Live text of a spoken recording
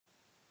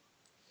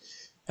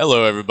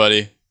Hello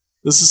everybody.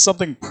 This is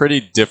something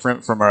pretty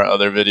different from our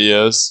other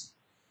videos.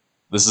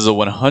 This is a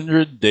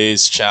 100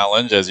 days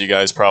challenge, as you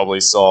guys probably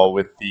saw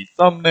with the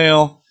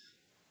thumbnail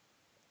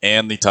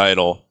and the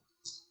title.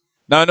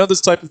 Now I know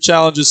this type of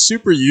challenge is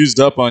super used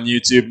up on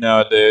YouTube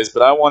nowadays,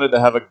 but I wanted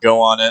to have a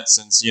go on it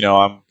since,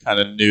 I'm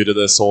kind of new to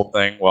this whole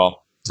thing.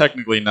 Well,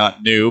 technically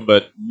not new,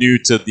 but new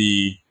to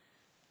the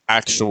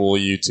actual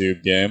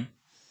YouTube game.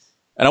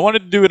 And I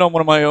wanted to do it on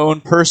one of my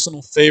own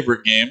personal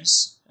favorite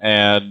games,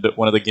 and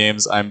one of the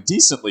games I'm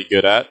decently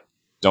good at,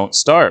 Don't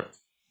Starve.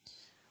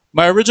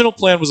 My original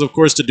plan was, of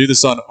course, to do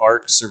this on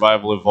Ark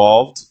Survival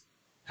Evolved.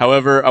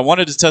 However, I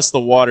wanted to test the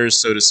waters,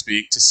 so to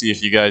speak, to see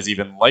if you guys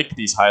even like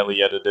these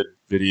highly edited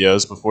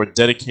videos before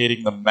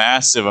dedicating the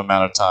massive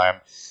amount of time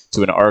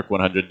to an Ark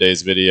 100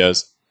 Days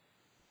videos.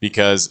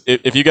 Because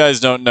if you guys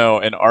don't know,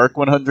 an Ark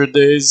 100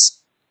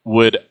 Days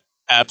would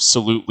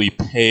absolutely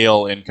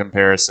pale in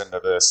comparison to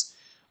this.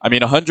 I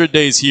mean, 100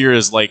 days here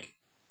is like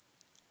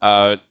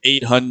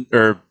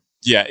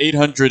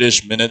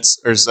 800-ish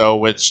minutes or so,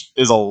 which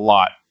is a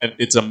lot. And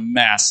it's a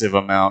massive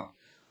amount.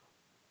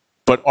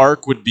 But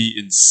Ark would be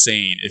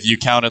insane if you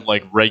counted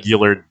like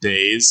regular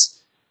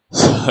days.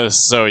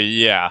 So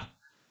yeah,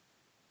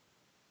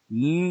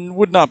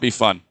 would not be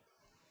fun.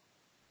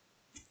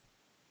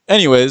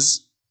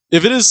 Anyways,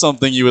 if it is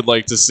something you would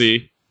like to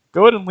see,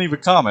 go ahead and leave a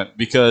comment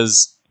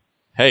because,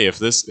 hey, if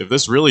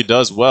this really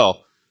does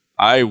well,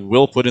 I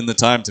will put in the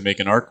time to make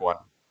an Ark one.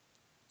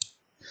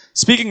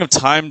 Speaking of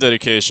time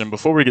dedication,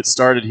 before we get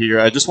started here,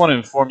 I just want to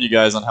inform you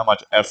guys on how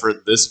much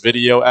effort this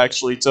video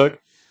actually took.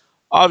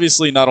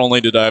 Obviously, not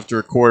only did I have to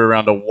record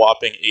around a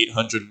whopping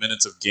 800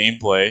 minutes of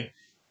gameplay,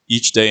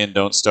 each day in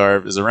Don't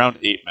Starve is around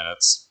 8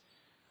 minutes.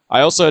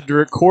 I also had to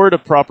record a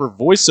proper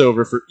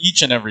voiceover for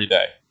each and every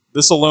day.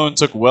 This alone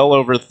took well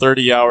over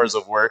 30 hours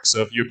of work,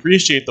 so if you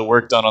appreciate the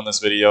work done on this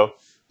video,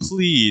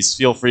 please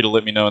feel free to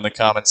let me know in the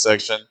comments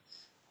section.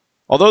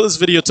 Although this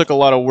video took a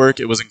lot of work,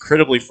 it was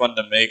incredibly fun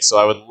to make, so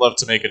I would love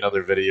to make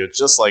another video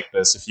just like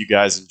this if you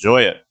guys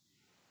enjoy it.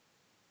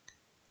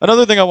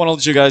 Another thing I want to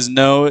let you guys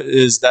know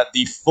is that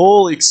the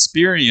full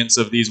experience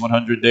of these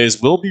 100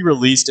 days will be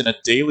released in a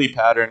daily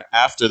pattern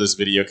after this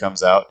video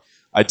comes out.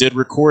 I did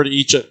record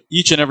each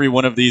and every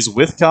one of these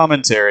with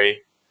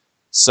commentary.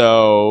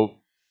 So,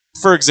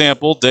 for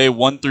example, day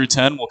 1 through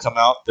 10 will come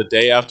out the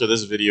day after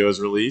this video is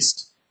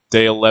released.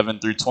 Day 11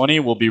 through 20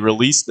 will be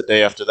released the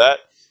day after that.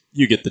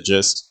 You get the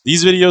gist.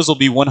 These videos will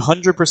be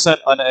 100%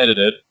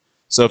 unedited.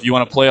 So if you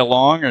want to play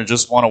along or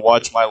just want to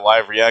watch my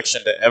live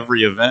reaction to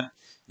every event,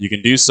 you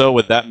can do so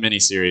with that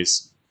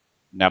mini-series.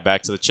 Now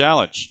back to the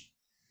challenge.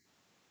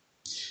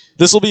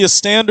 This will be a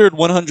standard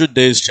 100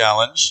 days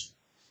challenge.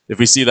 If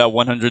we see that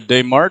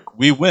 100-day mark,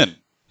 we win.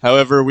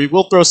 However, we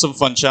will throw some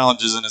fun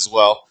challenges in as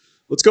well.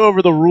 Let's go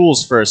over the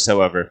rules first,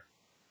 however.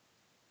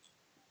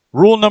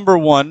 Rule number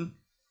 1,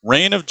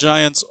 Reign of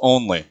Giants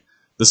only.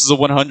 This is a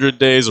 100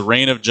 days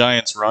Reign of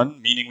Giants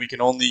run, meaning we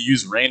can only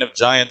use Reign of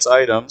Giants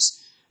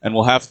items, and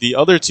we'll have the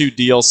other two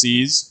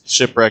DLCs,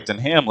 Shipwrecked and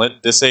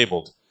Hamlet,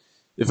 disabled.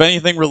 If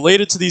anything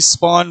related to these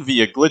spawn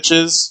via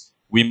glitches,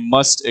 we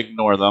must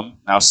ignore them.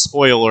 Now,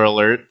 spoiler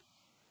alert,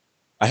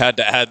 I had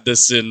to add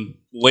this in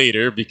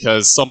later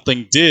because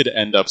something did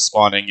end up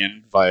spawning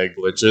in via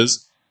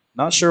glitches.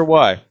 Not sure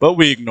why, but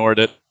we ignored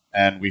it,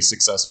 and we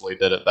successfully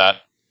did it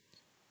that.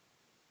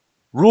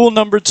 Rule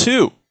number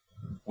 2,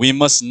 we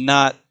must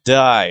not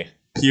die,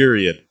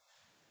 period.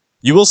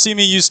 You will see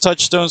me use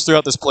touchstones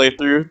throughout this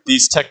playthrough.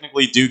 These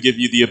technically do give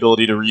you the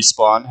ability to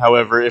respawn.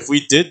 However, if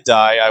we did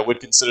die, I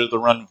would consider the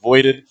run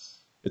voided.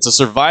 It's a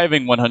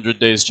surviving 100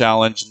 days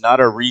challenge,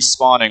 not a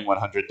respawning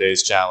 100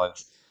 days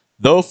challenge.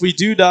 Though if we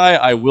do die,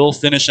 I will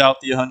finish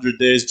out the 100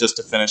 days just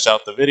to finish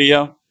out the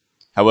video.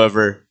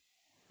 However,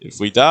 if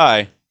we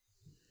die,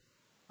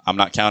 I'm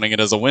not counting it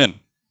as a win.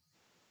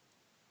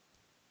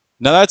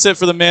 Now that's it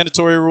for the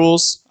mandatory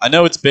rules. I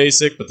know it's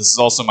basic, but this is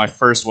also my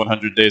first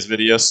 100 days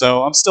video,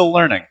 so I'm still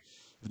learning.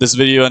 If this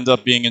video ends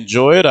up being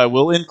enjoyed, I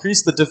will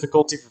increase the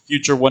difficulty for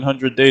future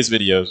 100 days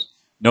videos,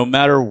 no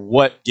matter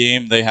what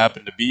game they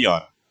happen to be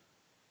on.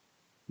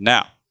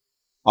 Now,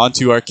 on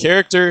to our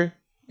character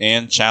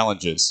and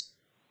challenges.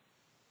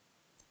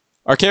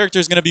 Our character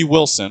is going to be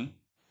Wilson.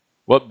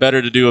 What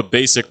better to do a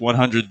basic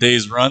 100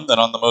 days run than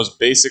on the most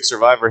basic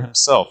survivor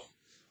himself?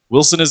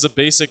 Wilson is a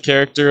basic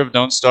character of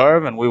Don't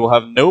Starve, and we will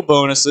have no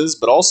bonuses,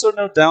 but also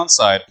no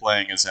downside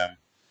playing as him.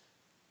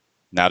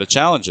 Now to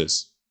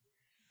challenges.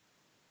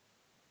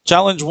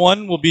 Challenge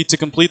 1 will be to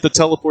complete the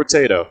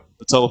Teleportado.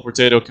 The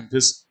Teleportado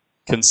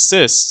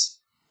consists...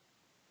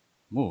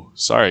 Ooh,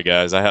 sorry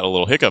guys, I had a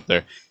little hiccup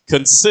there.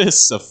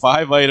 Consists of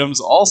 5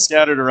 items all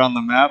scattered around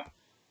the map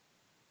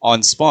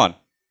on spawn,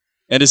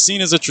 and is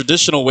seen as a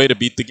traditional way to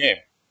beat the game.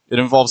 It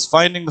involves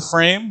finding the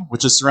frame,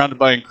 which is surrounded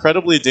by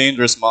incredibly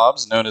dangerous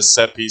mobs known as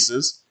set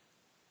pieces,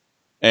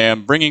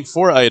 and bringing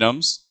 4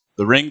 items,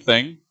 the ring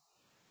thing,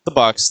 the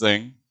box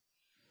thing,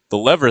 the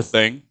lever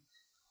thing,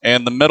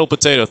 and the metal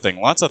potato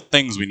thing. Lots of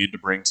things we need to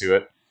bring to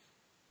it.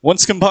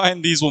 Once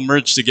combined, these will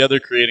merge together,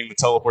 creating the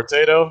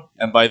Teleportado,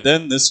 and by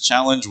then this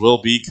challenge will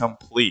be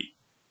complete.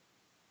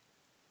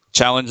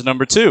 Challenge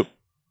number 2.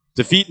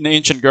 Defeat an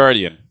Ancient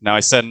Guardian. Now,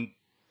 I said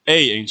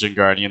a Ancient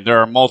Guardian. There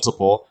are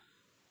multiple.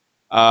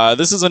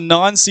 This is a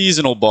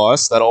non-seasonal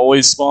boss that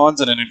always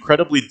spawns in an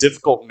incredibly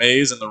difficult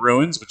maze in the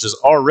ruins, which is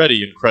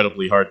already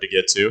incredibly hard to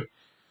get to.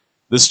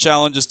 This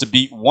challenge is to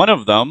beat one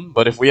of them,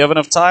 but if we have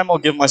enough time, I'll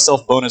give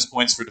myself bonus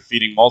points for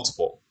defeating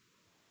multiple.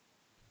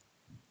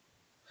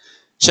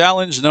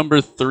 Challenge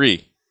number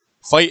 3.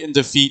 Fight and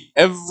defeat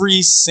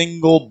every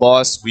single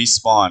boss we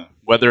spawn,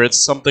 whether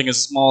it's something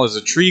as small as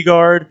a tree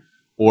guard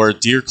or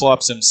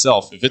Deerclops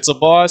himself. If it's a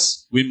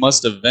boss, we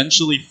must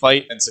eventually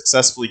fight and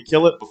successfully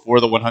kill it before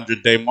the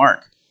 100-day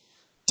mark.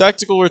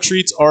 Tactical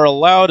retreats are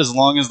allowed as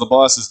long as the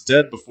boss is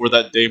dead before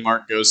that day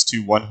mark goes to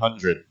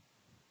 100.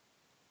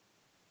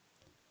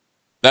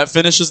 That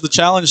finishes the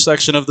challenge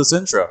section of this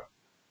intro.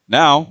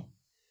 Now,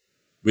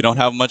 we don't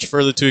have much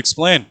further to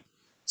explain,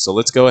 so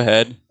let's go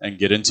ahead and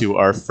get into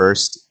our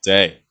first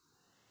day.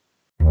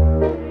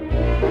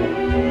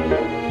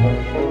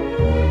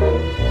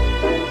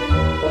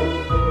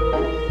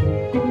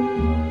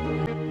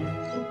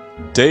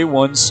 Day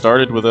 1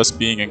 started with us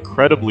being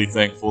incredibly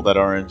thankful that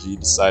RNG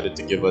decided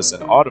to give us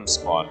an autumn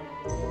spawn.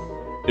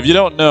 If you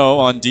don't know,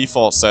 on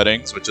default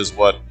settings, which is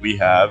what we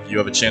have, you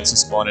have a chance to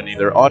spawn in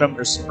either autumn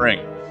or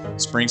spring.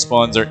 Spring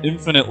spawns are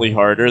infinitely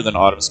harder than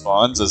autumn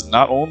spawns, as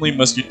not only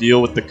must you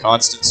deal with the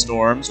constant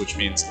storms, which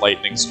means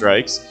lightning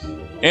strikes,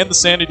 and the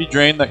sanity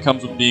drain that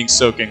comes with being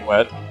soaking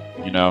wet.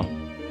 You know,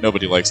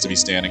 nobody likes to be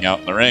standing out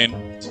in the rain.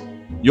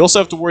 You also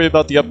have to worry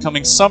about the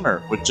upcoming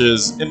summer, which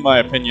is, in my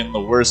opinion, the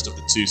worst of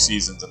the 2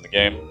 seasons in the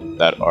game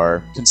that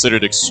are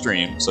considered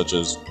extreme, such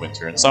as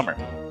winter and summer.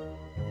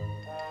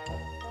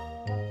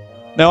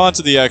 Now on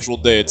to the actual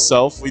day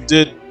itself. We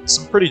did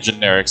some pretty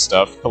generic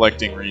stuff,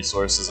 collecting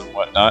resources and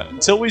whatnot,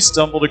 until we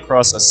stumbled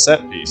across a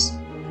set piece.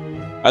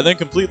 I then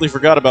completely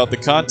forgot about the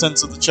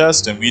contents of the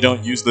chest, and we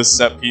don't use this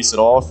set piece at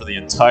all for the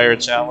entire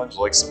challenge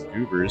like some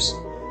goobers.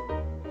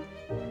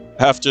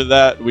 After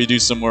that, we do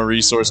some more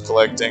resource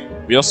collecting.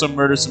 We also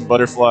murder some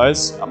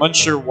butterflies. I'm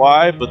unsure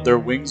why, but their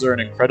wings are an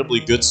incredibly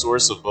good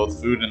source of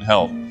both food and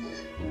health.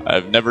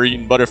 I've never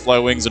eaten butterfly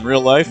wings in real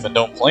life and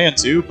don't plan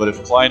to, but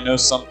if Klein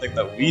knows something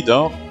that we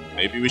don't,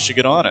 maybe we should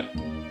get on it.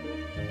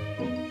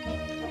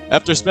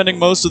 After spending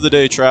most of the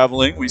day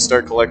traveling, we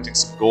start collecting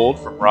some gold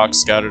from rocks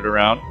scattered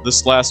around.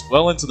 This lasts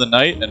well into the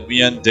night, and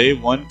we end day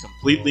 1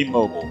 completely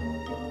mobile.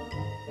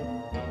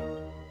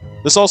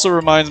 This also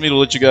reminds me to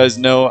let you guys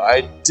know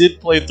I did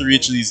play through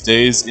each of these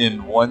days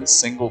in one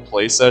single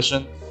play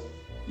session.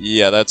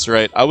 Yeah, that's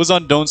right. I was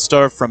on Don't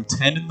Starve from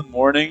 10 in the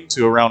morning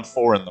to around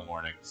 4 in the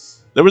morning.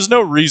 There was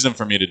no reason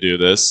for me to do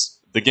this.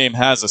 The game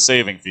has a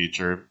saving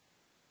feature,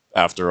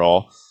 after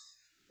all.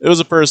 It was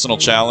a personal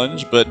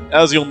challenge, but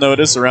as you'll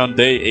notice, around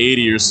day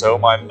 80 or so,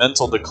 my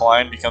mental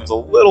decline becomes a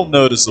little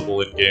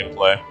noticeable in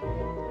gameplay.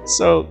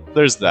 So,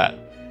 there's that.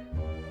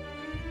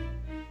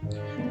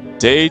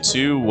 Day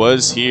 2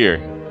 was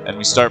here. And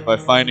we start by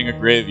finding a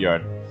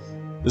graveyard.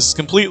 This is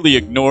completely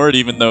ignored,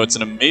 even though it's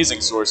an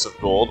amazing source of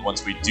gold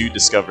once we do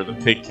discover the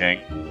Pig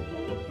King.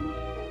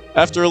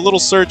 After a little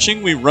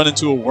searching, we run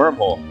into a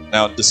wormhole.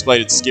 Now, despite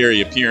its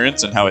scary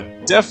appearance and how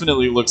it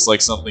definitely looks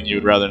like something you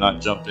would rather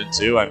not jump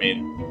into, I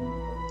mean,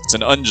 it's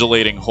an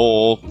undulating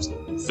hole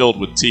filled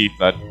with teeth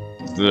that...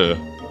 ugh.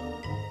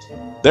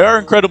 They are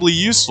incredibly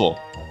useful.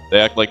 They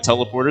act like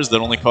teleporters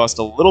that only cost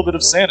a little bit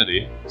of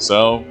sanity,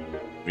 so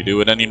we do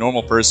what any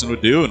normal person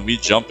would do and we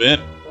jump in.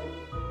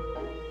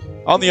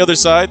 On the other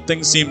side,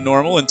 things seem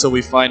normal until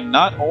we find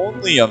not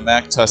only a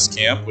Mactus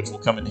camp, which will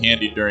come in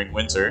handy during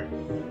winter,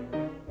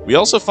 we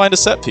also find a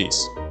set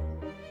piece.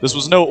 This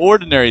was no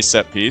ordinary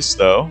set piece,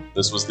 though.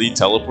 This was the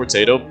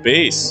Teleportato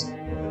base.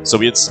 So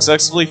we had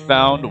successfully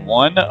found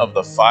one of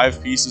the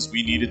 5 pieces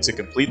we needed to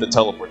complete the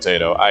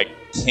Teleportato. I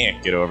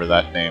can't get over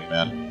that name,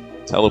 man.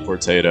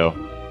 Teleportato.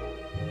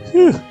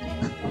 Whew.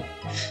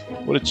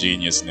 What a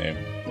genius name.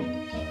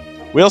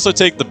 We also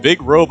take the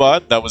big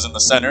robot that was in the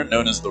center,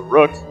 known as the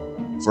Rook,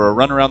 for a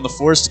run around the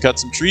forest to cut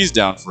some trees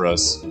down for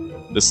us.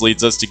 This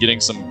leads us to getting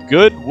some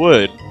good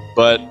wood,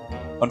 but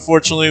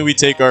unfortunately we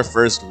take our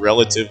first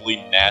relatively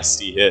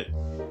nasty hit,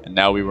 and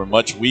now we were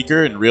much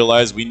weaker and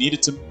realized we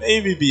needed to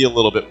maybe be a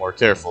little bit more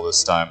careful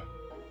this time.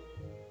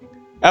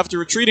 After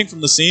retreating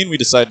from the scene, we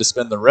decide to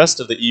spend the rest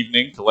of the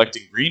evening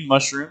collecting green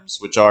mushrooms,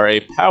 which are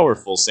a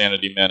powerful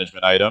sanity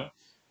management item,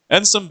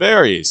 and some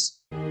berries,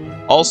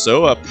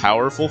 also a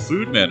powerful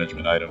food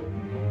management item.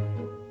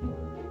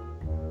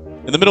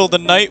 In the middle of the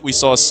night, we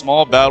saw a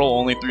small battle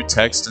only through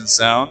text and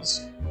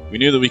sounds. We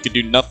knew that we could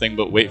do nothing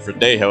but wait for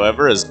day,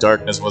 however, as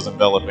darkness was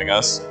enveloping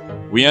us.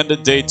 We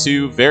ended day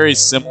 2 very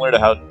similar to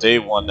how day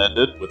 1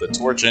 ended, with a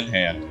torch in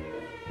hand.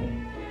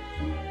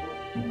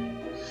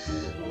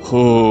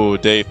 Ooh,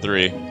 day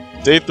 3.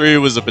 Day 3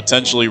 was a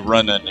potentially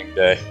run-ending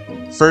day.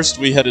 First,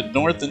 we headed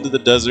north into the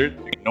desert,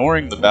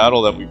 ignoring the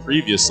battle that we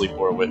previously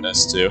bore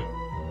witness to.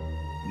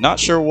 Not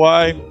sure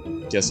why,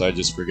 guess I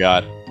just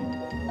forgot.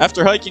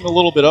 After hiking a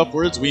little bit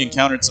upwards, we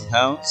encountered some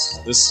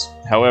hounds. This,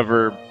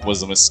 however,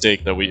 was a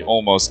mistake that we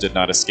almost did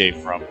not escape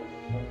from.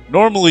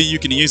 Normally, you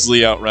can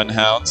easily outrun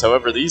hounds,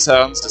 however, these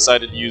hounds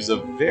decided to use a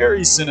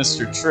very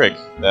sinister trick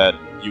that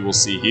you will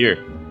see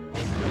here.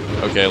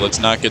 Okay, let's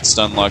not get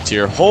stun locked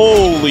here.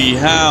 Holy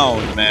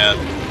hound, man!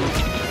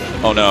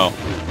 Oh no.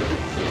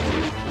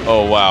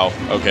 Oh wow,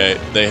 okay,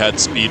 they had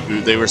speed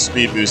boost. They were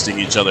speed boosting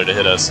each other to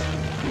hit us.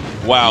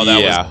 Wow,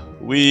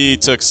 we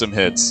took some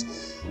hits.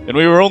 And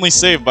we were only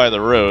saved by the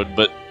road,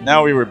 but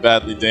now we were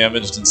badly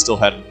damaged and still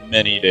had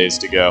many days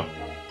to go.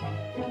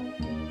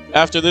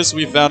 After this,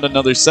 we found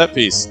another set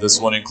piece. This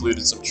one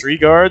included some tree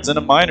guards and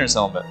a miner's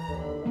helmet.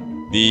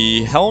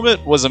 The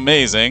helmet was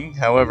amazing,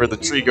 however the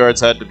tree guards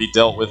had to be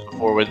dealt with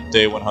before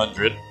day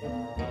 100.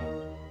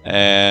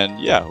 And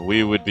yeah,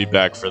 we would be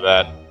back for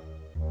that.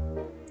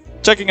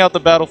 Checking out the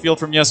battlefield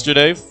from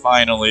yesterday,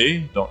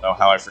 finally, don't know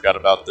how I forgot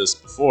about this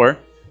before,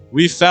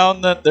 we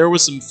found that there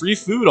was some free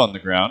food on the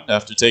ground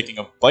after taking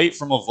a bite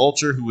from a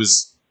vulture who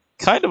was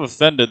kind of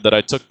offended that I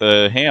took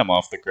the ham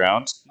off the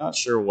ground. Not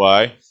sure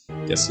why.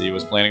 Guess he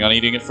was planning on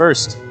eating it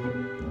first.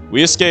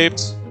 We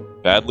escaped,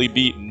 badly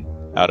beaten,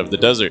 out of the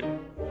desert.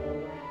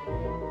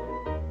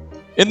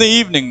 In the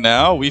evening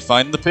now, we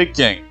find the Pig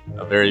King.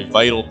 A very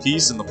vital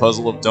piece in the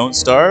puzzle of Don't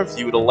Starve.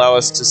 He would allow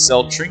us to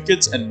sell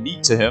trinkets and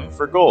meat to him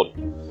for gold.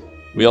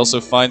 We also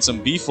find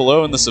some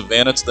beefalo in the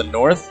savannah to the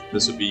north.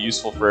 This would be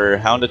useful for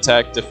hound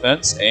attack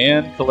defense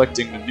and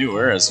collecting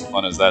manure, as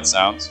fun as that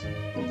sounds.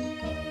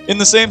 In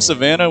the same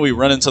savannah, we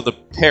run into the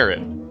parrot.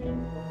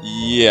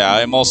 Yeah,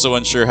 I'm also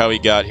unsure how he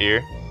got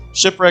here.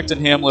 Shipwrecked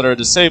and Hamlet are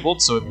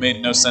disabled, so it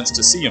made no sense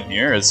to see him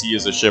here, as he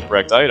is a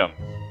shipwrecked item.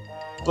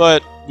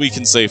 But we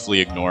can safely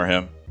ignore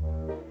him.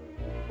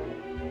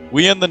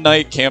 We end the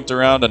night camped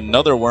around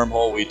another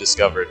wormhole we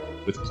discovered,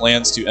 with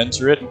plans to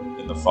enter it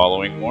in the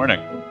following morning.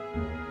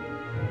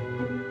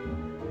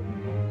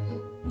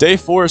 Day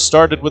 4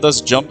 started with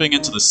us jumping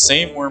into the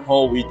same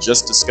wormhole we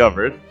just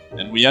discovered,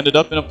 and we ended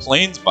up in a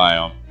plains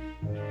biome.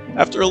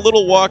 After a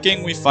little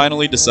walking, we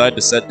finally decided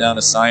to set down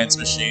a science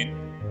machine.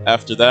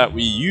 After that,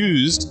 we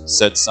used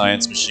said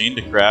science machine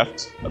to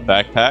craft a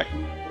backpack,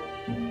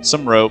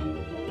 some rope,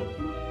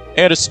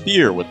 and a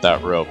spear with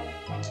that rope.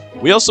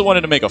 We also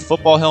wanted to make a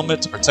football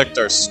helmet to protect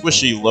our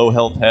squishy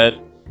low-health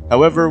head.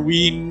 However,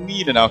 we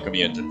need an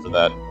alchemy engine for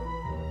that.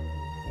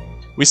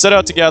 We set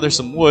out to gather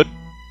some wood.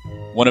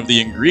 One of the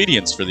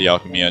ingredients for the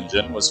alchemy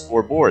engine was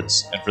 4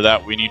 boards, and for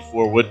that we need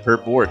 4 wood per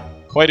board.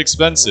 Quite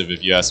expensive,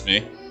 if you ask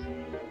me.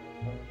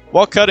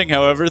 While cutting,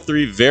 however,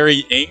 3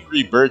 very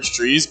angry birch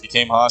trees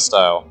became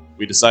hostile.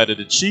 We decided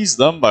to cheese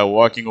them by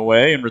walking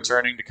away and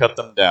returning to cut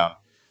them down.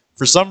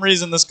 For some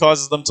reason, this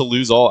causes them to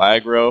lose all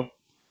aggro,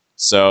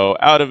 so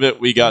out of it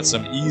we got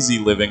some easy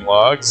living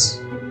logs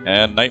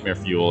and nightmare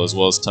fuel, as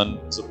well as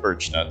tons of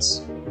birch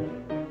nuts.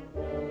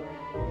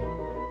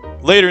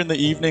 Later in the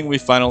evening, we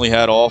finally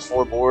had all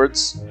 4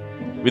 boards.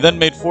 We then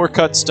made 4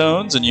 cut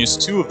stones and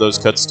used 2 of those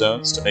cut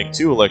stones to make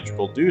 2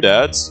 electrical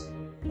doodads.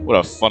 What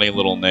a funny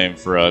little name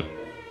for a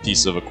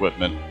piece of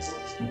equipment.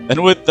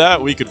 And with that,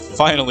 we could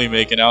finally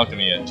make an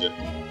alchemy engine.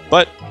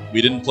 But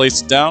we didn't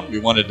place it down, we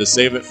wanted to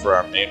save it for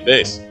our main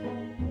base.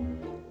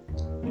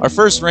 Our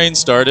first rain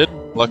started.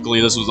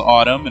 Luckily this was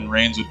autumn and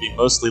rains would be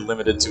mostly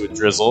limited to a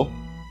drizzle.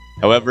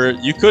 However,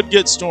 you could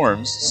get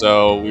storms,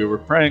 so we were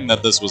praying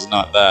that this was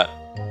not that.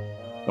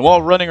 And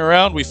while running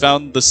around, we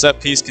found the set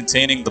piece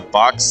containing the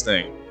box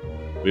thing.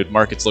 We would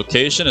mark its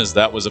location as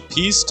that was a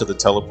piece to the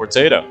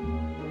teleportato.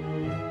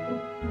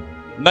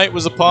 Night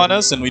was upon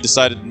us, and we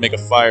decided to make a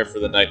fire for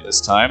the night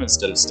this time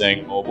instead of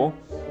staying mobile.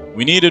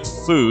 We needed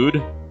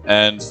food,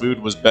 and food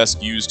was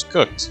best used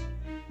cooked.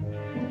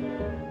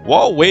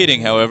 While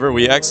waiting, however,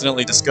 we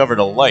accidentally discovered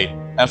a light.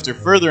 After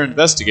further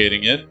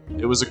investigating it,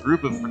 it was a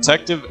group of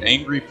protective,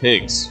 angry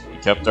pigs. We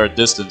kept our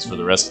distance for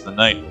the rest of the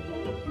night.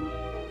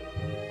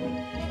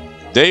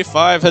 Day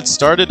 5 had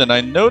started, and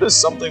I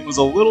noticed something was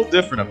a little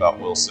different about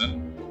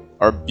Wilson.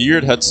 Our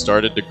beard had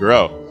started to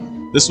grow.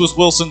 This was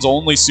Wilson's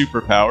only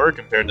superpower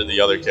compared to the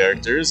other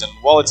characters, and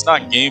while it's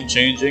not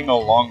game-changing, a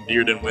long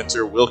beard in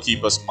winter will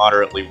keep us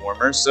moderately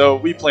warmer, so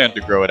we planned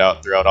to grow it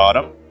out throughout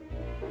autumn.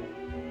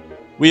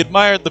 We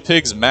admired the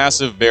pig's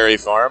massive berry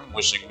farm,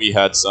 wishing we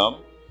had some,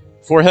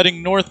 before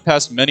heading north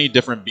past many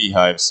different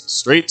beehives,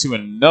 straight to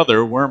another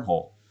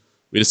wormhole.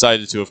 We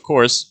decided to, of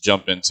course,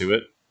 jump into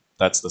it.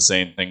 That's the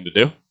sane thing to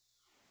do.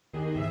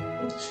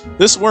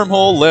 This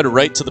wormhole led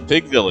right to the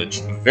pig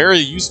village, a very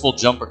useful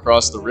jump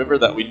across the river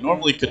that we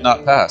normally could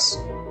not pass.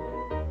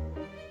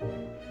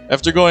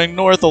 After going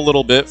north a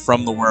little bit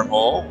from the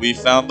wormhole, we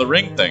found the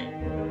ring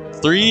thing.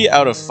 3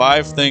 out of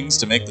 5 things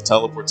to make the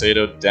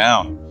teleportato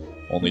down.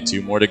 Only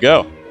 2 more to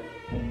go.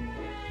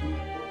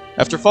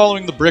 After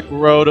following the brick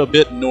road a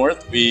bit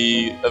north,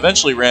 we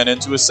eventually ran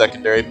into a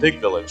secondary pig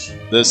village.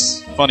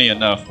 This, funny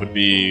enough, would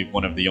be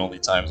one of the only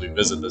times we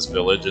visit this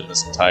village in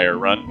this entire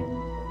run.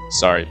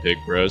 Sorry, pig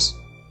bros.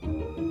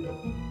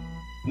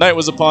 Night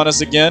was upon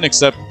us again,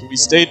 except we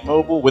stayed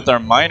mobile with our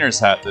miner's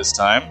hat this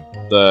time.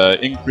 The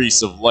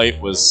increase of light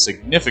was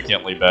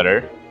significantly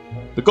better.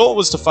 The goal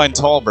was to find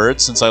tall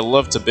birds, since I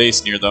love to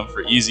base near them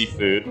for easy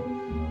food.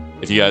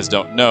 If you guys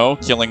don't know,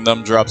 killing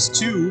them drops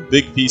 2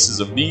 big pieces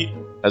of meat,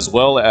 as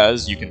well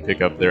as you can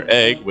pick up their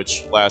egg,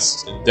 which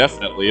lasts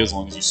indefinitely as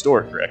long as you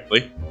store it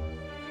correctly.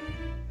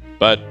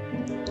 But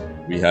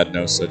we had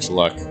no such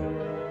luck.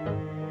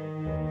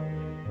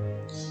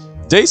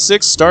 Day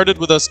 6 started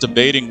with us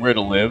debating where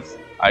to live.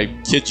 I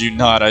kid you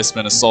not, I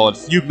spent a solid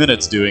few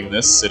minutes doing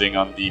this, sitting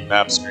on the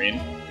map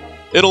screen.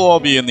 It'll all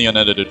be in the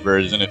unedited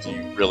version if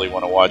you really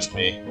want to watch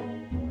me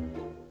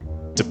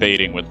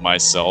debating with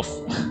myself.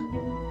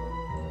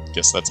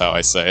 Guess that's how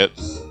I say it.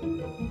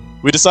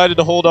 We decided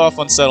to hold off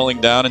on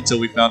settling down until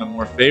we found a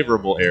more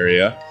favorable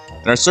area,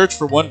 and our search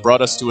for one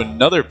brought us to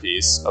another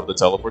piece of the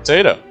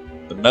teleportato,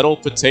 the metal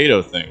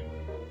potato thing.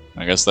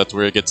 I guess that's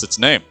where it gets its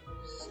name.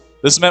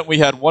 This meant we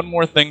had one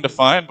more thing to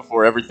find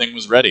before everything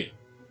was ready.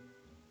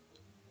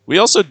 We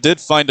also did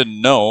find a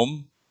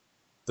gnome.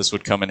 This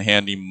would come in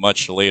handy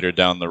much later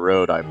down the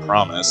road, I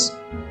promise.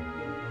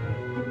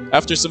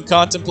 After some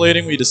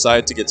contemplating, we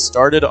decided to get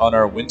started on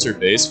our winter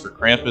base for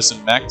Krampus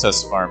and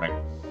Mactus farming.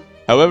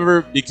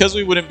 However, because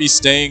we wouldn't be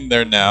staying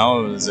there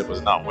now, as it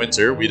was not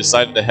winter, we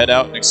decided to head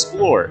out and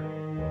explore.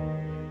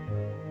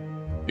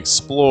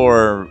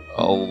 Explore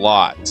a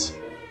lot.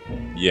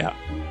 Yeah.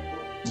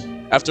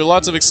 After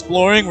lots of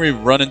exploring, we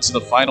run into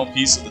the final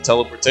piece of the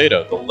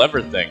teleportato, the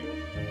lever thing.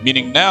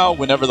 Meaning now,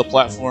 whenever the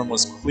platform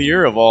was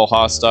clear of all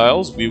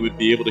hostiles, we would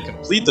be able to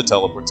complete the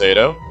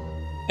teleportato,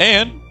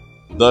 and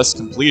thus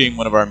completing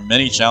one of our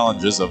many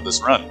challenges of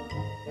this run.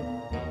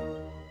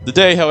 The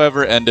day,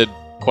 however, ended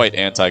quite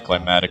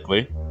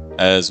anticlimactically,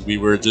 as we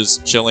were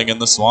just chilling in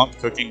the swamp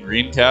cooking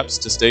green caps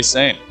to stay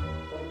sane.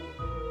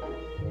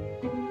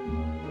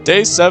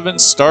 Day 7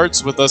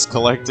 starts with us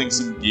collecting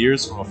some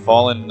gears from a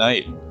fallen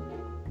knight,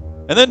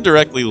 and then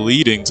directly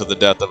leading to the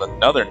death of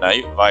another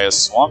knight via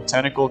swamp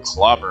tentacle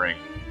clobbering.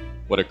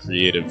 What a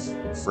creative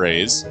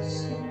phrase.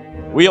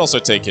 We also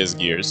take his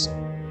gears.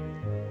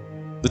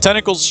 The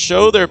tentacles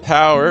show their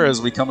power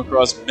as we come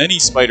across many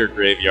spider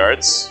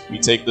graveyards. We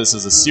take this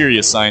as a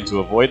serious sign to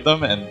avoid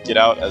them and get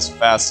out as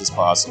fast as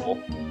possible.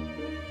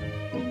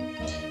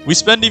 We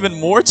spend even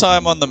more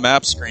time on the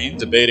map screen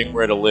debating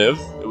where to live.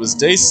 It was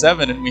day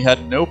 7 and we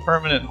had no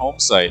permanent home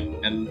site,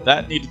 and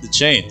that needed to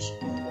change.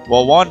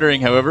 While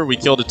wandering, however, we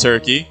killed a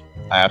turkey.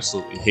 I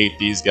absolutely hate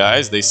these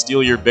guys. They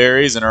steal your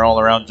berries and are all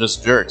around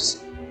just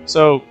jerks.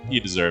 So, he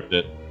deserved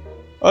it.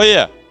 Oh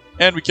yeah,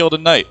 and we killed a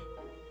knight.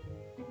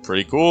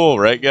 Pretty cool,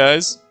 right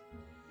guys?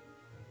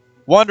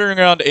 Wandering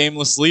around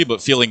aimlessly,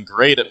 but feeling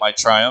great at my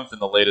triumph in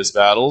the latest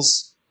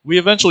battles, we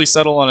eventually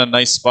settle on a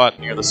nice spot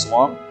near the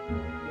swamp,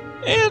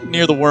 and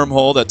near the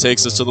wormhole that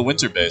takes us to the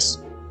winter base.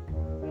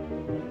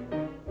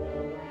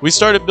 We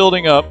started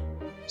building up,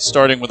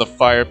 starting with a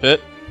fire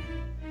pit,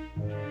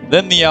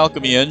 then the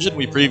alchemy engine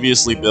we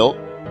previously built,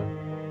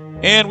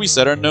 and we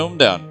set our gnome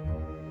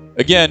down.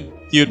 Again,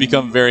 he would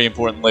become very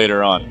important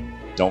later on.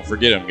 Don't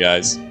forget him,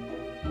 guys.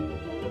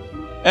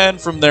 And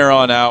from there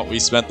on out, we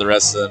spent the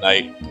rest of the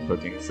night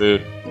cooking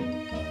food.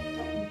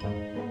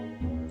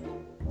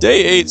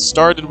 Day 8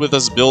 started with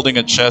us building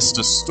a chest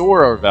to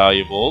store our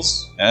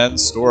valuables, and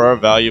store our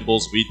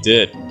valuables we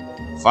did.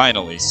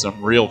 Finally,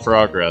 some real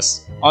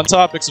progress. On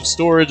topics of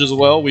storage as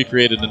well, we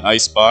created an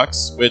ice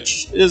box,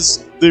 which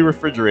is the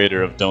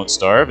refrigerator of Don't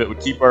Starve. It would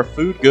keep our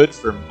food good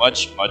for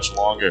much, much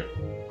longer.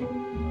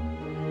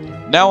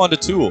 Now on to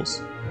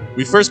tools.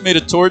 We first made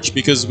a torch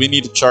because we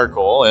needed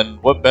charcoal, and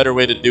what better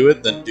way to do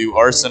it than do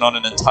arson on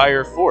an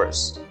entire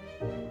forest?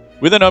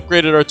 We then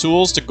upgraded our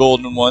tools to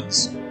golden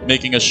ones,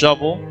 making a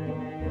shovel,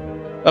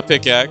 a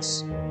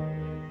pickaxe,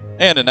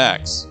 and an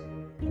axe.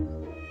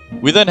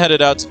 We then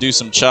headed out to do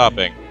some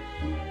chopping.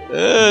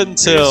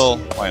 Until...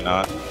 why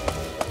not?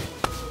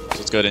 So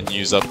let's go ahead and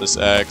use up this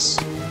axe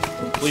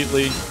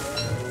completely.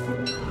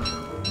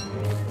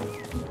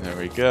 There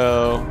we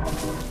go.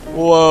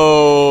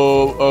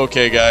 Whoa!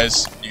 Okay,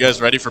 guys. You guys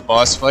ready for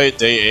boss fight?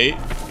 Day 8? 2.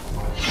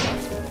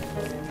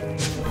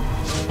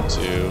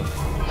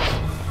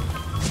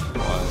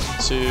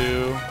 1,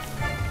 2.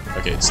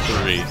 Okay, it's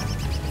 3.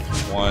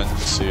 1,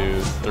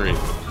 2, 3.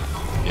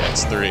 Yeah,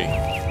 it's 3.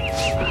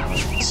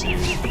 1, 2,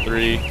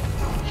 3.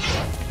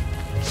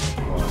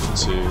 1,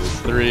 2,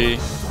 3. 1,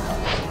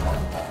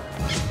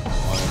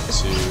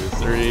 2,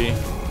 3.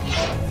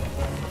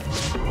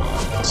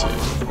 1, 2,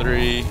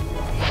 3.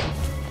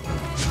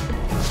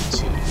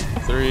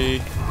 3,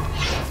 2,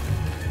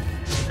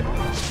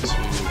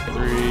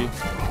 3,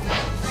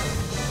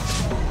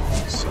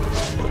 2,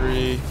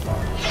 3.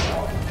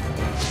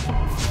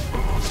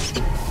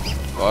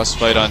 Boss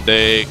fight on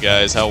day 8,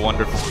 guys. How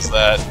wonderful is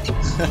that?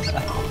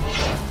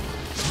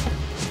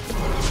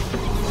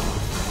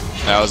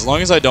 Now, as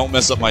long as I don't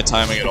mess up my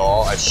timing at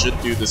all, I should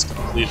do this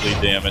completely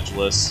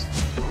damageless.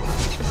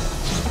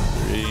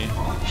 3.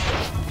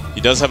 He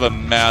does have a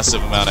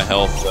massive amount of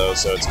health, though,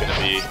 so it's gonna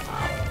be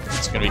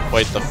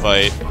quite the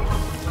fight.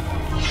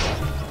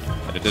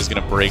 And it is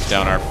going to break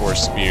down our poor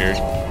spear.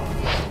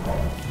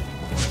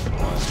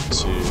 1,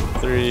 2,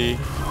 3.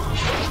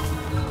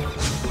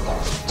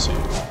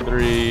 1, 2,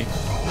 3.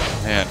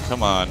 Man,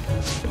 come on.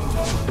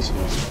 1, 2,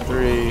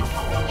 3.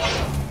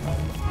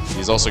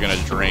 He's also going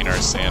to drain our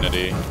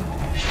sanity,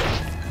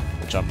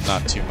 which I'm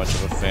not too much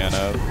of a fan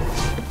of.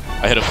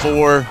 I hit a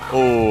 4.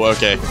 Oh,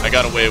 okay. I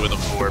got away with a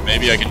 4.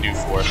 Maybe I can do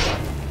 4.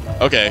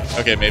 Okay,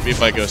 okay, maybe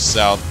if I go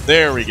south.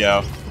 There we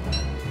go.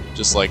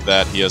 Just like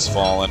that, he has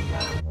fallen.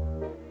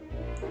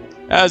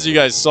 As you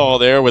guys saw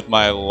there with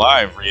my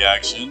live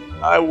reaction,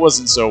 I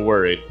wasn't so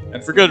worried,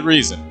 and for good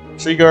reason.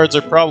 Tree guards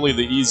are probably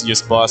the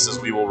easiest bosses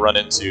we will run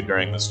into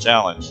during this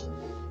challenge.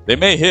 They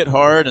may hit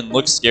hard and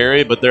look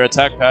scary, but their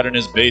attack pattern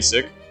is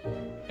basic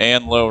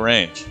and low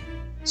range,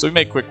 so we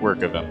make quick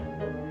work of them.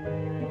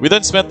 We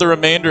then spent the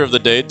remainder of the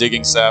day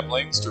digging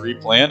saplings to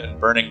replant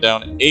and burning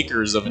down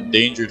acres of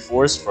endangered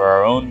forest for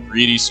our own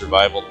greedy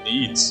survival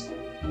needs.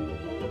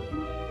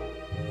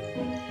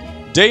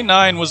 Day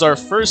 9 was our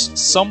first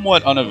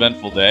somewhat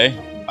uneventful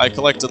day. I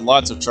collected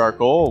lots of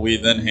charcoal. We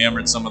then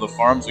hammered some of the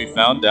farms we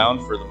found down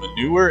for the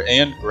manure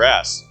and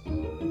grass.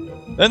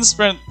 Then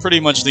spent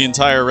pretty much the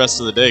entire rest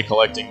of the day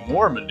collecting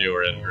more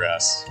manure and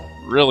grass.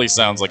 Really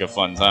sounds like a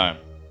fun time.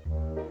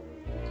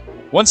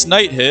 Once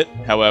night hit,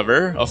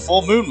 however, a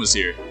full moon was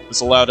here. This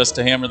allowed us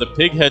to hammer the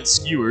pighead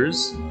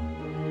skewers,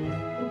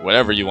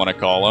 whatever you want to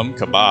call them,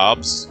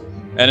 kebabs.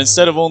 And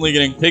instead of only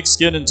getting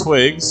pigskin and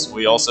twigs,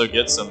 we also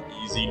get some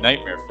easy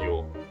nightmare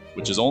fuel,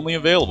 which is only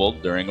available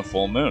during a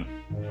full moon.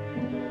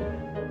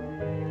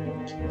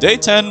 Day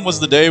 10 was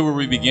the day where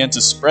we began to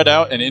spread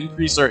out and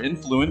increase our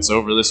influence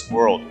over this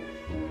world.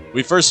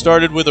 We first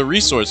started with a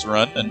resource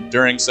run, and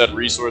during said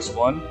resource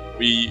run,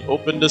 we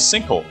opened a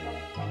sinkhole.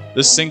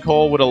 This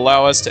sinkhole would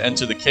allow us to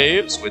enter the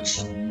caves,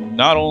 which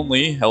not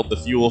only held the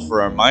fuel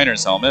for our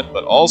miner's helmet,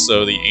 but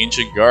also the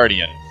Ancient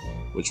Guardian,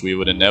 which we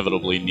would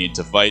inevitably need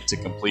to fight to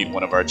complete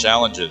one of our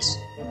challenges.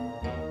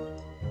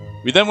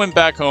 We then went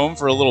back home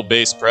for a little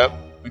base prep.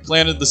 We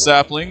planted the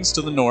saplings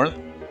to the north,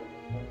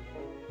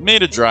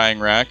 made a drying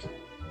rack.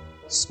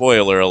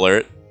 Spoiler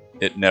alert,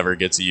 it never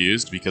gets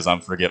used because I'm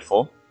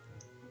forgetful.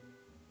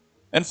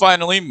 And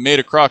finally, made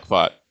a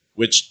crockpot,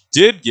 which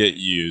did get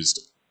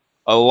used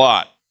a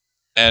lot,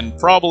 and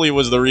probably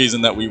was the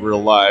reason that we were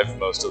alive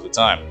most of the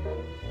time.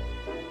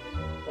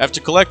 After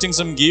collecting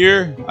some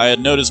gear, I had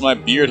noticed my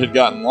beard had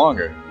gotten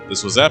longer.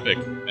 This was epic,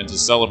 and to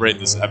celebrate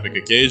this epic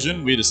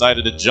occasion, we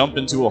decided to jump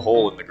into a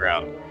hole in the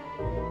ground.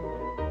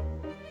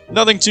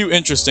 Nothing too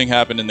interesting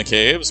happened in the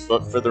caves,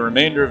 but for the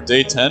remainder of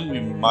day 10, we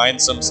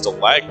mined some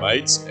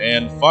stalagmites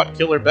and fought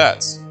killer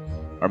bats.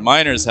 Our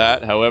miner's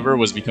hat, however,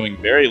 was becoming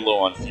very low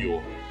on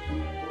fuel.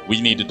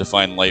 We needed to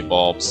find light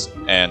bulbs,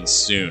 and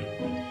soon.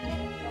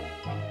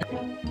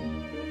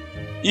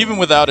 Even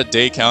without a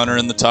day counter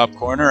in the top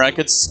corner, I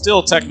could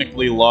still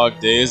technically log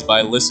days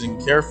by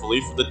listening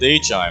carefully for the day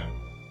chime.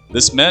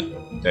 This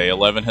meant day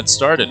 11 had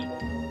started.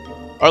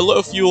 Our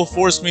low fuel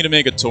forced me to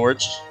make a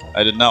torch.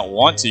 I did not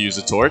want to use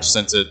a torch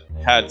since it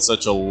had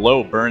such a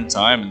low burn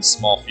time and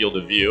small field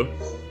of view.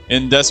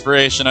 In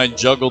desperation, I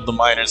juggled the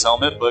miner's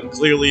helmet, but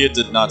clearly it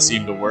did not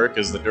seem to work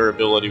as the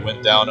durability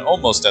went down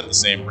almost at the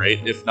same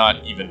rate, if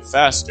not even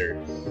faster.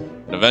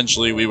 And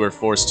eventually we were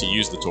forced to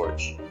use the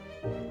torch.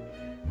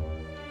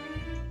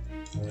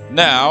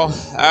 Now,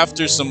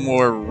 after some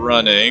more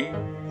running,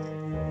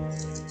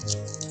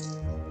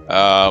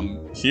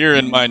 here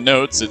in my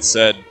notes it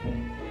said,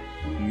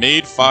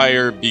 made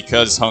fire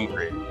because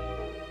hungry.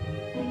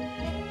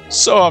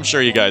 So I'm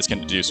sure you guys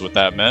can deduce what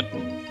that meant.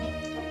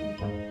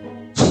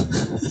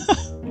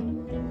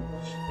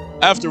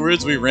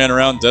 Afterwards, we ran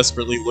around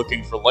desperately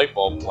looking for light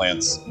bulb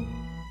plants.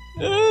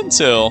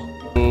 Until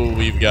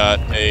we've got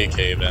a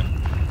cave-in.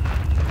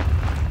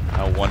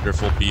 How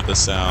wonderful be the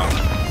sound.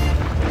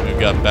 We've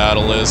got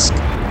Basilisk,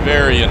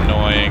 very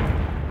annoying.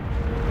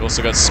 We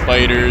also got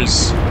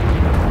spiders.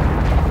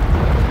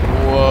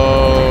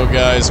 Whoa,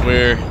 guys,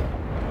 we're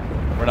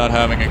not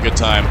having a good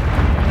time.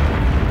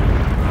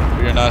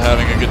 We are not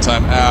having a good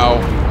time. Ow!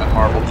 That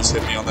marble just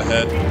hit me on the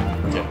head.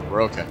 Okay,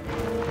 we're okay.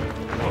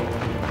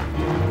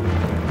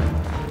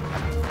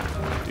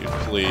 Dude,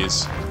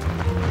 please.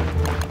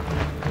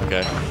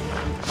 Okay.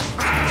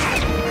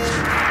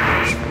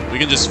 We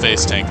can just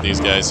face tank these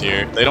guys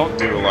here. They don't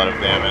do a lot of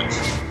damage,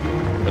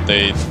 but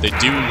they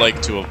do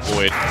like to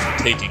avoid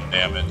taking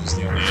damage is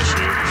the only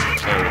issue.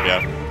 There we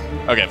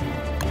go. Okay.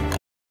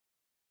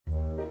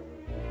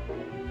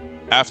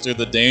 After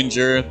the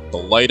danger, the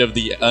light of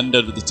the end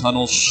of the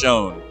tunnel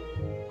shone.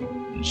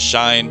 And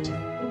shined.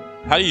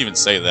 How do you even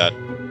say that?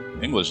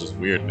 English is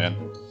weird, man.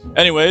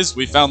 Anyways,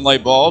 we found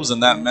light bulbs,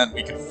 and that meant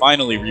we could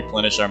finally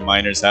replenish our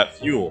miner's hat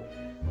fuel.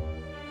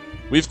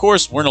 We, of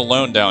course, weren't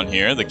alone down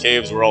here. The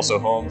caves were also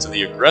home to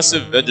the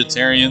aggressive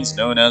vegetarians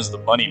known as the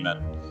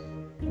Bunnymen.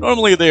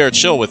 Normally they are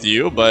chill with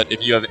you, but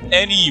if you have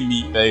any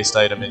meat-based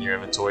item in your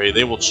inventory,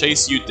 they will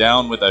chase you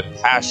down with a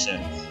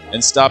passion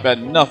and stop at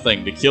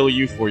nothing to kill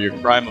you for your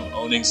crime of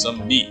owning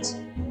some meat.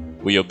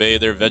 We obey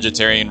their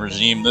vegetarian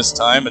regime this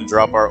time and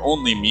drop our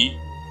only meat,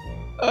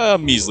 a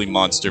measly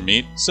monster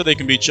meat, so they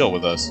can be chill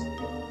with us.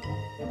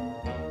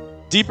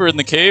 Deeper in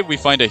the cave, we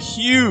find a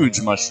huge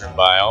mushroom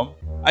biome.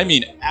 I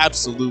mean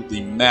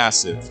absolutely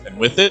massive, and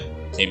with it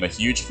came a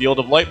huge field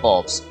of light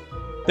bulbs.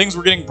 Things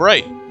were getting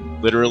bright,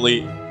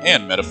 literally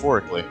and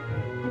metaphorically.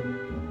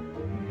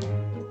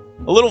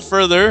 A little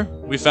further,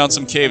 we found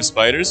some cave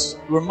spiders,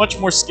 who are much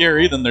more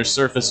scary than their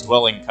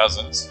surface-dwelling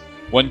cousins.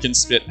 One can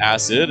spit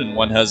acid, and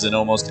one has an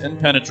almost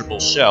impenetrable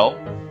shell.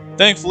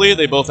 Thankfully,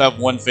 they both have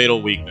one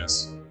fatal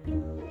weakness: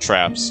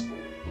 traps.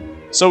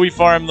 So we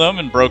farmed them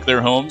and broke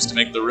their homes to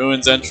make the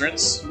ruins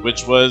entrance,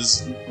 which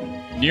was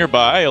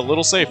nearby, a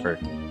little safer.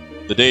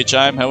 The day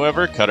chime,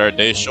 however, cut our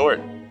day short.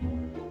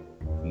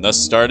 And thus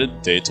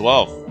started day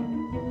 12.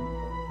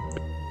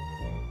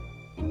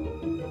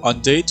 On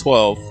day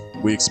 12,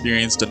 we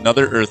experienced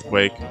another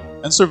earthquake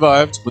and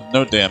survived with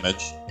no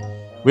damage.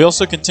 We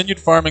also continued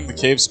farming the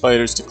cave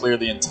spiders to clear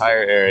the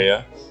entire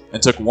area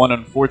and took one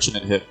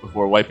unfortunate hit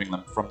before wiping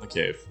them from the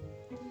cave.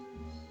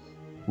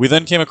 We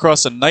then came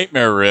across a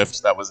nightmare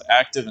rift that was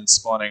active and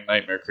spawning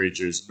nightmare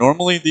creatures.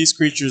 Normally, these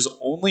creatures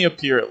only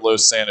appear at low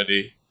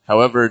sanity.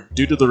 However,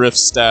 due to the rift's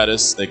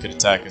status, they could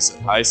attack us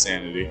at high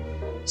sanity,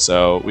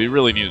 so we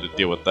really needed to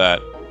deal with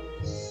that.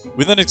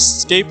 We then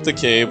escaped the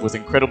cave with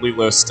incredibly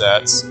low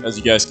stats. As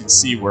you guys can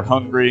see, we're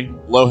hungry,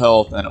 low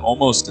health, and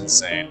almost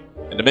insane.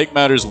 And to make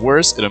matters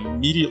worse, it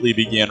immediately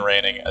began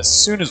raining as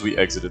soon as we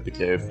exited the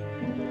cave.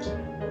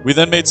 We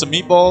then made some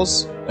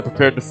meatballs and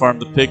prepared to farm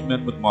the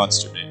pigmen with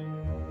monster meat.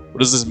 What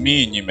does this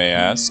mean, you may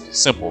ask?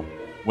 Simple.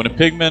 When a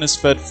pigman is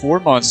fed 4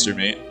 monster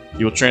meat,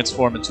 he will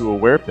transform into a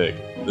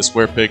werepig. This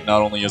werepig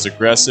not only is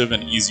aggressive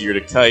and easier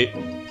to kite,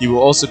 he will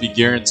also be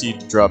guaranteed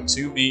to drop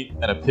 2 meat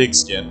and a pig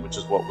skin, which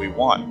is what we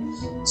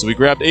want. So we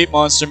grabbed 8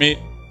 monster meat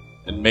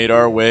and made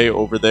our way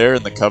over there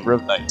in the cover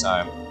of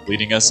nighttime,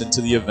 leading us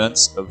into the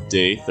events of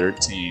day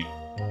 13.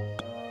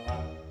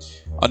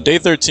 On day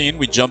 13,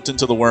 we jumped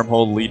into the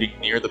wormhole leading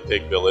near the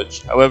pig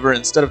village. However,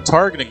 instead of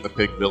targeting the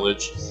pig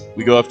village,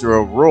 we go after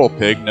a rural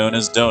pig known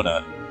as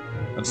Donut.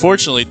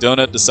 Unfortunately,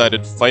 Donut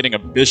decided fighting a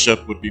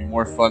bishop would be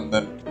more fun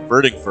than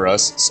converting for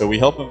us, so we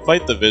help him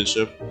fight the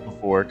bishop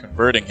before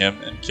converting him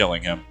and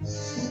killing him.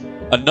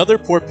 Another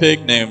poor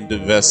pig named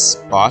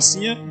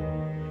Vespasian,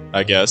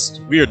 I guess,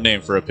 weird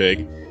name for a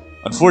pig,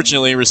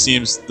 unfortunately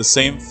receives the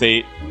same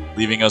fate,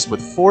 leaving us with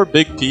 4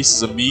 big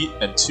pieces of meat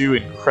and 2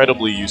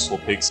 incredibly useful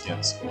pig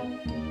skins.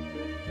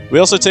 We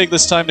also take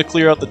this time to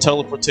clear out the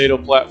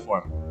teleportato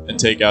platform and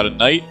take out a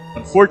knight.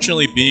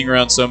 Unfortunately, being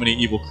around so many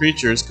evil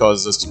creatures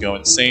causes us to go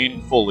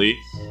insane fully,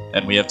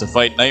 and we have to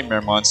fight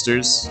nightmare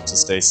monsters to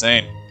stay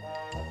sane.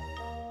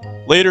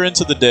 Later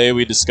into the day,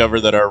 we discover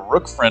that our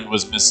rook friend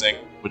was missing,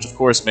 which of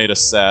course made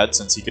us sad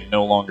since he could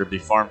no longer be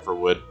farmed for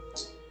wood.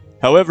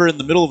 However, in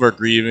the middle of our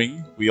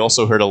grieving, we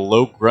also heard a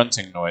low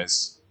grunting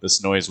noise.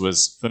 This noise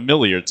was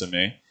familiar to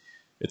me.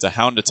 It's a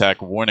hound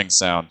attack warning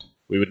sound.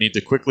 We would need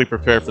to quickly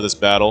prepare for this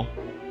battle,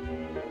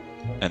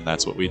 and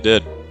that's what we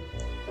did.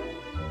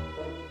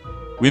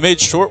 We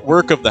made short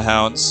work of the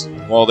hounds.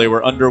 While they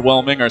were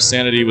underwhelming, our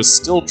sanity was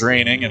still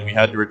draining, and we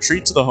had to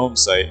retreat to the home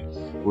site,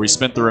 where we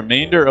spent the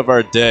remainder of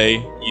our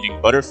day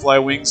eating butterfly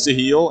wings to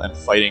heal and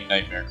fighting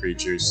nightmare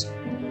creatures.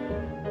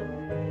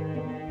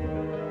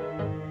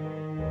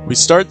 We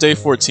start day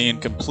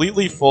 14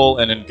 completely full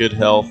and in good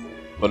health,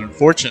 but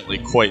unfortunately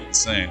quite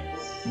insane.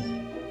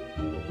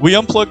 We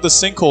unplugged the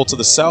sinkhole to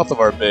the south of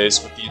our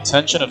base with the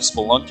intention of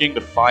spelunking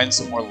to find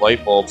some more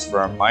light bulbs for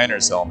our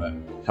miner's helmet.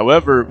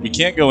 However, we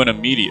can't go in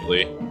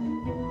immediately,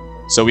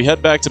 so we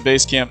head back to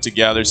base camp to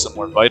gather some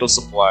more vital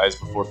supplies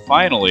before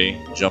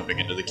finally jumping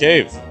into the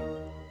cave.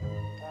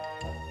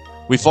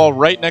 We fall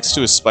right next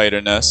to a spider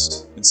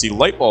nest and see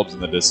light bulbs in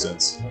the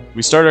distance.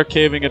 We start our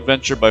caving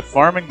adventure by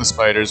farming the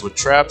spiders with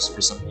traps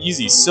for some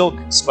easy silk,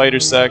 spider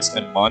sacks,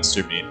 and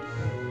monster meat.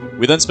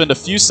 We then spend a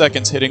few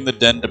seconds hitting the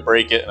den to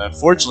break it, and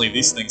unfortunately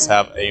these things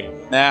have a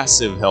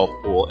massive health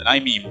pool, and I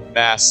mean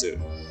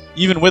massive.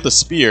 Even with a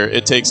spear,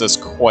 it takes us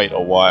quite a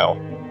while.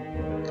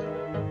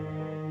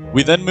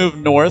 We then move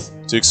north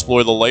to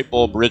explore the light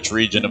bulb rich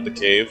region of the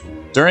cave.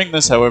 During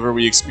this, however,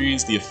 we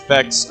experience the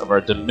effects of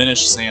our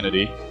diminished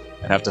sanity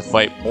and have to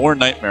fight more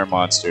nightmare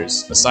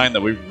monsters, a sign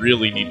that we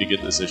really need to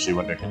get this issue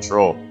under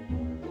control.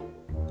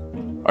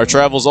 Our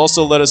travels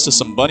also led us to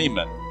some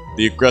bunnymen,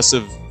 the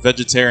aggressive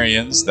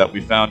vegetarians that we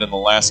found in the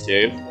last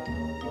cave.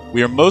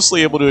 We are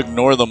mostly able to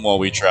ignore them while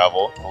we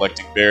travel,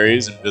 collecting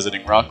berries and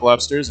visiting rock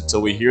lobsters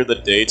until we hear the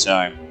day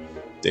chime.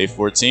 Day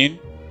 14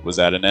 was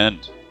at an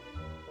end.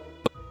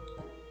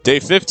 Day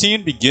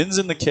 15 begins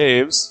in the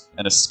caves,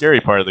 and a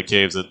scary part of the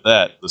caves at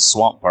that, the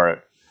swamp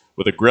part,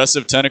 with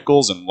aggressive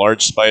tentacles and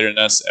large spider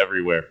nests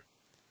everywhere.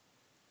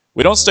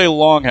 We don't stay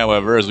long,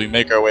 however, as we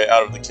make our way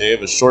out of the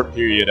cave a short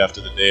period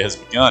after the day has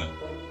begun.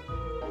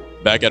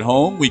 Back at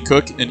home, we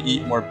cook and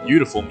eat more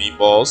beautiful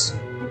meatballs,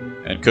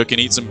 and cook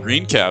and eat some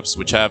green caps,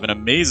 which have an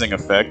amazing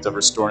effect of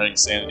restoring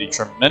sanity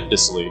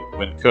tremendously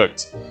when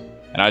cooked.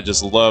 And I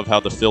just love how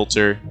the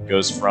filter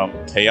goes from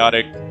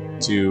chaotic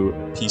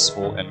to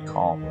peaceful and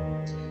calm.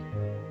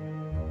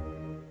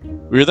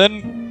 We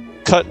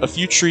then cut a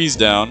few trees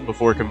down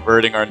before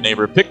converting our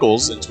neighbor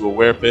Pickles into a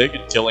werepig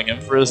and killing him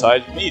for his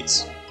hide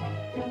meats.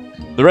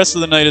 The rest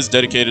of the night is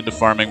dedicated to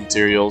farming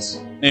materials,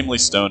 namely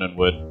stone and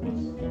wood.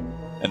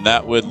 And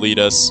that would lead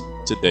us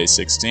to day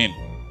 16.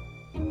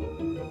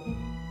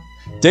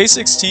 Day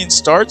 16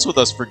 starts with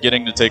us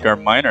forgetting to take our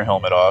miner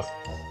helmet off,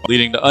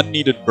 leading to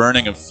unneeded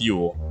burning of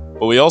fuel,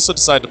 but we also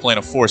decided to plant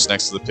a force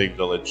next to the pig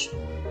village.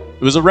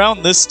 It was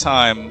around this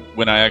time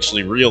when I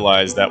actually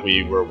realized that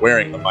we were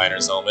wearing the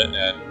miner's helmet,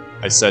 and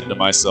I said to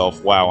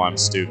myself, wow, I'm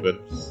stupid.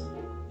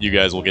 You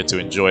guys will get to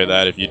enjoy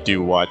that if you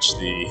do watch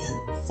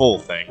the full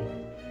thing.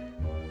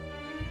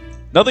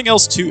 Nothing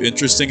else too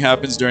interesting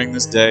happens during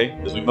this day,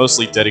 as we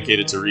mostly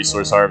dedicated to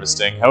resource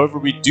harvesting. However,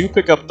 we do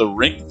pick up the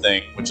ring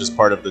thing, which is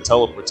part of the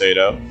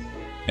teleportato,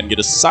 and get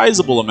a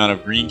sizable amount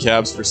of green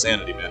caps for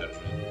sanity management.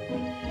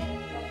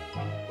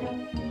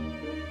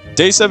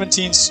 Day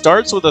 17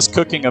 starts with us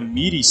cooking a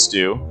meaty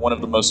stew, one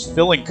of the most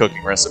filling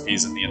cooking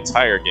recipes in the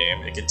entire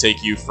game. It can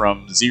take you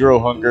from 0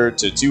 hunger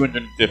to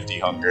 250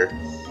 hunger,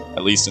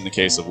 at least in the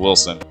case of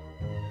Wilson.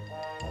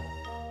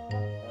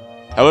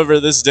 However,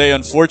 this day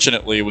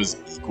unfortunately was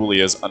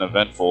equally as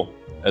uneventful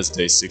as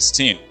day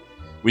 16.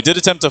 We did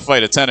attempt to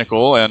fight a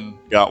tentacle and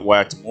got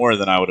whacked more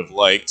than I would have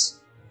liked,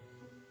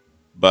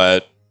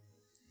 but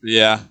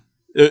yeah,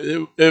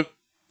 it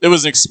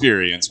was an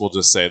experience, we'll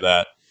just say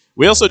that.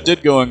 We also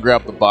did go and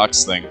grab the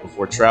box thing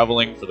before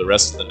traveling for the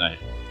rest of the night.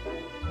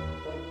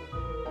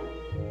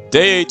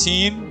 Day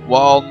 18,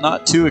 while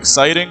not too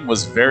exciting,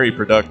 was very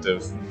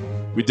productive.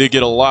 We did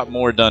get a lot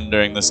more done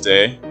during this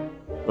day.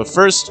 But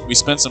first, we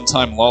spent some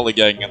time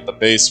lollygagging at the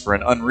base for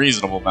an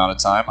unreasonable amount of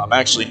time. I'm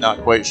actually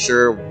not quite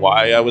sure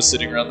why I was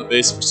sitting around the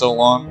base for so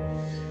long.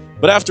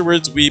 But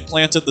afterwards, we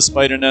planted the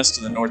spider nest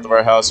to the north of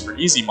our house for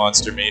easy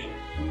monster meat,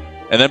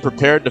 and then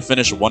prepared to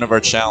finish one of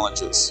our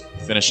challenges,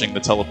 finishing the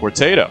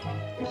teleportato.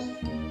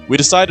 We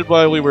decided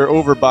while we were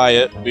over by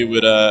it, we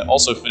would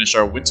also finish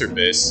our winter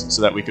base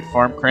so that we could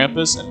farm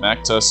Krampus and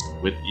Mactusk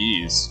with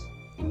ease.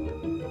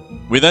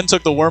 We then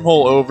took the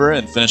wormhole over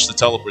and finished the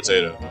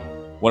teleportato,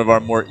 one of our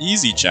more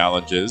easy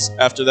challenges.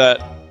 After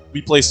that,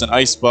 we placed an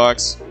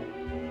icebox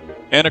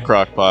and a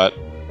crockpot,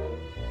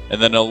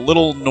 and then a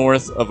little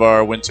north of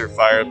our winter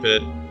fire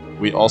pit,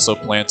 we also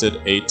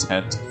planted a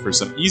tent for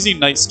some easy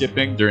night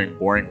skipping during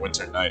boring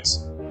winter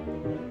nights.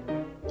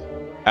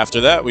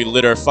 After that, we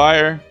lit our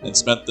fire and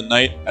spent the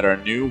night at our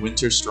new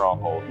winter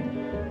stronghold.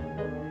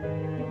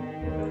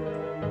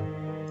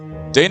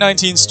 Day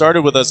 19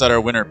 started with us at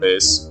our winter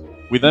base.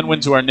 We then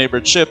went to our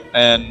neighbor Chip,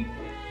 and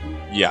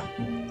yeah,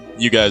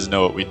 you guys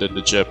know what we did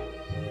to Chip.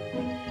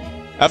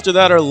 After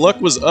that, our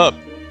luck was up,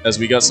 as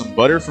we got some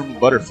butter from a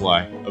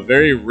butterfly, a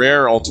very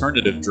rare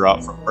alternative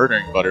drop from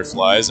murdering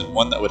butterflies, and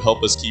one that would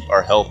help us keep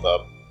our health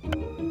up.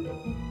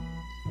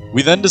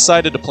 We then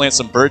decided to plant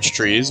some birch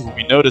trees when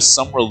we noticed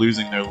some were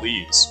losing their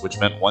leaves, which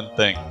meant one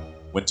thing: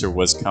 winter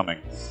was coming.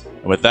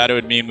 And with that, it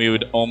would mean we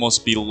would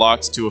almost be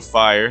locked to a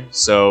fire,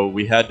 so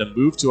we had to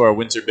move to our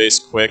winter base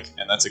quick,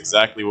 and that's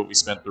exactly what we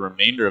spent the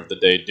remainder of the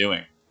day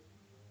doing.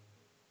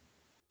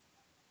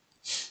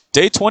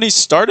 Day 20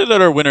 started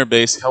at our winter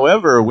base,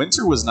 however,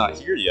 winter was not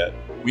here yet.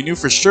 We knew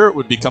for sure it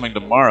would be coming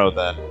tomorrow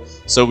then,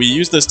 so we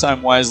used this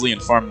time wisely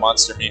and farmed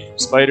monster meat from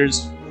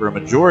spiders for a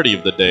majority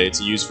of the day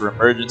to use for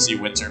emergency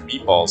winter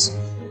meatballs.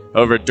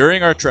 However,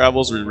 during our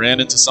travels, we ran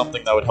into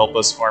something that would help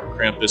us farm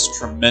Krampus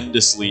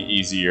tremendously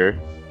easier: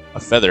 a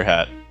feather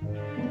hat.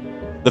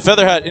 The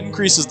feather hat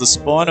increases the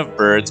spawn of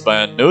birds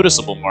by a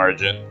noticeable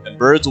margin, and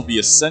birds will be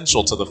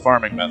essential to the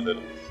farming method.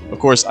 Of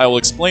course, I will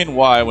explain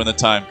why when the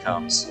time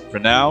comes. For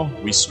now,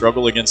 we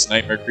struggle against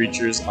nightmare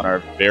creatures on our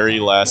very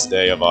last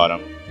day of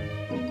autumn.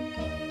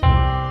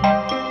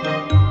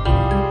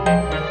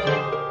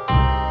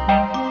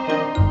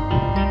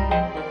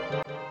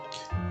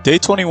 Day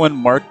 21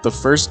 marked the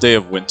first day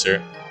of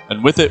winter,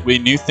 and with it we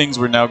knew things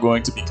were now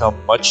going to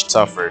become much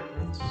tougher.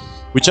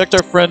 We checked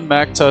our friend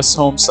Mactusk's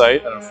home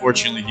site, and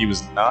unfortunately he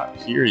was not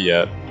here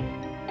yet.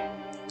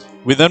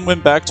 We then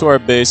went back to our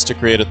base to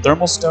create a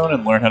thermal stone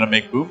and learn how to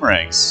make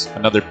boomerangs,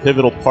 another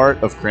pivotal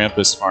part of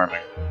Krampus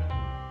farming.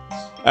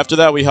 After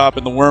that, we hop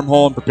in the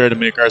wormhole and prepare to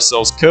make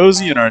ourselves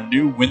cozy in our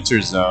new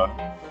winter zone.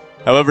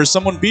 However,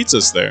 someone beats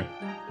us there.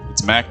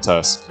 It's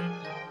Mactusk.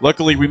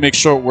 Luckily, we make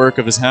short work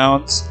of his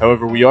hounds.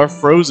 However, we are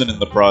frozen in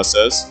the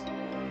process.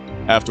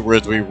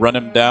 Afterwards, we run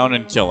him down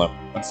and kill him.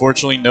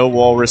 Unfortunately, no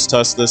walrus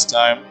tusk this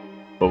time,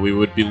 but we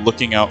would be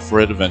looking out for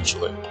it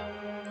eventually.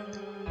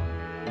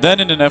 Then,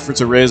 in an effort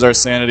to raise our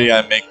sanity,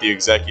 I make the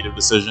executive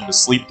decision to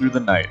sleep through the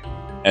night,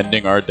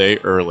 ending our day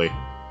early.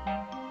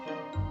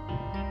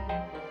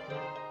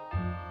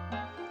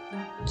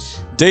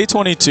 Day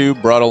 22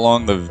 brought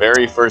along the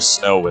very first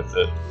snow with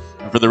it,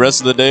 and for the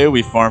rest of the day,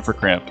 we farm for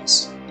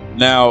Krampus.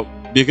 Now,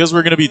 because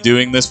we're going to be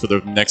doing this for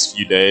the next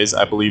few days,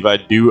 I believe I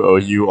do owe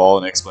you all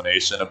an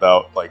explanation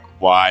about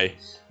why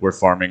we're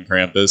farming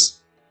Krampus.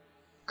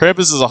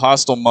 Krampus is a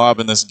hostile mob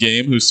in this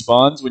game who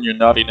spawns when your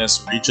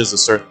naughtiness reaches a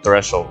certain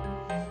threshold.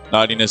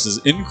 Naughtiness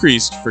is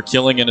increased for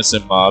killing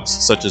innocent mobs,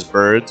 such as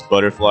birds,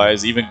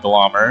 butterflies, even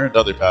Glommer, and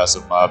other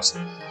passive mobs.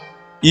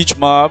 Each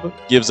mob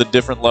gives a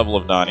different level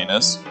of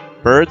naughtiness.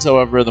 Birds,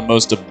 however, are the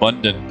most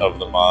abundant of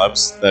the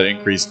mobs that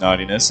increase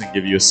naughtiness and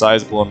give you a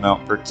sizable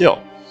amount per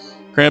kill.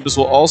 Krampus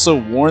will also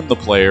warn the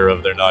player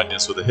of their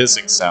naughtiness with a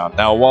hissing sound.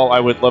 Now, while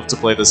I would love to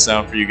play this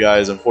sound for you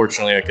guys,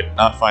 unfortunately I could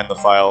not find the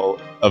file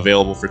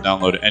available for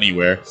download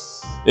anywhere.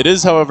 It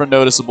is, however,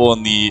 noticeable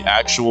in the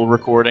actual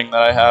recording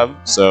that I have,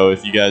 so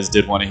if you guys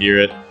did want to hear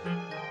it,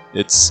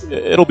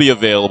 it'll be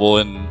available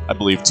in, I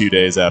believe, 2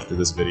 days after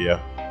this video,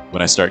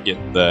 when I start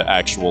getting the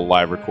actual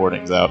live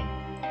recordings out.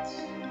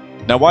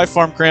 Now, why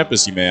farm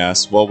Krampus, you may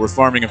ask? Well, we're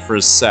farming him for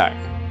his sack.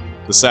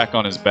 The sack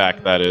on his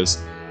back, that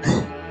is.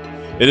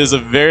 It is a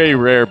very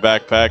rare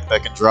backpack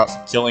that can drop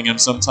from killing him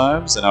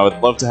sometimes, and I would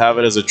love to have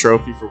it as a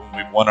trophy for when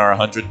we've won our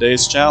 100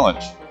 days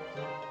challenge.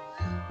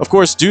 Of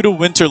course, due to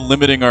winter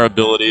limiting our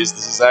abilities,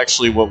 this is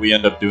actually what we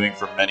end up doing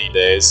for many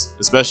days,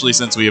 especially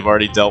since we have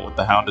already dealt with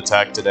the hound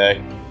attack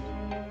today.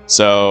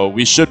 So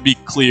we should be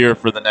clear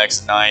for the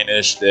next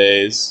 9-ish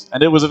days,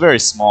 and it was a very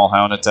small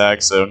hound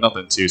attack, so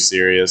nothing too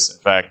serious. In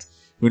fact,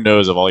 who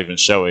knows if I'll even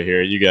show it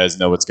here. You guys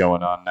know what's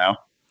going on now.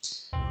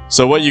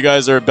 So what you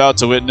guys are about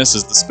to witness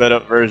is the sped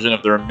up version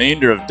of the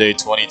remainder of day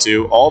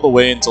 22, all the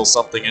way until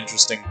something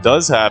interesting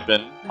does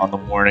happen on the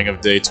morning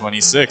of day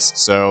 26.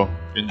 So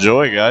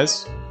enjoy,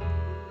 guys.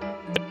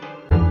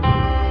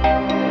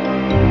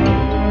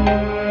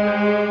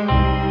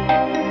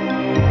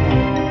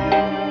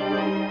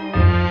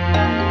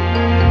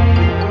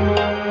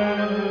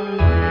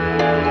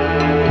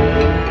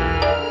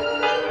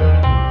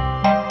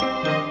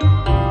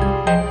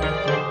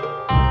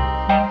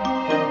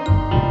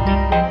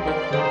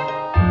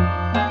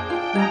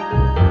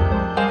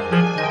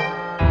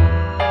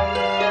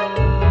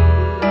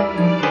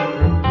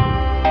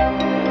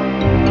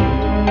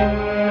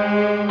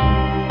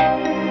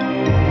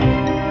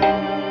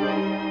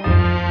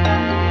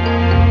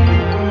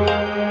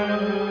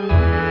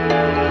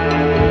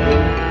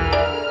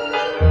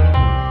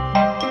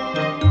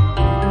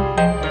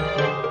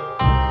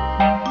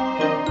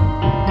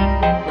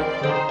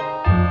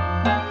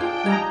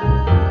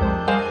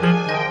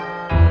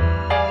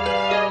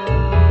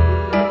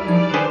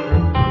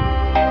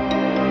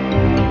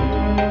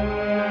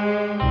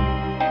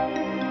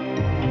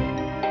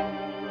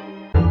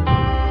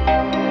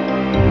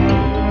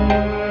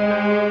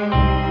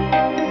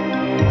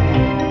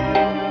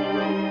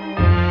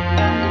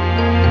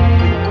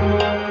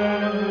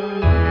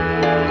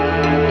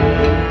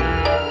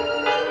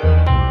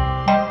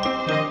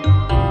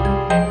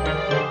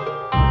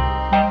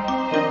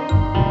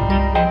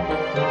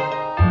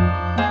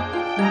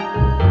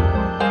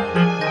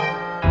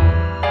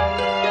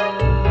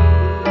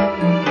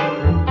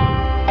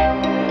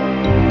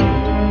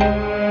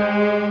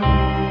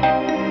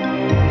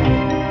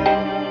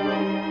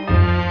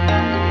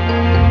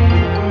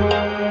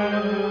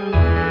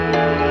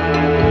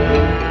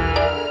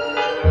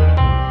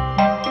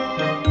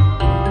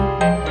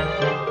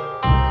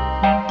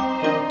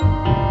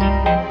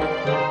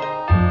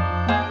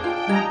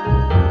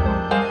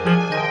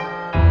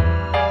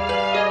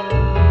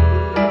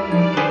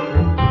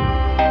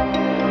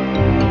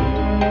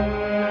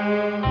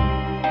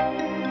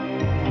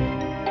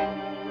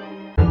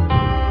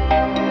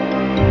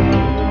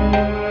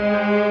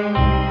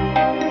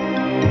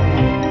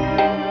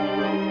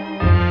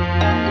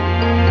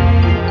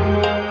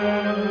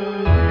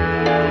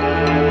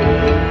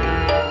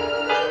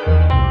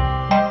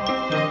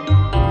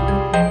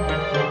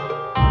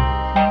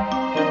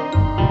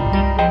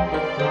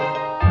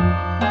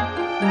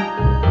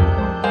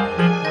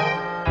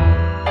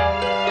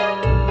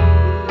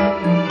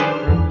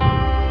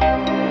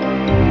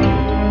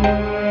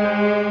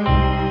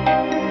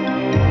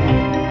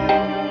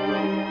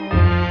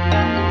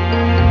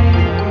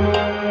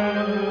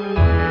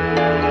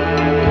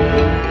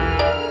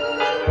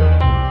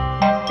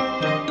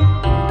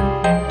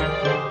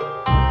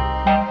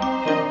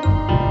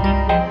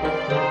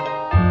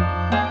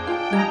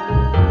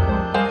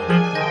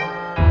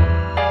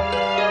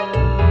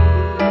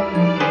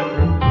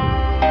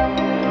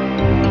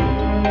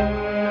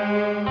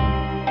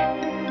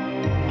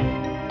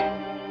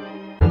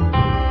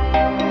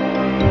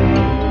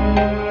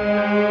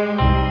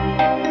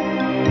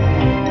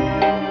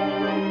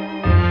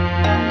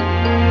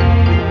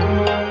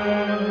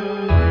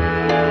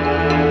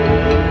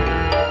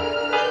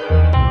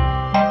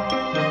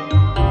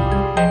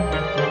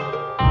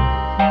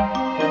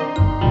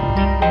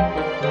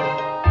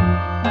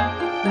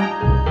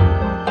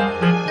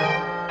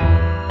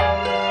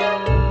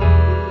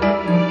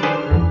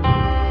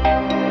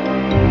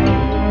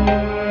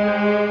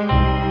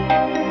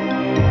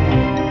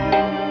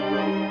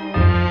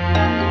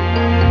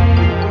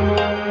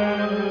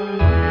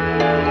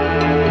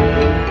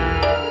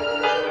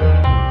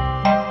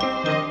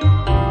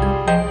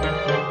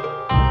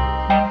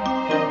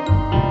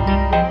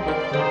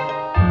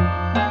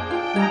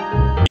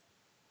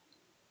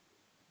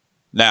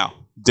 Now,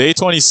 day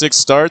 26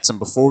 starts, and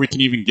before we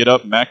can even get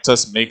up,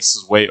 Mactus makes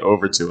his way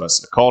over to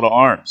us. A call to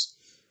arms.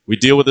 We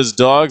deal with his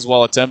dogs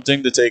while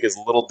attempting to take as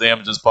little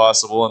damage as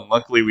possible, and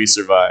luckily we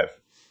survive.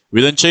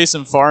 We then chase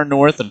him far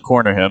north and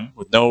corner him.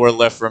 With nowhere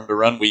left for him to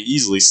run, we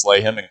easily slay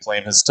him and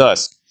claim his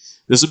tusk.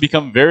 This would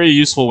become very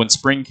useful when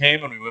spring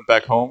came and we went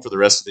back home for the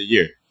rest of the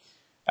year.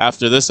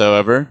 After this,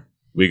 however,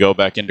 we go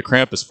back into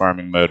Krampus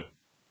farming mode.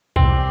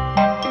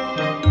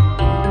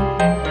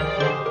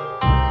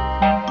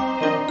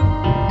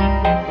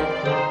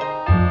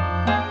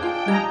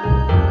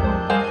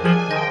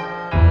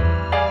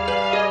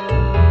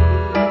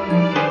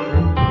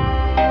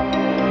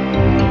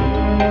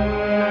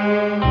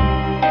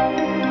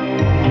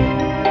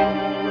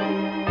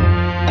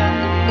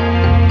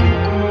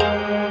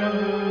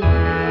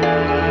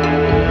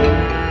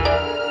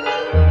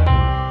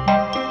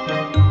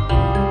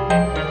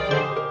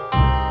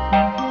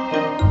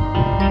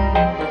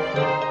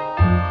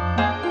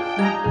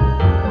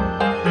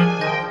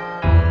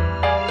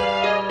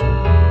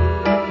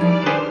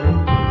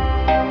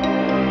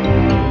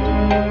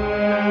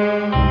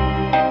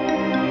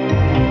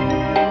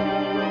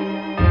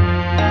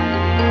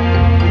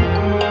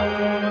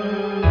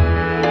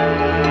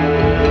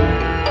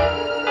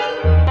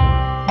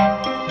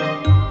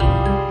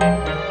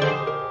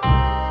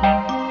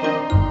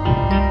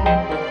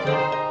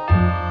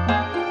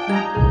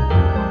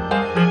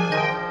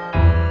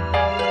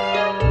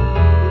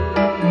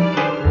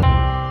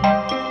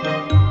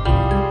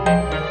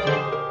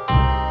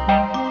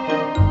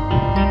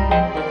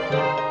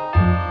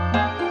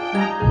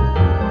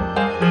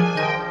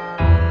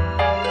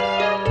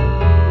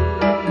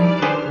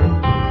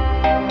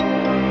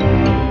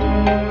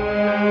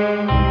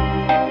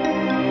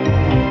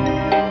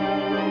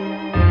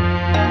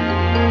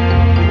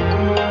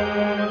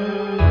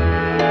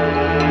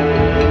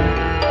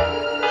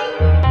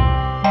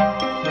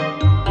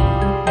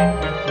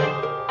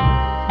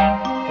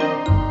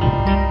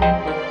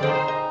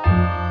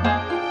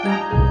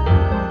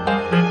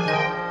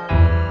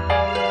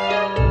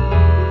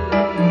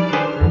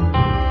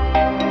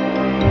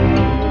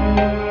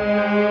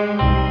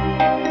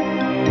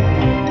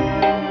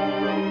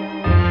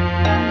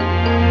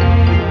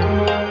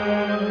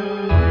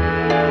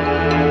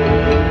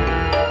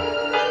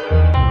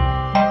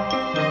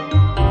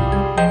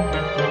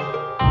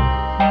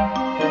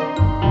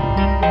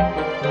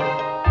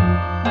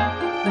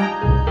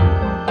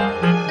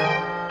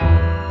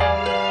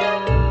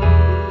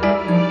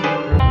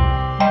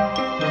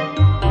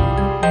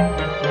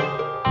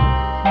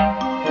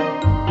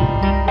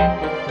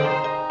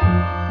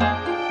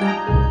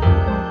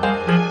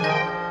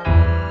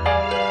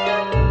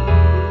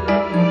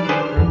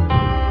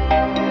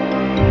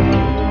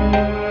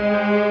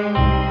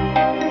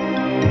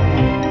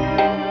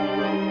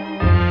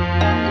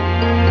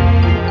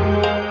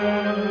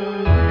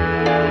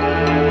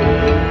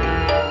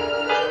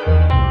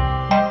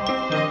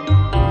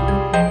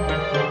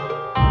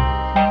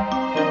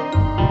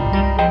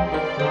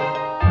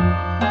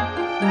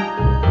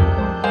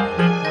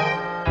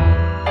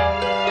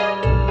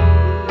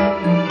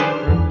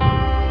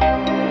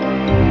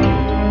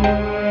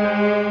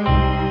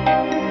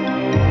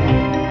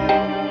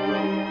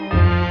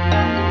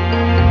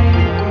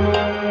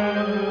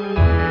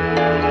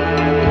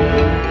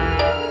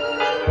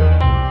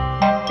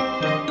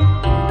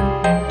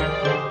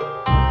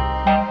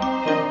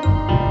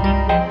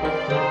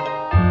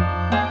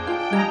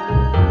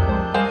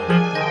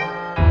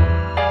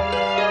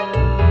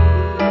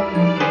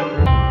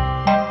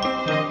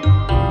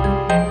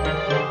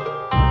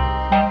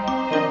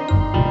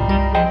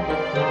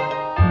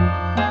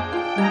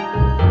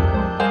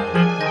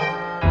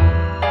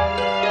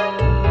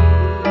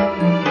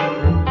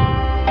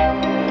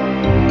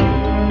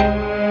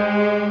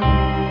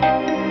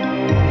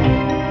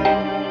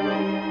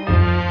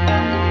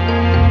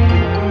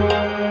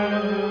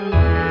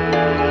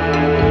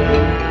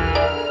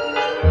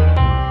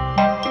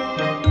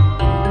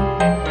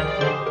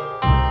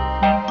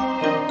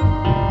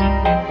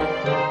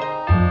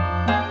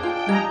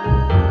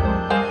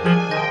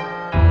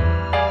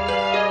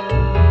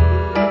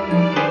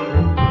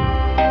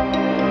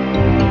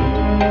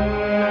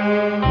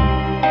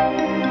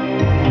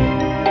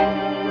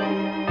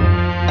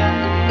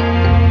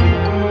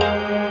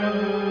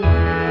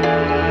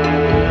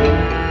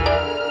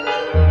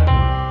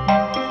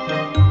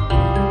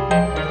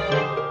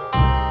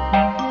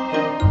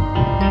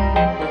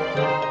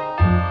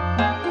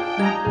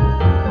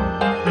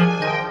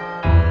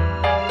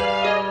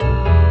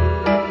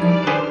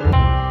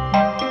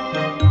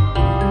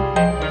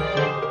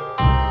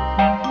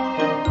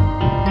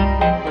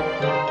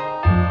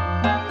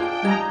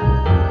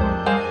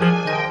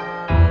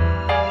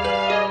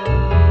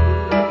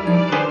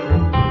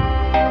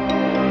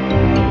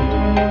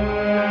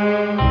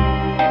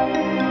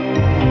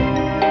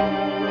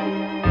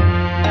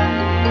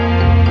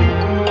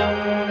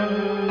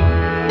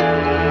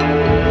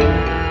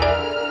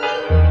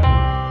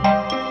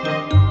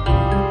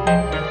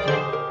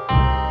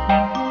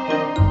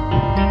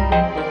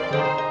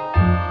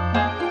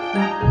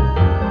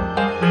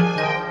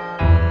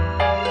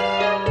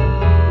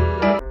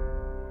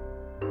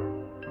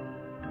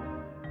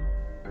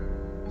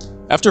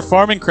 After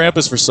farming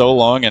Krampus for so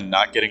long and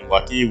not getting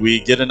lucky, we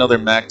get another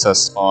Maktas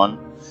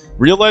spawn,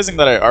 Realizing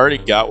that I already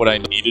got what I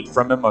needed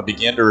from him, I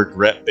began to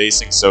regret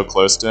basing so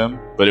close to him,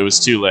 but it was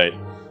too late.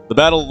 The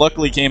battle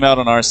luckily came out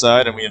on our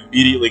side, and we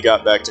immediately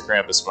got back to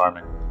Krampus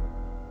farming.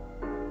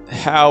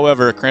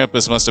 However,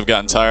 Krampus must have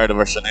gotten tired of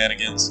our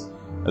shenanigans,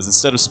 as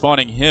instead of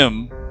spawning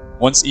him,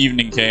 once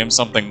evening came,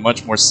 something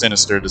much more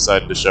sinister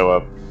decided to show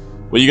up.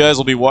 What you guys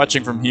will be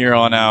watching from here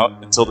on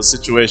out until the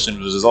situation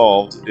is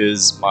resolved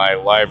is my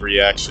live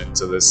reaction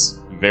to this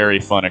very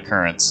fun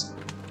occurrence.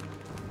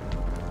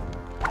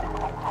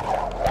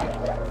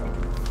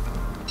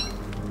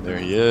 There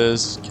he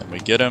is. Can we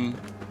get him?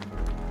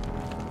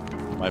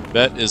 My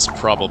bet is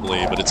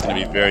probably, but it's going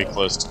to be very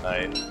close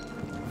tonight.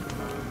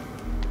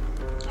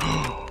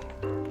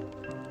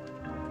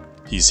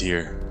 He's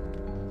here.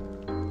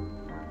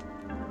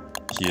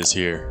 He is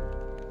here.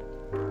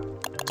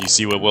 Do you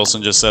see what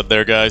Wilson just said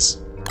there, guys?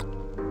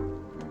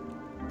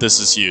 This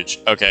is huge.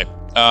 Okay.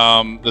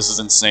 This is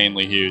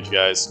insanely huge,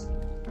 guys.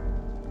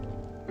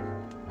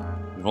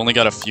 We've only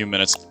got a few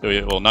minutes.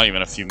 Well, not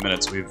even a few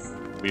minutes.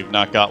 We've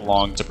not got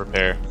long to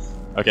prepare.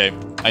 Okay.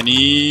 I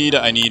need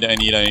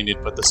to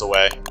put this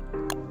away.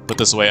 Put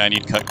this away. I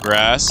need cut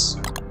grass.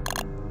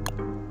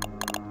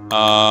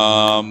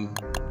 I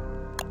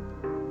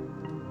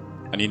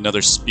need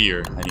another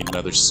spear. I need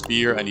another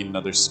spear. I need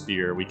another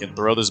spear. We can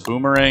throw this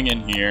boomerang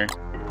in here.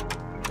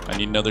 I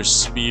need another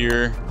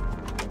spear.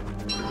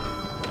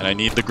 And I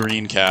need the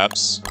green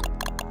caps.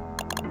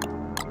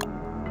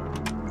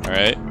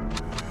 Alright.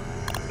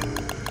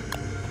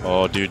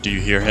 Oh, dude, do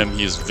you hear him?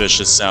 He is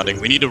vicious sounding.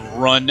 We need to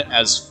run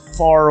as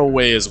far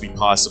away as we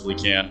possibly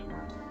can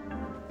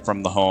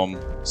from the home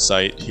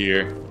site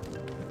here.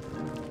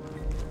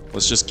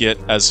 Let's just get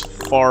as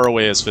far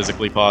away as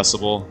physically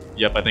possible.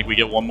 Yep, I think we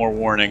get one more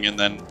warning and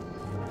then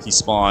he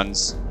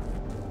spawns.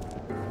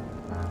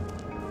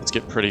 Let's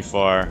get pretty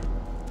far.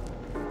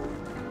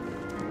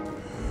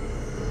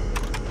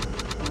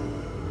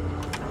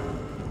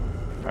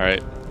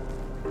 Alright.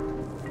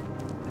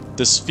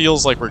 This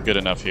feels like we're good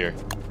enough here.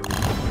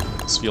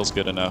 This feels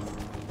good enough.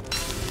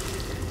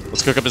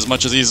 Let's cook up as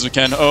much of these as we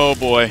can. Oh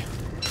boy.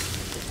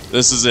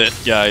 This is it,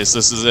 guys.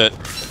 This is it.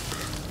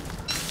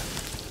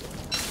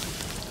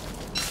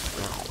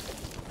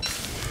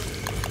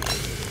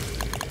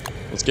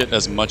 Let's get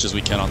as much as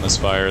we can on this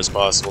fire as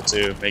possible,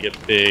 too. Make it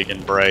big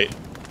and bright,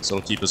 so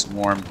it'll keep us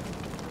warm.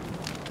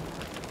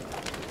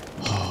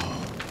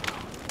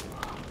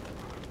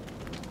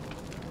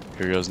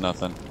 Here goes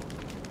nothing.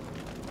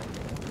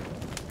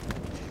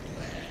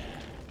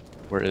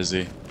 Where is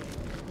he?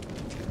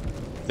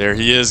 There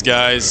he is,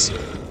 guys.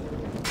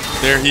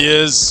 There he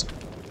is.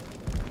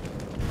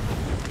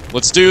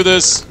 Let's do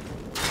this.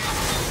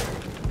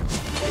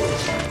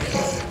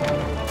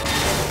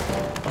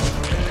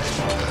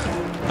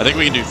 I think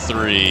we can do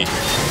 3.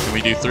 Can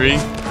we do 3?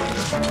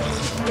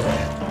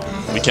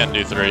 We can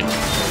do 3.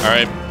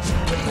 Alright.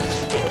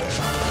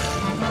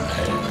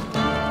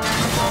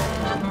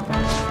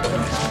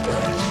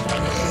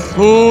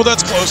 Ooh,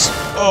 that's close.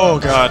 Oh,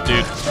 God,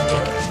 dude.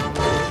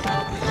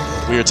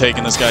 We are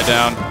taking this guy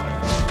down.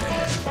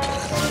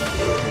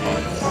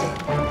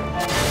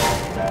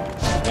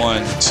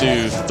 1,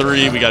 2,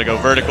 3. We gotta go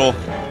vertical.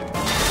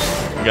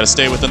 We gotta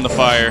stay within the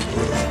fire.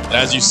 And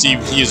as you see,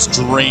 he is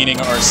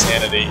draining our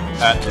sanity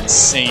at an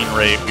insane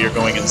rate. We are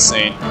going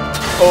insane.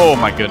 Oh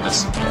my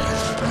goodness. 2,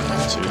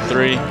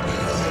 3.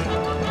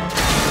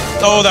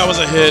 Oh, that was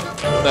a hit.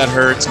 That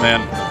hurts,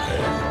 man.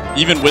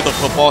 Even with a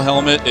football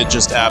helmet, it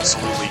just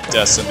absolutely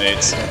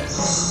decimates.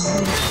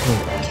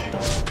 Okay.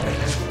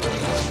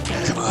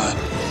 Come on.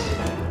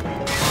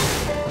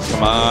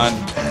 Come on.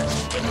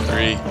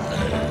 3.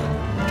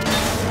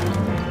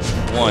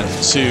 1,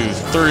 2,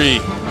 3.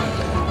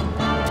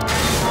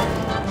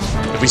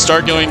 If we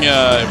start getting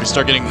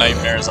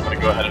nightmares, I'm gonna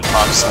go ahead and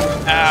pop some.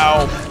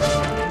 Ow!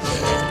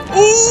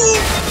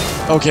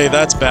 Ooh! Okay,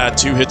 that's bad.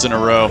 2 hits in a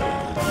row.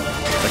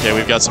 Okay,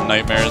 we've got some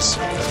nightmares.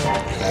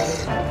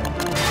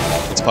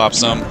 Let's pop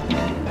some.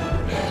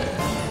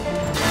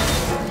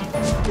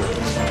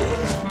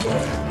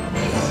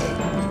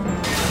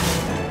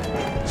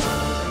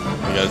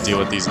 We gotta deal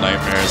with these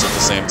nightmares at the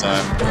same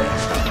time.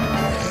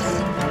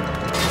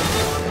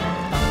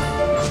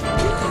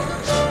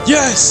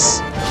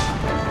 Yes!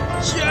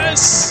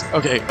 Yes!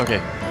 Okay,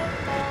 okay.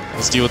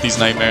 Let's deal with these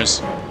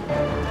nightmares.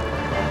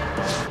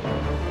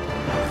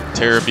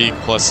 Terror Beak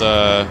plus,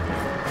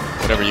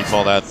 whatever you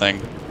call that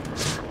thing.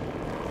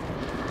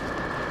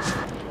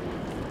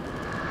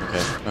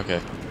 Okay,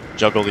 okay.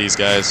 Juggle these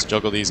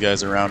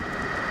guys around.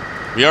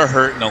 We are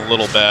hurting a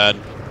little bad,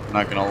 I'm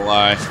not gonna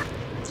lie.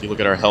 If you look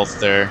at our health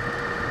there.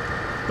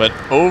 But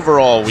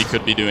overall, we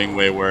could be doing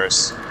way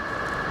worse.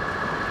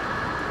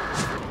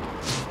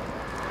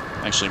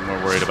 Actually, more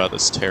worried about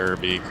this Terror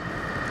Beak.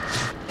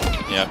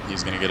 Yep,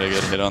 he's gonna get a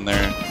good hit on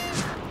there.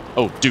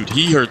 Oh, dude,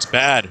 he hurts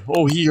bad.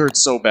 Oh, he hurts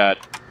so bad.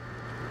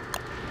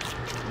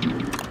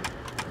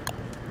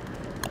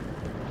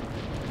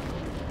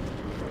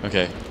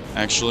 Okay,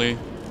 actually,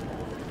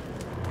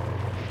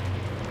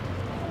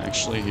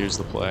 here's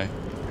the play.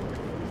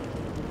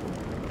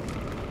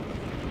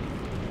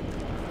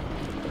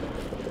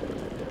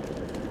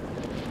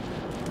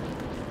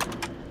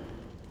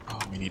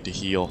 need to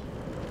heal.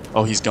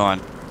 Oh, he's gone.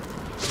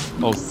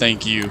 Oh,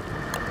 thank you.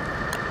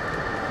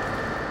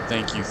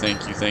 Thank you,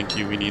 thank you, thank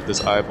you. We need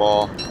this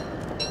eyeball.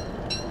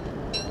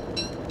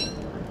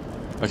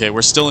 Okay,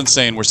 we're still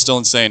insane. We're still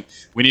insane.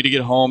 We need to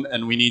get home,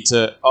 and we need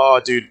to... Oh,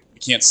 dude, we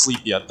can't sleep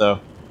yet, though.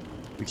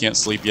 We can't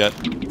sleep yet.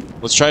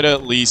 Let's try to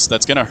at least...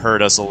 That's going to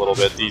hurt us a little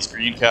bit. These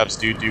green caps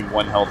do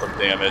 1 health of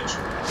damage.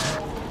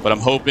 But I'm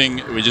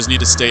hoping we just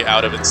need to stay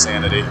out of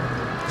insanity.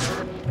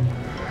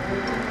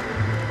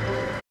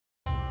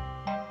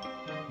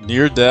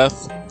 Near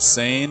death,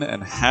 insane,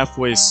 and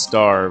halfway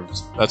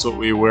starved. That's what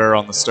we were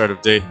on the start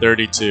of day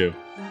 32.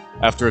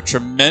 After a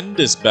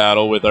tremendous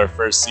battle with our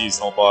first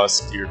seasonal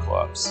boss,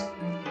 Deerclops.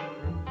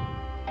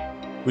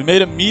 We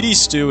made a meaty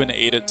stew and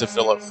ate it to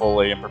fill up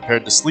fully, and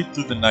prepared to sleep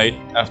through the night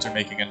after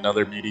making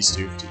another meaty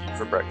stew to eat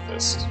for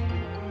breakfast.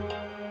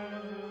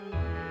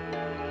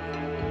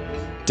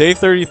 Day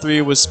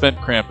 33 was spent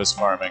Krampus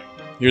farming.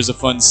 Here's a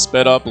fun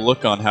sped up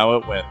look on how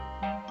it went.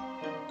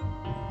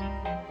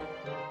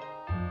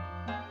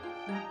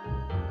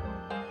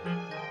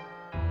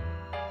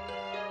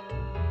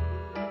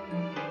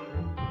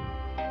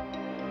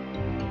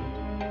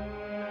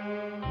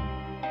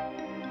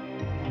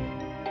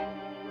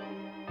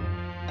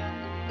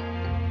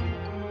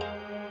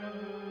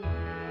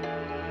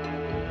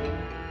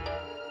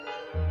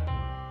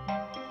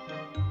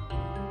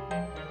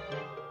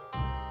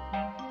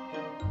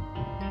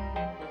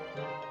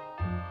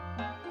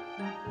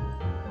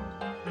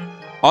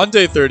 On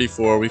day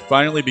 34, we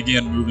finally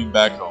began moving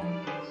back home.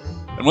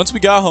 And once we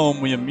got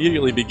home, we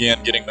immediately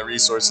began getting the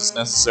resources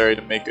necessary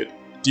to make a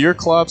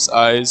Deerclops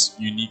Eyes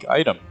unique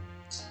item,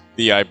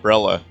 the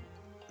Eyebrella.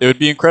 It would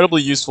be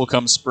incredibly useful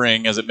come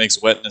spring, as it makes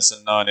wetness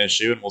a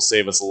non-issue and will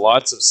save us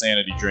lots of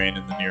sanity drain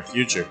in the near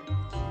future.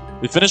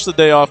 We finished the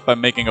day off by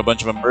making a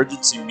bunch of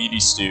emergency meaty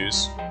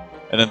stews,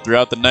 and then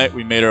throughout the night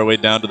we made our way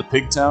down to the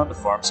pig town to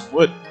farm some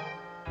wood.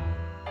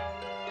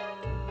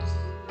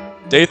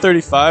 Day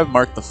 35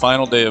 marked the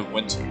final day of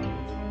winter,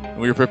 and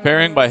we were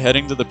preparing by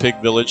heading to the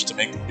pig village to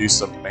make them do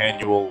some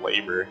manual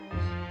labor.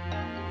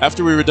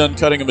 After we were done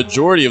cutting a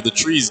majority of the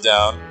trees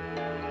down,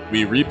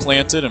 we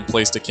replanted and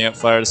placed a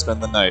campfire to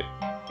spend the night.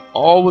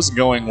 All was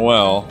going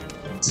well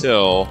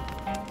until...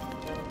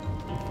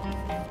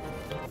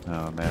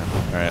 Oh man.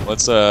 Alright,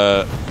 let's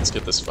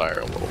get this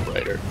fire a little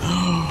brighter.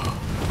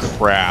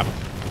 Crap.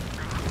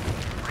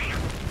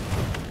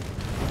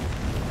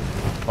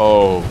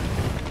 Oh.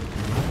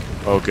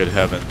 Oh, good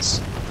heavens.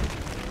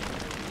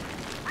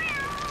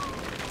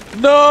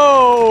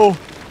 No!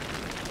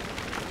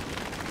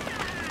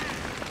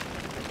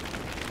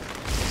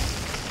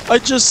 I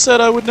just said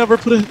I would never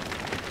put it...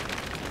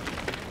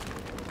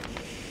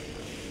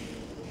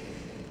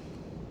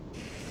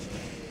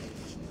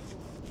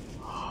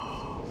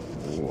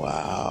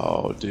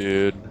 Wow,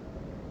 dude.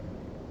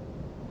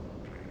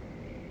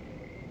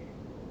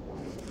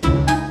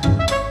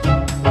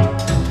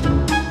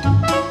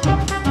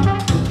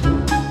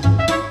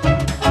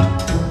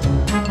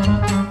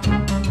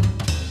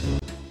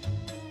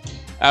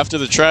 After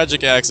the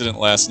tragic accident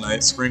last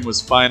night, spring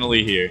was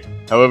finally here.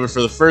 However,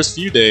 for the first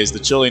few days, the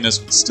chilliness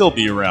would still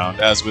be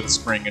around, as with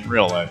spring in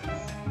real life.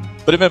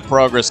 But it meant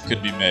progress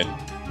could be made.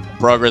 And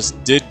progress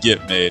did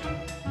get made.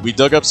 We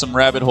dug up some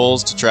rabbit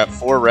holes to trap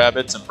 4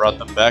 rabbits and brought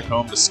them back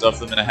home to stuff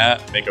them in a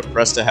hat and make a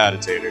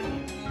Prestihatitator.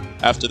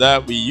 After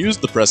that, we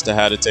used the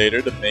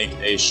Prestihatitator to make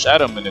a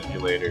Shadow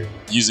Manipulator.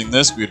 Using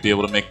this, we would be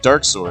able to make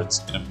Dark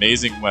Swords, an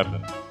amazing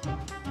weapon.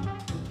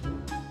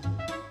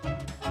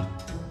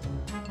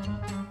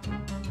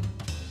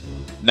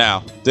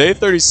 Now, day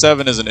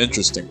 37 is an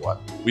interesting one.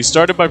 We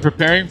started by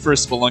preparing for a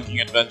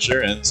spelunking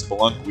adventure, and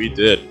spelunk we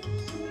did.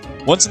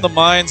 Once in the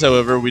mines,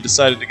 however, we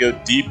decided to go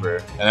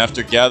deeper, and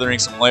after gathering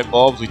some light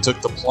bulbs, we took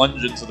the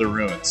plunge into the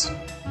ruins.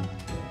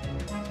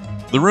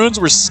 The ruins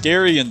were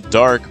scary and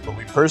dark, but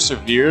we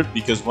persevered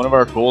because one of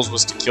our goals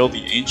was to kill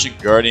the ancient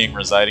guardian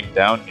residing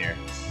down here.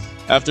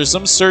 After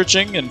some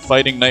searching and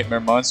fighting nightmare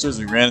monsters,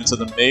 we ran into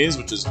the maze,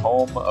 which is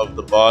home of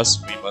the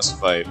boss we must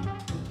fight.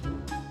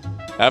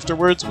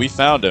 Afterwards, we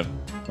found him.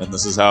 And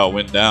this is how it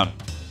went down.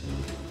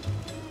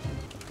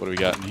 What do we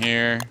got in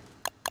here?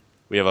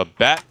 We have a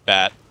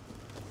bat.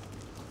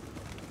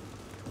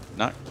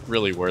 Not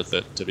really worth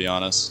it, to be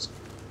honest.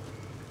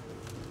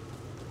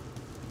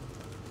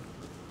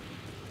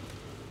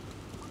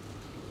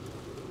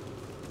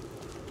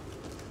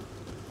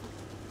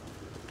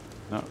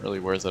 Not really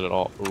worth it at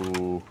all.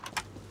 Ooh.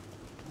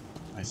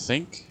 I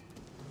think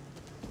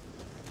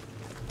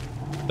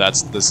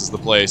this is the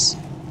place.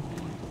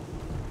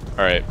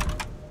 Alright.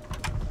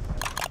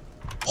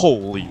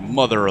 Holy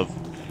mother of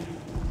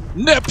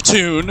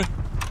Neptune!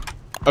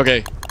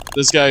 Okay,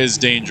 this guy is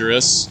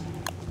dangerous.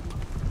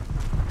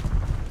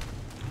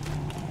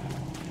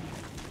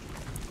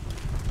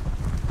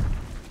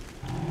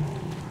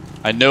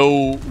 I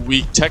know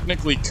we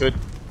technically could...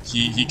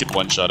 He could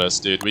one-shot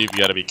us, dude. We've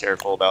got to be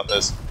careful about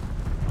this.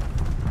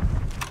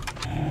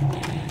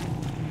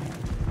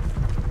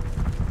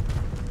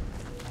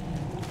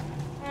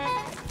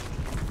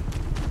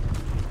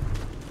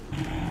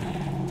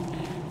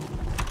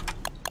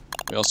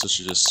 We also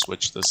should just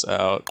switch this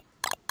out.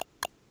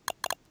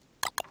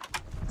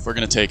 If we're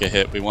going to take a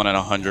hit, we want an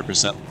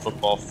 100%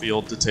 football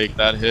field to take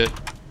that hit.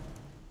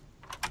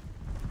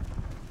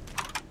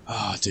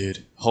 Oh,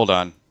 dude. Hold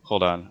on.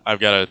 Hold on. I've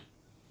got to...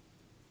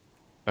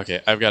 Okay,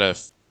 I've got to...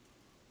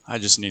 I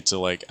just need to,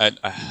 like... I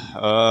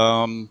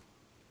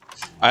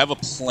have a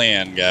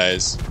plan,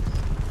 guys.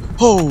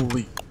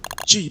 Holy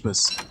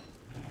jeebus.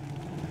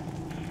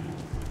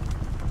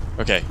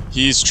 Okay,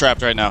 he's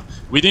trapped right now.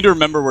 We need to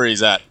remember where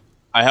he's at.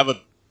 I have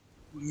a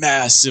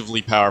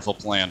massively powerful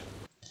plan.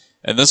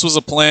 And this was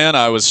a plan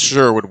I was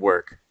sure would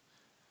work.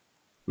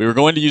 We were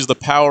going to use the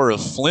power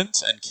of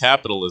Flint and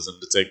capitalism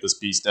to take this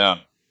beast down.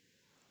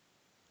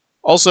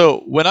 Also,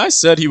 when I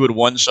said he would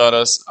one-shot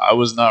us, I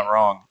was not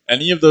wrong.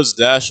 Any of those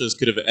dashes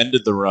could have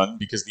ended the run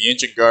because the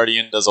Ancient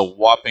Guardian does a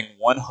whopping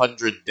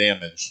 100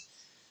 damage.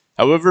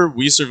 However,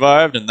 we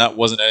survived and that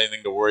wasn't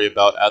anything to worry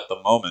about at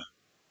the moment.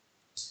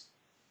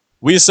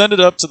 We ascended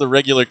up to the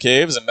regular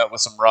caves and met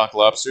with some rock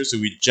lobsters who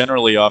we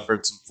generally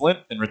offered some flint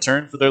in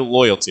return for their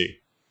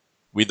loyalty.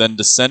 We then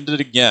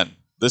descended again,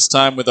 this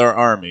time with our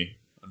army.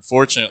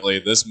 Unfortunately,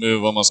 this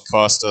move almost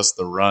cost us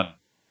the run.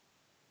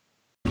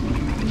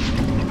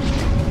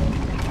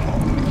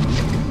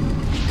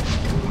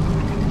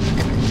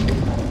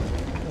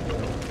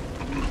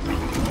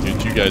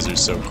 Dude, you guys are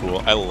so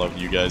cool. I love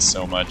you guys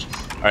so much.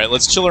 Alright,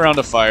 let's chill around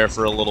a fire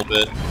for a little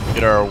bit,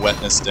 get our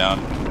wetness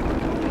down.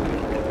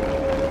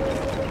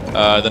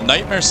 The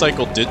nightmare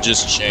cycle did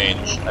just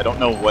change. I don't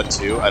know what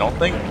to. I don't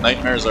think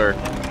nightmares are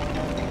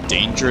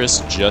dangerous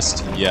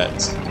just yet.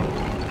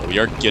 But we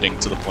are getting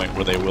to the point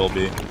where they will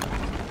be.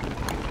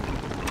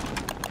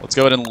 Let's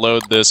go ahead and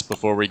load this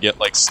before we get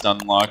like stun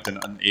locked and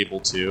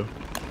unable to.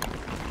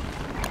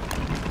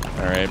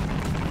 Alright.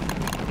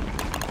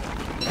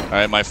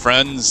 Alright, my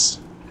friends.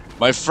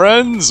 My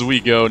friends, we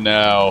go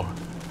now.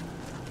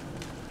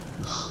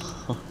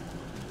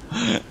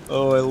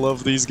 Oh, I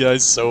love these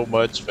guys so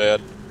much,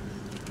 man.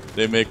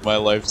 They make my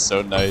life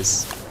so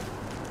nice.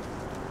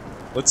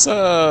 Let's,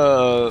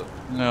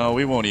 no,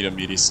 we won't eat a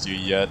meaty stew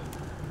yet.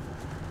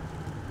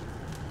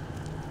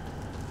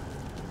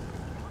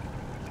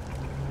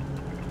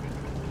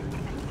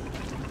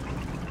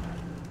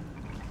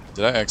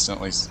 Did I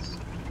accidentally...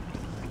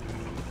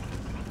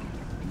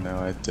 No,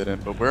 I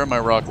didn't. But where are my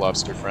rock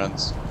lobster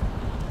friends?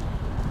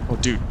 Oh,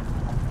 dude.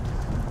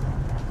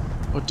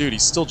 Oh, dude,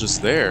 he's still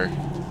just there.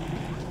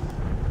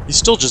 He's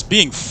still just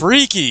being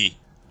freaky!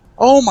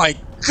 Oh my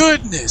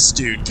goodness,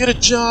 dude! Get a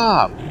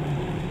job!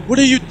 What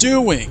are you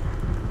doing?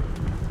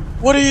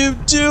 What are you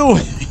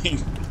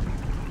doing?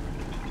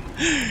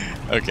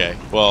 Okay,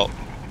 well,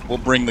 we'll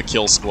bring the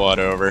kill squad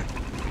over.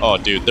 Oh,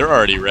 dude, they're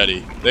already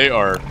ready. They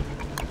are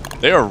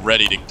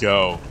ready to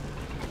go.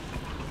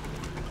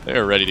 They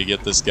are ready to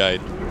get this guy.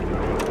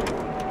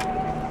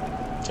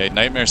 Okay,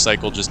 Nightmare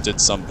Cycle just did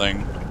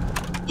something.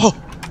 Oh!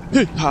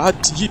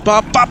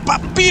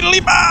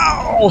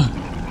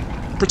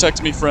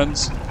 Protect me,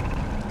 friends.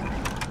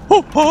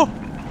 Oh, oh!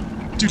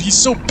 Dude, he's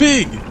so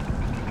big!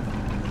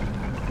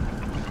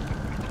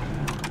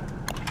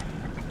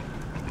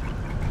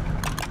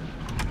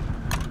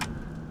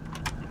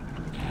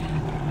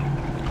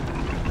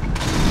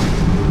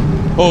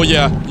 Oh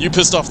yeah, you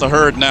pissed off the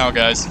herd now,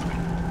 guys.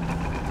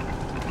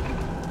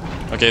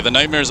 Okay, the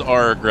nightmares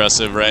are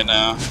aggressive right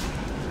now.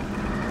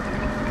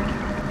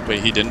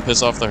 Wait, he didn't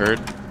piss off the herd?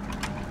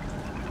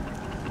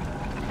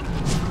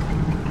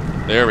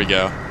 There we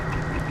go.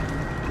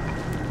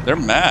 They're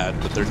mad,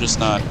 but they're just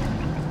not...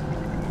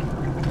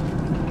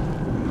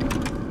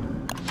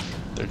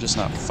 They're just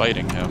not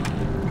fighting him.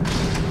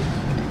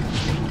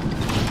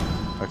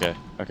 Okay,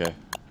 okay.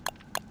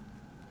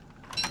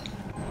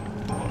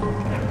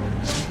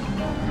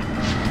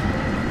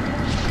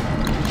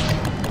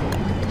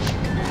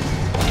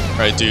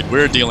 Alright, dude,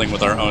 we're dealing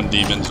with our own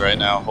demons right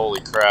now.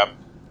 Holy crap.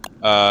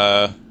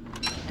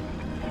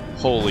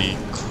 Holy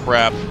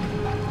crap.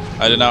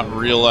 I did not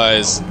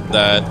realize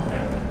that...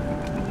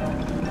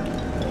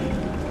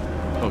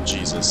 Oh,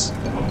 Jesus.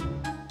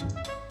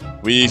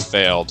 We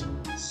failed.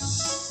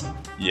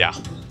 Yeah.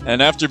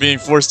 And after being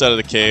forced out of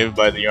the cave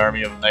by the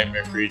army of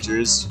nightmare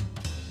creatures,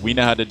 we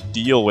now had to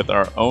deal with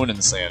our own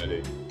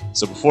insanity.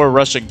 So before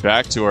rushing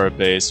back to our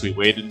base, we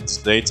waited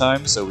until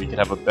daytime so we could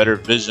have a better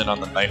vision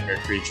on the nightmare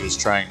creatures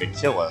trying to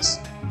kill us.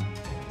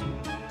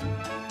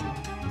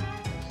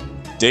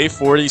 Day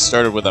 40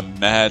 started with a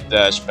mad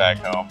dash back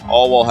home,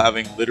 all while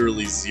having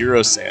literally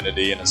zero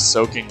sanity and a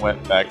soaking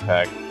wet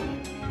backpack.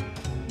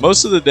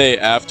 Most of the day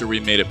after we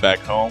made it back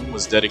home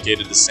was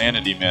dedicated to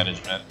sanity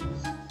management,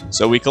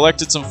 so we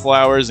collected some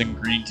flowers and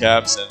green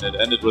caps and it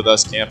ended with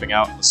us camping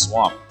out in the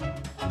swamp.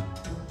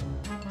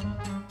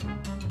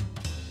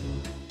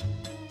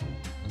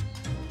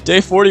 Day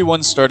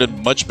 41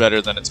 started much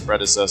better than its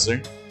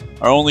predecessor.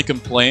 Our only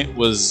complaint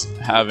was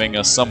having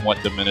a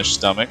somewhat diminished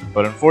stomach,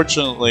 but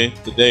unfortunately,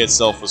 the day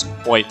itself was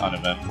quite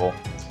uneventful.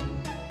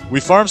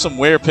 We farmed some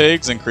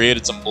werepigs and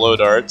created some blow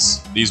darts.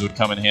 These would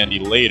come in handy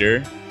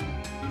later.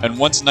 And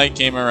once night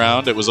came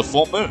around, it was a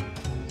full moon.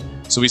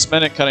 So we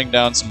spent it cutting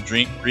down some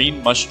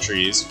green mush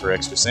trees for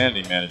extra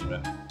sanity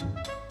management.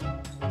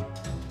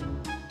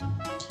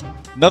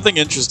 Nothing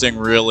interesting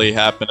really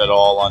happened at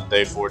all on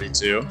day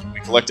 42. We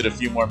collected a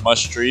few more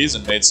mush trees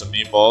and made some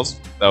meatballs.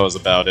 That was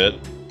about it.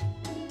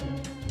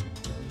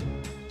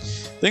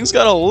 Things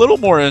got a little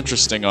more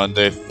interesting on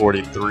day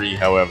 43,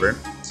 however,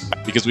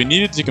 because we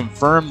needed to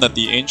confirm that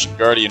the Ancient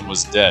Guardian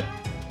was dead.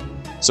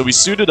 So we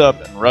suited up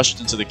and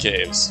rushed into the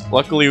caves.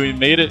 Luckily, we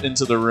made it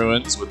into the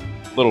ruins with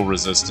little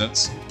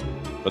resistance,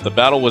 but the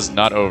battle was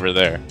not over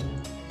there.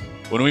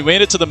 When we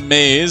made it to the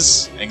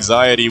maze,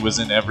 anxiety was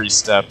in every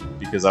step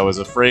because I was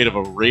afraid of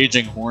a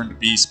raging horned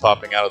beast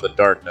popping out of the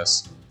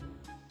darkness.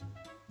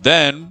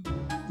 Then,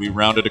 we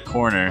rounded a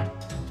corner,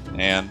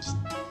 and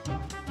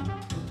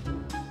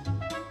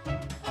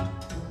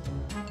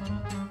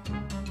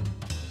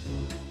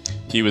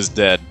he was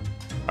dead.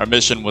 Our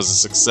mission was a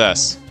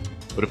success.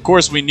 But of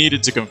course we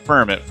needed to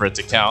confirm it for it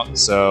to count,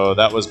 so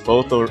that was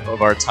both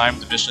of our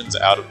timed missions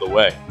out of the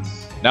way.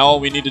 Now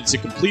all we needed to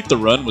complete the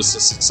run was to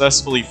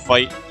successfully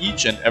fight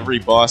each and every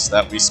boss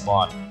that we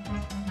spawned.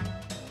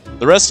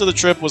 The rest of the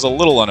trip was a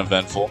little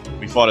uneventful.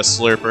 We fought a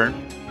Slurper,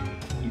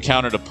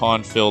 encountered a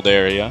pond-filled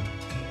area,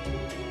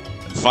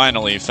 and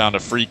finally found a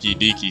freaky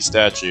deaky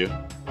statue.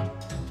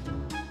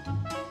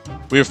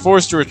 We were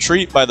forced to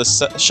retreat by the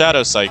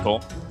Shadow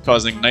Cycle,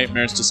 causing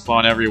nightmares to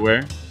spawn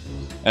everywhere.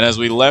 And as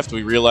we left,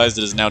 we realized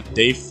it is now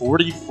day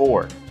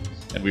 44,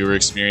 and we were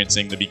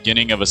experiencing the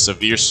beginning of a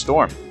severe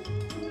storm.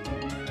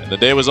 And the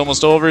day was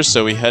almost over,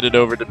 so we headed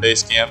over to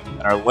base camp,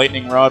 and our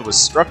lightning rod was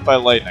struck by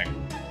lightning.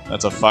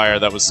 That's a fire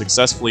that was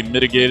successfully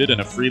mitigated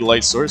and a free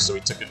light source, so we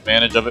took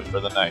advantage of it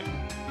for the night.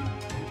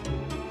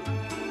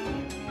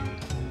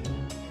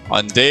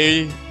 On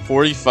day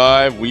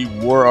 45, we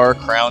wore our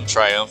crown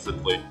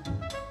triumphantly.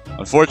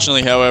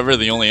 Unfortunately, however,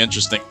 the only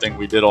interesting thing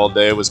we did all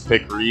day was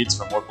pick reeds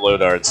for more blow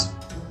darts.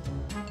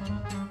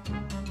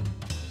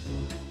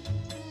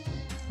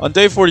 On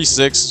day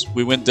 46,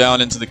 we went down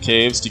into the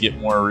caves to get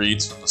more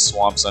reeds from the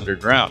swamps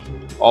underground.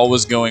 All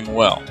was going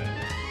well.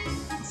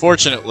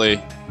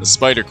 Unfortunately, the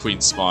Spider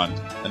Queen spawned,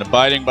 and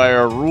abiding by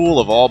our rule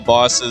of all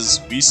bosses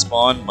we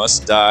spawn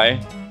must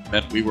die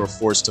meant we were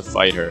forced to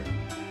fight her.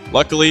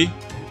 Luckily,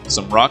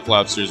 some rock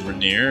lobsters were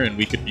near and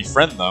we could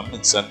befriend them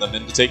and send them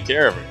in to take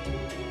care of her.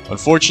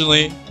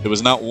 Unfortunately, it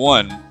was not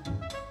one,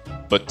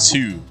 but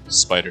two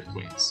Spider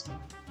Queens.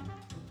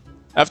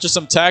 After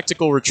some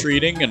tactical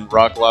retreating and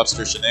rock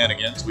lobster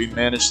shenanigans, we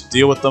managed to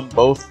deal with them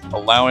both,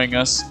 allowing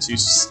us to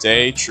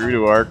stay true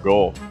to our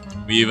goal.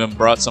 We even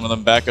brought some of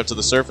them back up to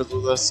the surface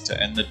with us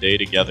to end the day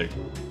together.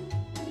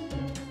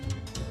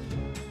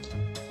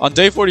 On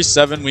day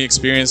 47, we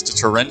experienced a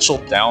torrential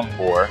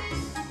downpour.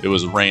 It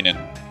was raining.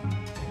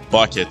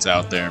 Buckets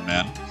out there,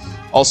 man.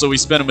 Also, we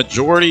spent a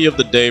majority of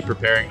the day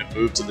preparing to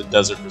move to the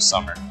desert for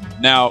summer.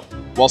 Now,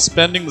 while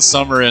spending the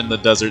summer in the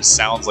desert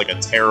sounds like a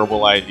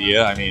terrible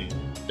idea, I mean,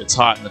 it's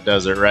hot in the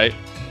desert, right?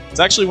 It's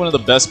actually one of the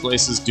best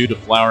places due to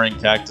flowering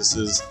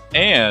cactuses,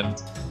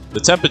 and the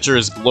temperature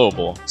is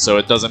global, so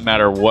it doesn't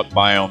matter what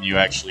biome you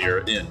actually are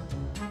in.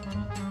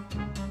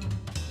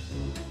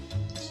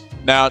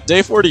 Now,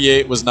 day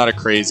 48 was not a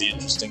crazy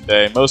interesting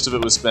day. Most of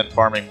it was spent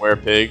farming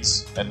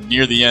werepigs, and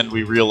near the end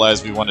we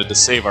realized we wanted to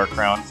save our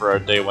crown for our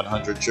day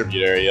 100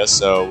 tribute area,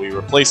 so we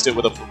replaced it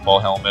with a football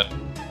helmet.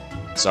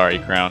 Sorry,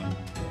 crown.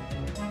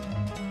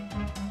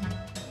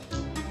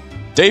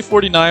 Day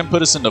 49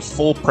 put us into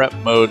full prep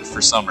mode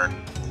for summer.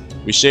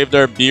 We shaved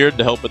our beard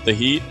to help with the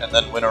heat, and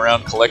then went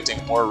around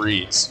collecting more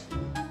reeds.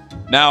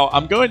 Now,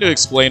 I'm going to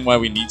explain why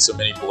we need so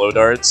many blow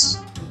darts,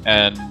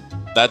 and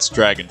that's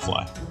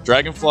Dragonfly.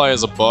 Dragonfly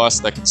is a boss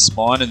that can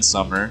spawn in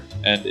summer,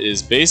 and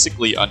is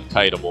basically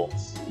unkiteable,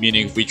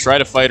 meaning if we try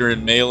to fight her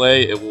in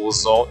melee, it will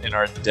result in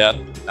our death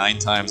 9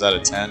 times out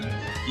of 10,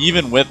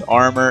 even with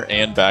armor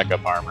and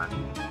backup armor.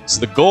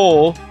 So the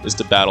goal is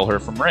to battle her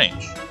from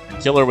range,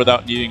 and kill her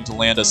without needing to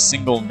land a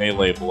single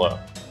melee blow.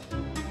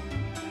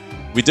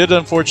 We did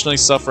unfortunately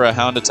suffer a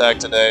hound attack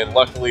today.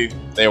 Luckily,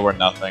 they were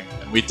nothing,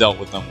 and we dealt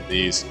with them with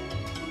ease.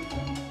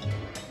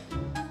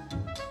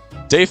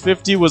 Day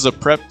 50 was a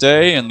prep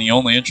day, and the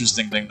only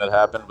interesting thing that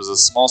happened was a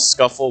small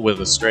scuffle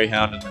with a stray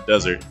hound in the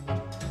desert.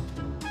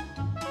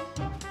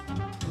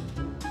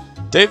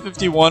 Day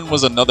 51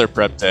 was another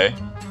prep day.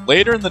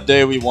 Later in the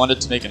day we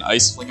wanted to make an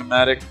ice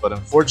flingomatic, but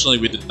unfortunately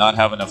we did not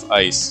have enough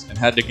ice, and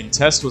had to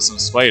contest with some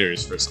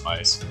spiders for some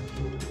ice.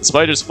 The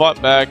spiders fought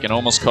back and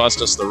almost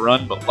cost us the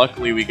run, but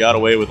luckily we got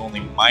away with only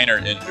minor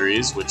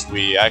injuries, which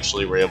we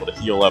actually were able to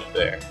heal up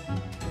there.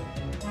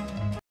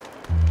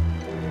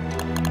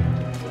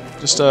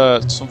 Just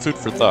some food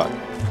for thought.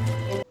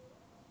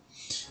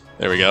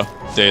 There we go.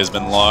 Day has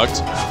been logged.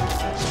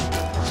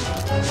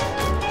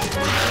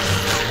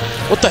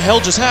 What the hell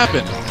just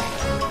happened?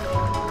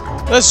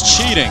 That's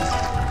cheating.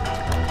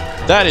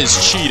 That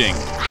is cheating.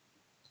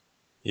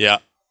 Yeah,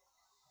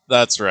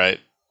 that's right.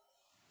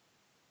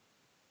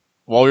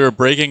 While we were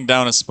breaking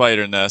down a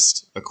spider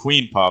nest, a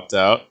queen popped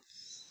out,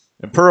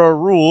 and per our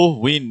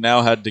rule, we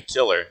now had to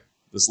kill her.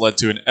 This led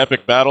to an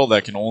epic battle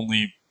that can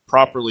only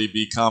properly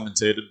be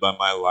commentated by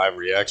my live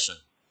reaction.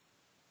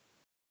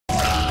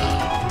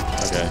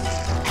 Okay.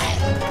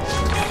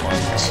 1,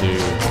 2,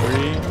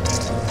 3.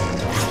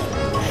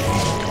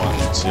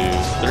 1, 2,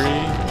 3.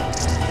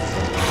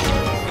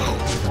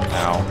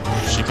 Ow.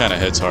 She kind of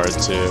hits hard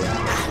too.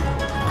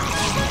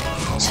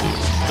 2,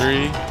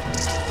 3.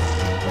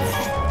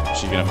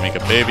 She's gonna make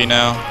a baby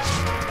now.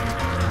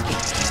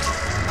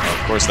 Well,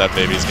 of course, that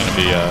baby's gonna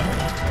be a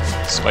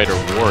spider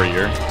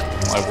warrior.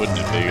 Why wouldn't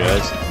it be,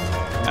 guys?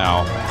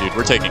 Ow. Dude,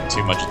 we're taking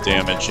too much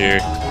damage here.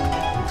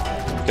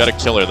 Gotta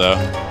kill her, though.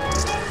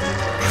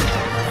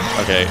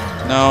 Okay.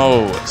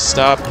 No!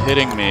 Stop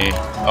hitting me.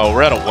 Oh,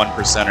 we're at a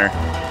 1%er.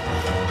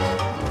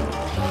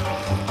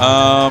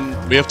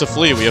 We have to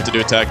flee. We have to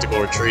do a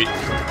tactical retreat.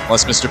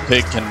 Unless Mr.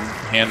 Pig can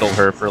handle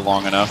her for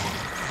long enough.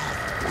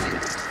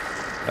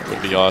 That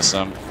would be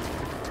awesome.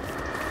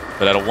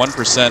 But at a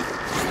 1%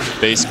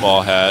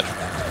 baseball hat,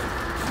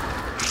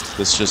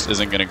 this just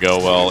isn't going to go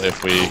well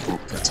if we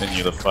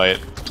continue the fight.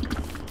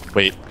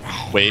 Wait,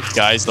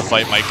 guys, the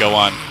fight might go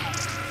on.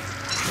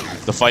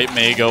 The fight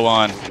may go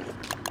on.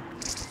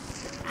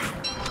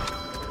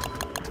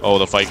 Oh,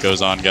 the fight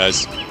goes on,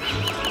 guys.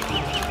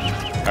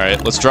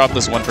 Alright, let's drop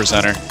this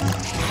 1%er.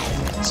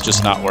 It's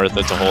just not worth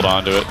it to hold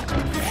on to it.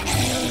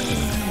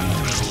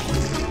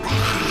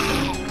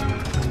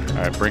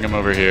 Alright, bring him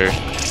over here.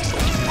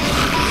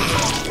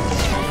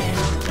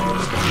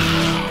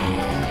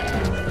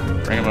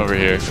 Bring him over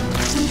here.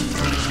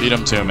 Feed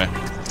him to me.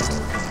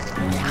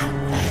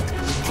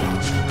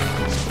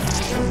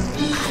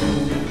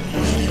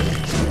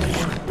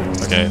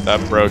 Okay, that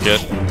broke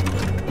it.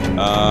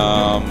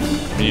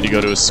 We need to go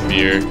to a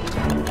spear.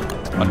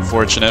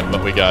 Unfortunate,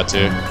 but we got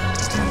to.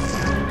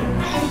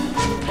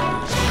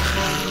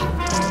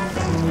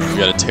 We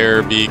got a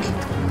terror beak.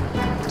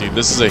 Dude,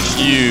 this is a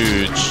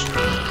huge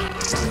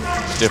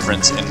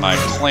difference in my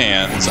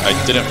plans. I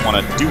didn't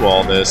want to do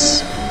all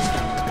this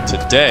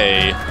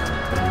today,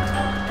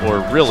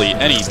 or really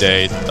any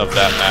day of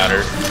that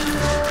matter.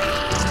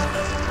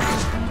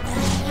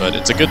 But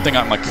it's a good thing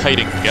I'm a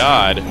kiting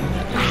god.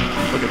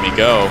 Look at me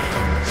go.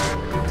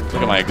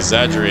 Look at my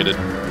exaggerated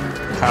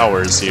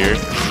powers here.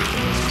 2,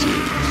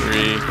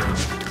 3,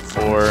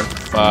 4,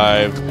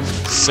 5,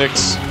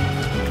 6.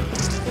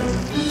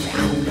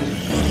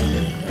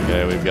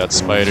 Okay, we've got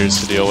spiders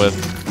to deal with.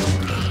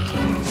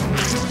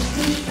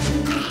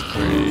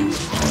 3,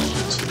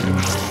 2.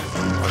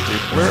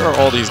 Dude, where are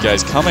all these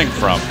guys coming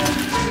from?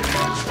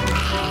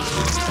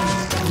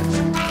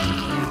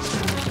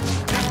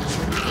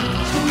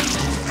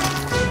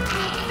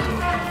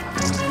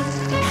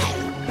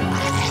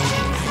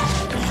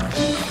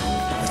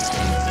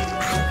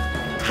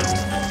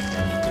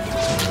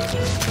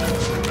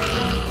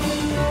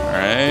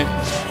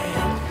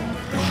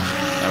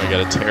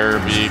 Got a terror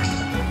beak.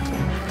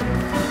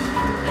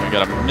 We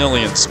got a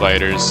million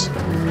spiders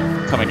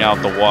coming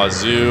out the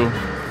wazoo.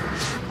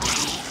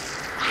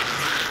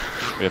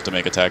 We have to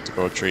make a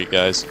tactical retreat,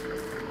 guys.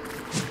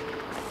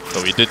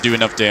 But we did do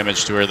enough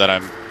damage to her that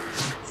I'm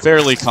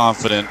fairly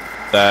confident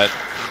that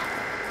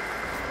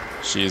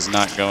she's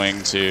not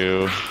going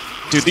to...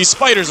 Dude, these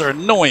spiders are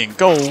annoying!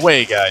 Go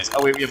away, guys!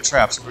 Oh wait, we have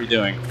traps. What are we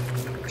doing?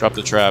 Drop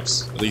the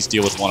traps. At least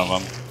deal with one of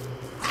them.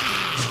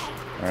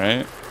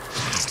 Alright.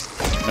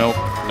 Nope,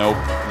 nope,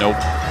 nope,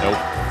 nope,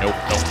 nope,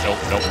 nope, nope,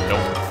 nope,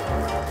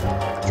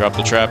 nope. Drop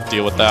the trap,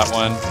 deal with that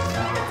one.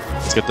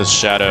 Let's get this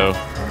shadow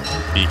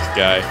beak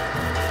guy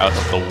out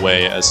of the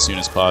way as soon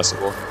as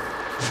possible.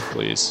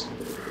 Please.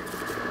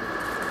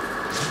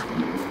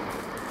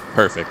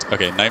 Perfect.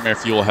 Okay, nightmare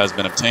fuel has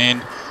been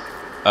obtained.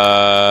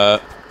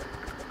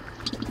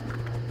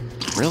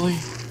 Really?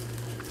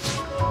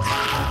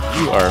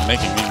 You are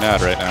making me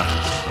mad right now.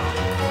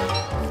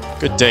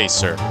 Good day,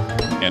 sir.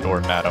 And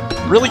or madam.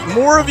 Really?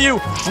 More of you?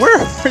 Where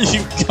are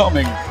you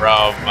coming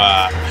from?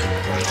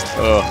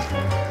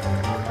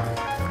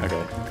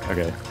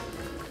 Okay.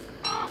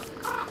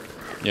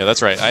 Yeah,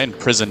 that's right. I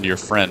imprisoned your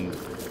friend.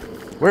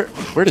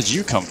 Where did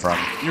you come from?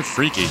 You're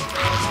freaky. 4,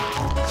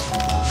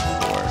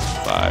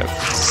 5,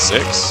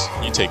 6.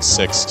 You take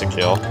 6 to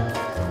kill.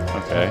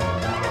 Okay.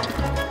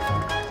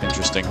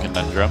 Interesting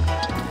conundrum.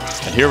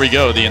 And here we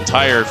go. The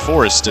entire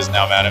forest is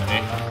now mad at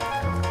me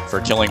for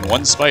killing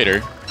one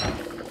spider.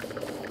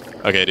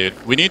 Okay,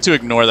 dude, we need to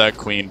ignore that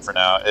queen for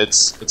now.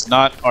 It's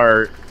not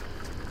our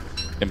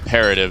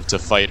imperative to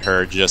fight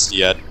her just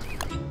yet.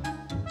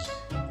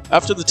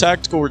 After the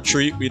tactical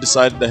retreat, we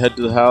decided to head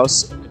to the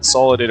house and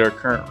consolidate our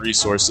current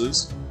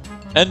resources,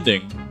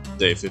 ending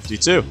Day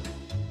 52.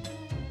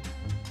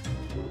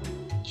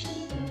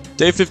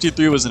 Day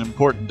 53 was an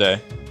important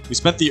day. We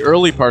spent the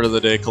early part of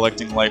the day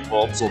collecting light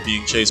bulbs while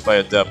being chased by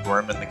a depth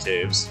worm in the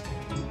caves.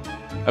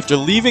 After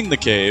leaving the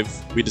cave,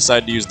 we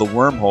decided to use the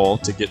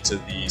wormhole to get to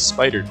the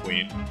Spider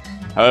Queen.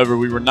 However,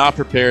 we were not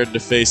prepared to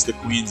face the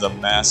Queen's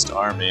amassed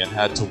army and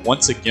had to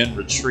once again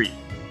retreat.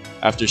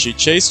 After she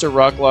chased a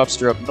rock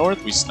lobster up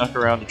north, we snuck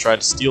around to try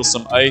to steal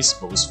some ice,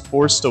 but was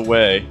forced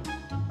away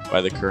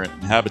by the current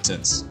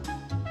inhabitants.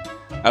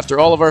 After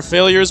all of our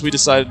failures, we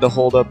decided to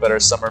hold up at our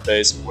summer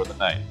base for the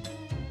night.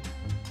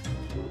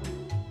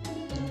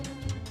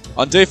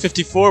 On day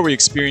 54, we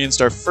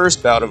experienced our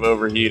first bout of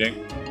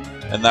overheating,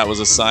 and that was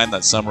a sign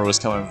that summer was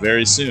coming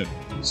very soon.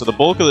 So the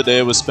bulk of the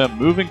day was spent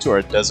moving to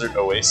our desert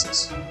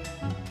oasis.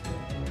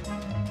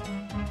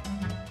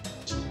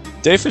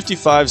 Day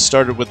 55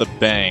 started with a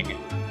bang,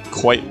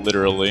 quite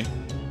literally,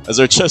 as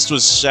our chest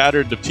was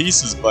shattered to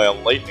pieces by a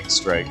lightning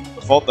strike,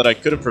 a fault that I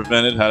could have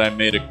prevented had I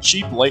made a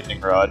cheap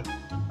lightning rod.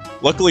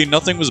 Luckily,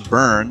 nothing was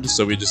burned,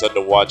 so we just had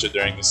to watch it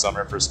during the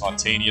summer for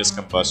spontaneous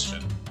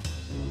combustion.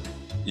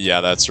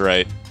 Yeah, that's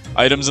right.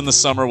 Items in the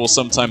summer will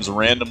sometimes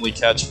randomly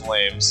catch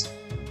flames,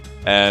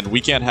 and we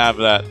can't have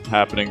that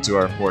happening to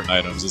our important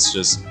items. It's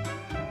just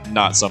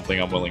not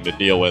something I'm willing to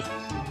deal with.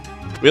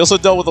 We also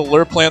dealt with a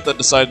lure plant that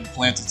decided to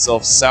plant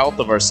itself south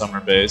of our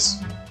summer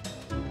base.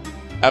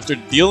 After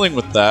dealing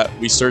with that,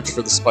 we searched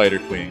for the Spider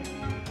Queen.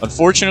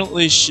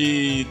 Unfortunately,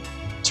 she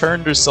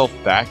turned herself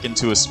back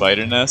into a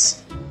spider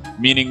nest,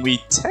 meaning we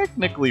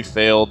technically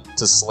failed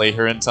to slay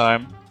her in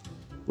time.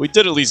 We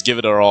did at least give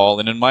it our all,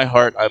 and in my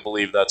heart, I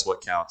believe that's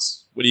what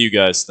counts. What do you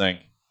guys think?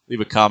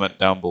 Leave a comment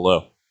down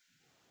below.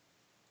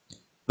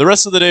 The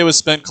rest of the day was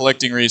spent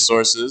collecting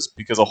resources,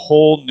 because a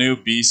whole new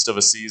beast of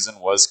a season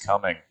was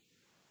coming.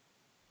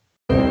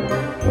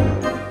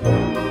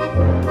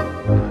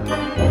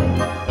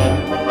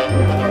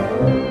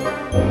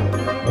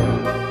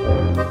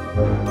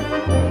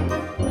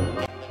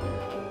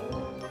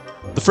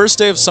 The first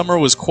day of summer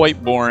was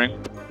quite boring.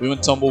 We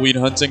went tumbleweed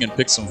hunting and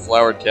picked some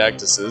flowered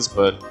cactuses,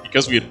 but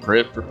because we had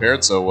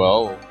prepared so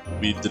well,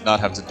 we did not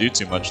have to do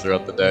too much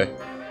throughout the day.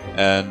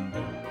 And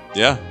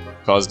yeah,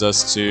 caused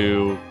us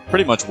to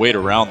pretty much wait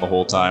around the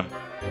whole time.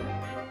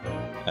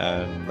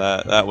 And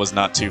that was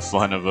not too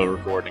fun of a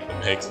recording to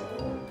make.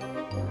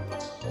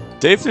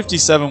 Day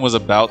 57 was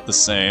about the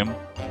same.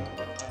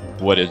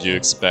 What did you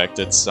expect?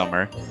 It's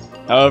summer.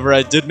 However,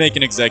 I did make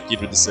an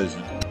executive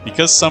decision.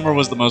 Because summer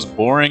was the most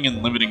boring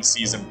and limiting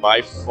season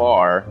by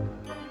far,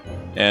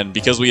 and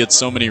because we had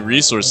so many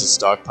resources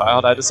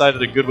stockpiled, I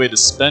decided a good way to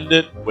spend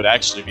it would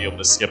actually be able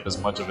to skip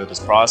as much of it as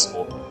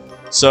possible.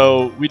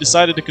 So we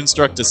decided to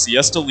construct a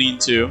siesta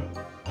lean-to,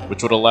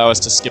 which would allow us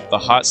to skip the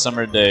hot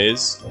summer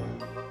days,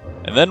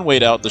 and then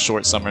wait out the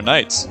short summer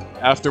nights.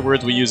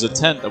 Afterwards, we use a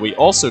tent that we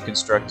also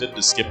constructed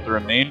to skip the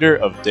remainder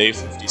of day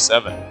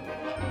 57.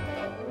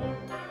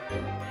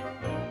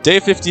 Day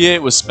 58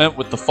 was spent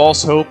with the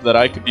false hope that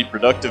I could be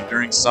productive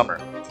during summer.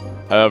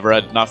 However,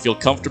 I did not feel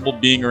comfortable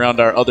being around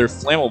our other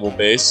flammable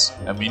base,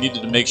 and we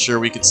needed to make sure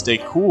we could stay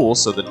cool,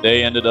 so the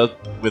day ended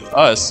up with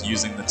us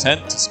using the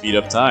tent to speed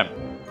up time.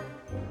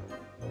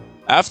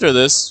 After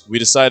this, we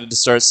decided to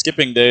start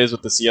skipping days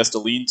with the siesta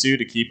lean-to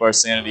to keep our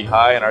sanity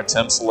high and our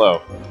temps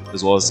low,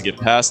 as well as to get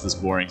past this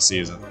boring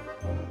season.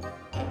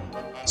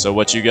 So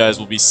what you guys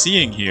will be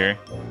seeing here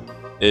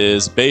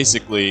is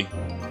basically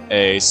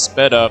a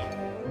sped up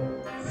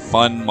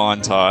fun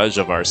montage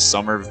of our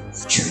summer.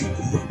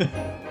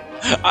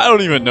 I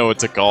don't even know what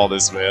to call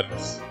this, man.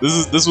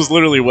 This was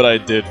literally what I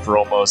did for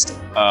almost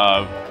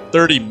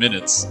 30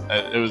 minutes.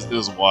 It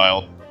was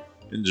wild.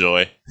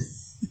 Enjoy.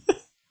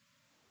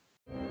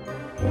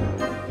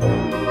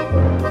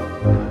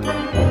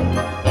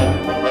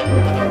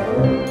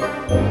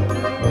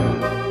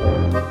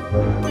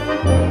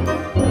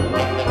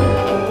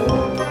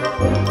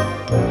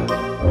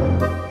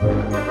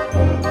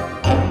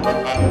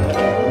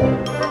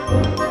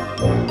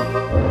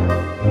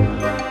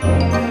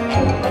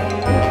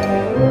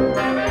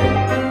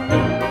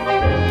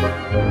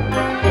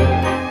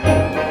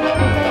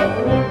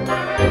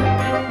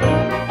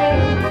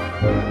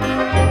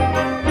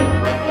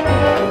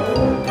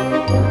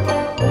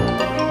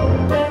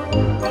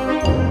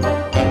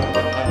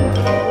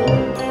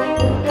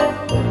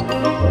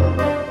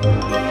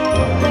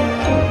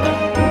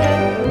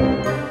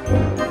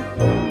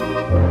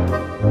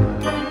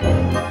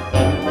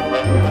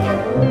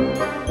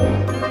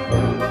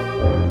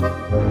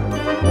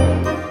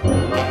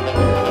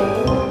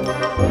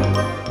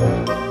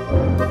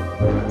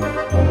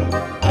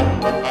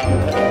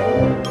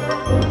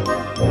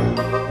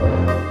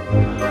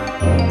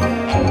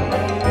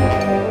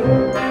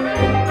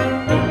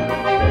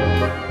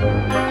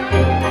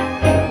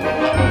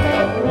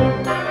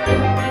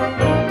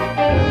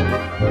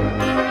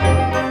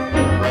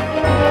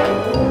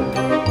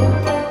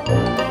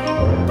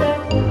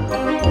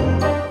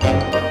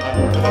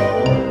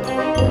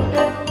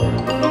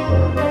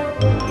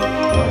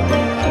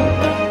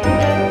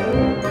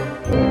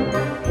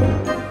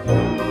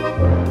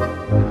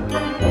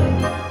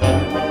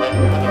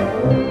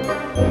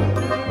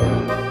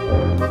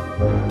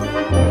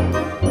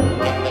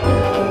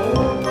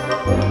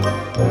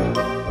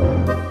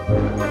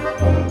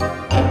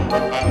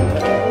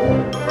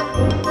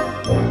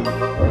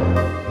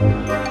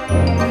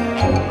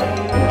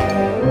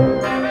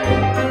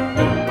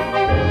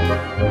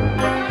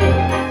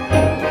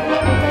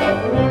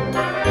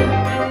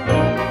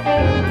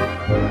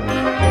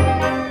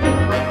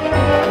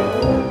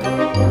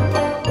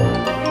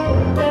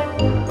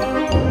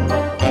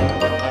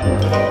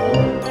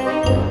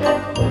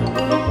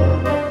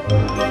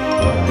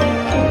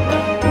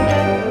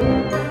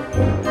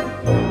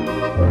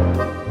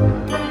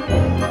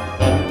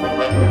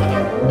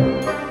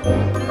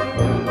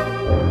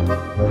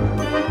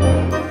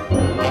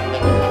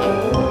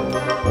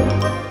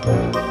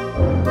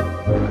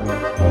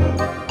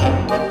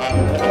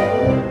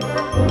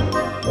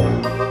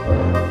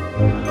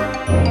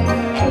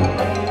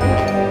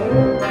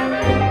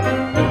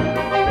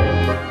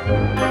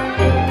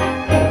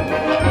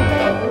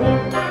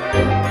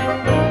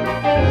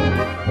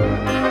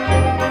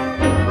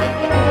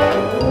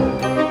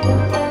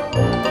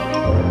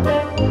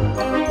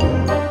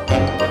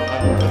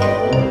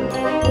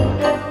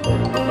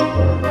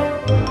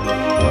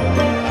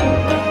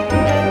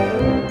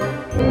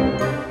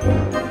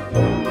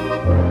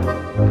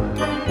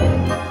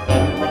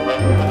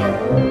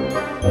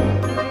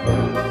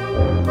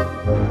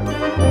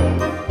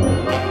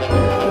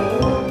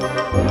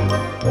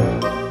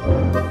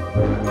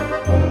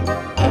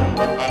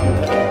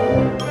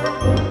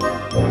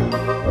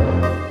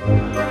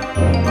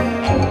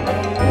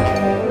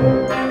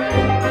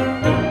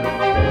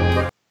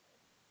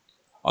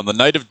 On the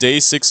night of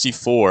day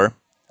 64,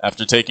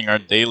 after taking our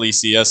daily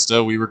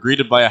siesta, we were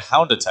greeted by a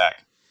hound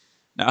attack.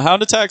 Now,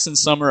 hound attacks in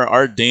summer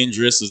are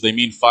dangerous as they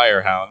mean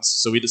fire hounds,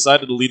 so we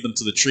decided to lead them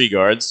to the tree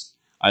guards.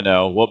 I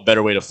know, what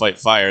better way to fight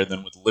fire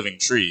than with living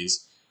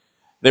trees?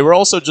 They were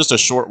also just a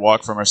short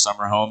walk from our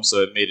summer home,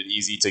 so it made it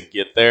easy to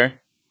get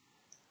there.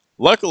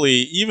 Luckily,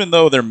 even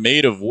though they're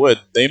made of wood,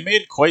 they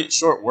made quite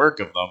short work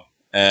of them,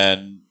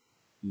 and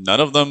none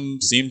of them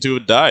seemed to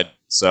have died,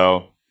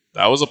 so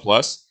that was a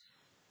plus.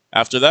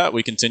 After that,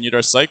 we continued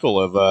our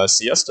cycle of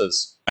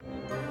siestas.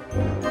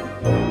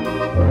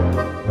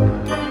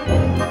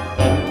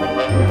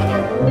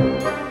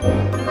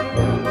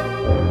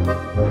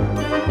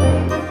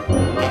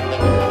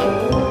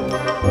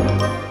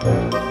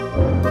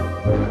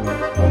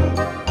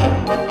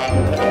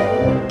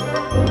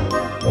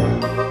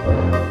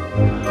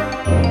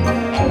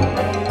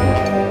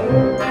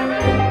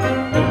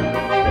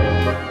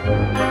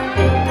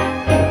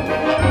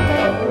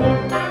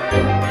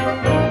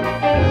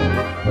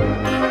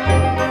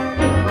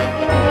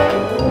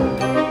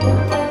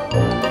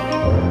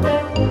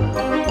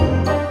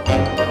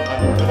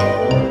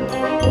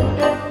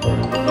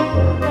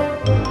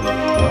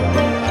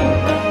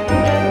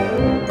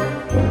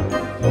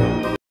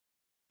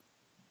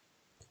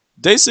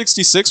 Day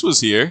 66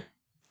 was here,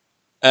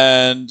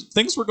 and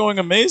things were going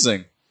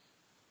amazing.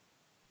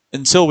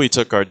 Until we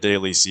took our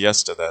daily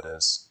siesta, that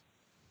is.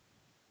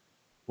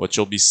 What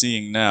you'll be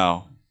seeing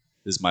now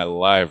is my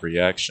live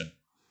reaction.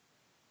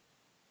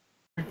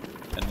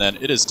 And then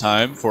it is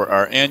time for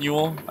our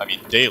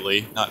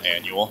daily, not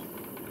annual,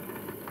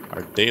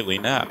 our daily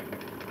nap.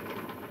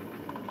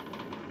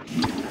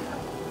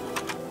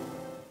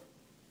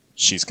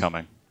 She's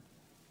coming.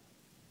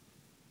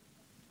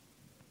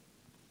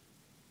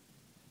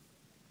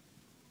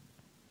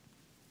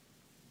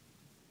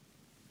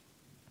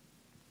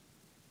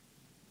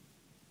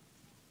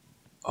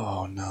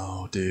 Oh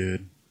no,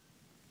 dude.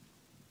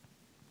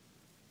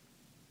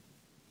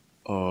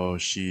 Oh,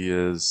 she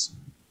is.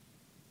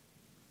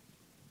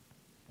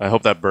 I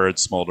hope that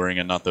bird's smoldering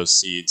and not those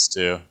seeds,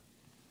 too.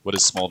 What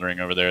is smoldering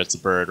over there? It's a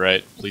bird,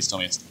 right? Please tell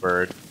me it's the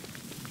bird.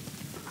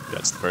 Yeah,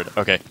 it's the bird.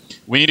 Okay.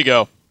 We need to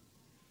go.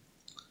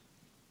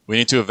 We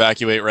need to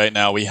evacuate right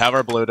now. We have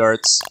our blow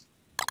darts.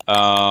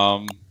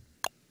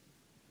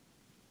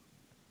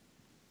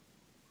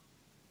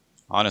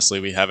 Honestly,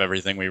 we have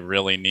everything we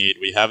really need.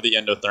 We have the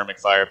endothermic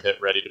fire pit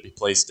ready to be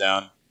placed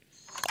down.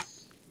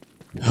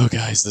 Oh,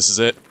 guys, this is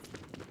it.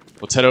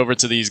 Let's head over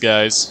to these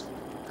guys.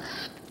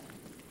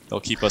 They'll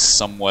keep us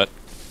somewhat.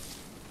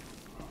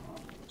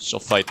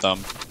 She'll fight them.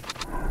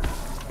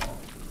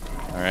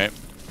 Alright.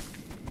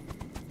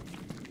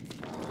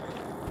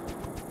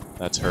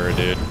 That's her,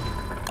 dude.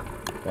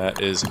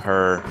 That is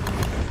her.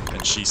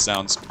 And she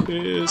sounds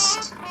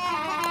pissed.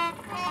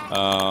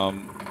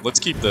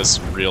 Let's keep this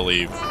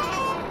really...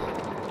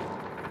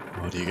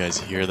 Oh, do you guys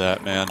hear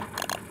that, man?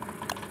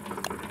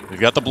 We've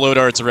got the blow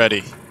darts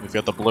ready. We've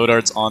got the blow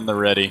darts on the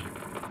ready.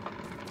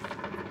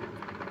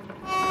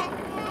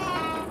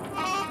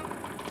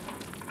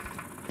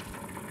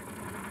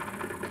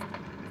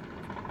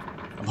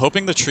 I'm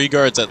hoping the tree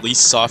guards at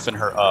least soften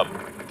her up.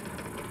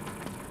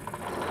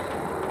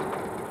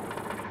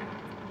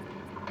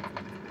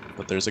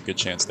 But there's a good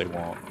chance they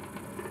won't.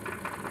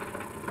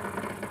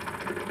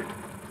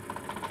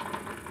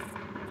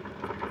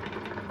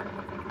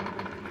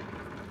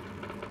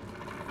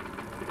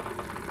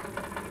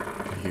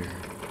 Here.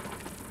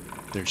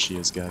 There she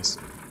is, guys.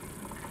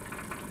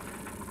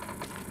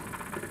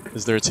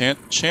 Is there a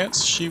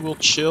chance she will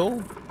chill?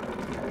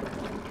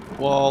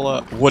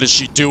 While, what is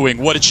she doing?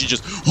 What did she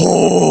just...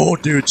 Oh,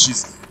 dude,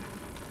 she's...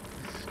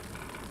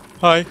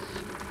 Hi.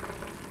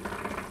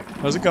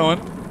 How's it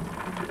going?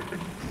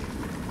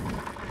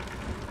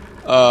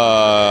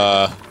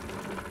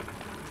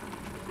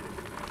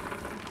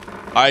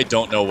 I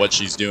don't know what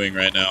she's doing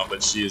right now,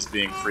 but she is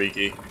being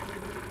freaky.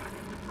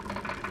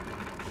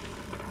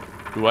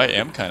 Ooh, I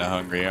am kind of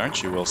hungry,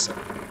 aren't you, Wilson?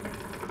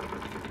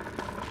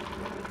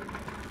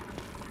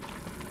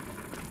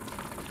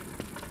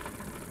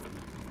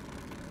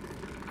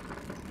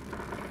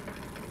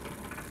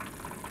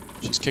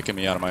 She's kicking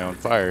me out of my own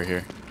fire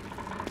here.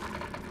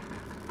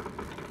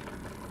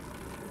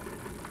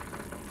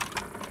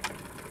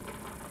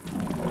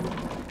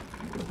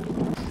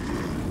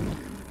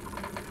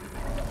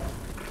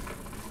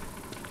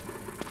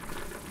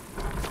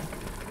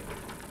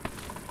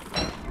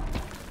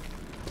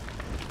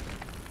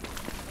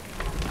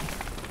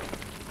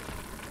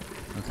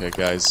 Okay,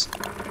 guys.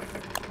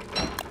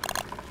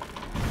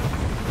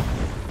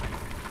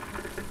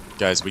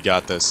 Guys, we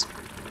got this.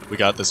 We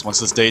got this. Once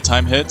this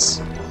daytime hits,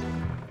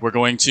 we're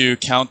going to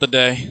count the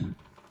day.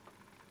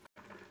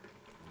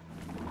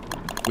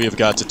 We have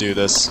got to do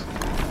this.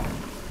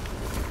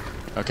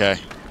 Okay.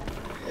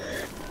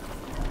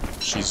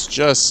 She's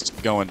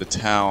just going to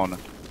town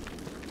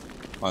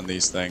on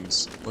these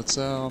things. Let's,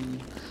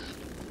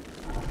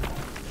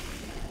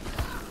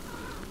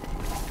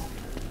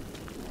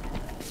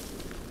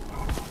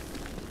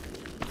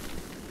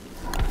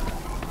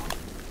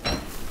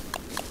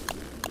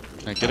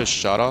 Can I get a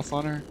shot off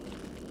on her?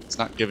 It's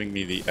not giving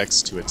me the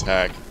X to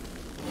attack.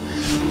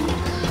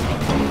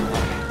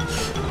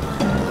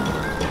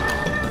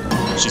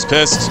 She's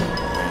pissed.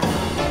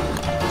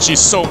 She's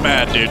so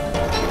mad, dude.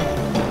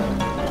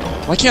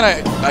 Why can't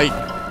I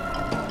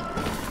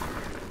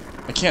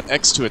can't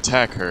X to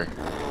attack her.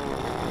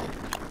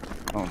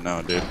 Oh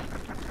no, dude.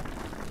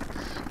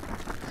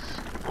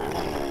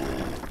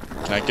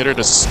 Can I get her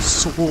to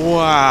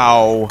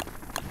wow.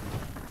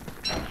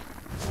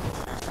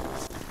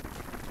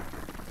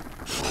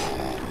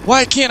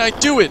 Why can't I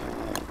do it?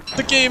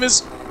 The game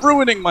is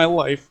ruining my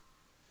life.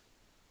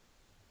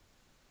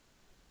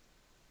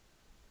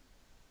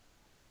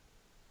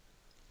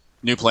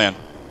 New plan.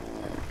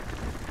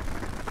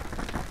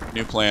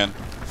 New plan.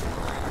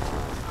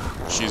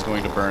 She's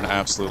going to burn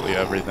absolutely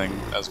everything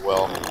as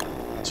well.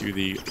 To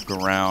the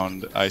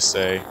ground, I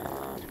say.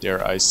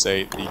 Dare I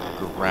say, the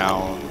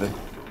ground.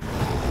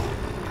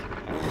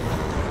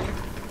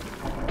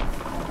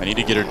 I need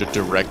to get her to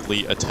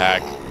directly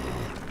attack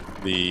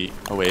the...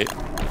 Oh wait,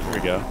 here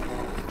we go.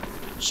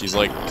 She's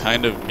like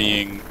kind of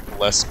being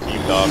less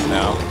peeved off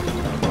now.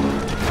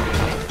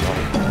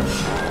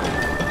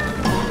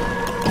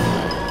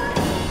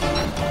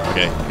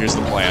 Okay, here's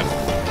the plan.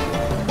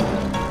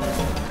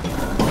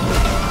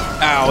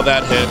 Ow,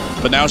 that hit.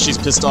 But now she's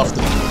pissed off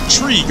the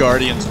tree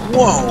guardians.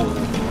 Whoa!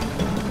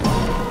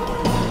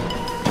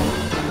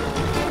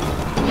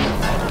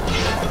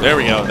 There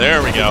we go,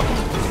 there we go.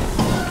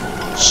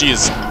 She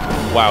is...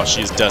 Wow,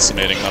 she is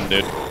decimating them,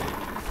 dude.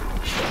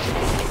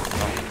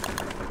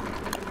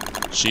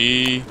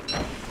 She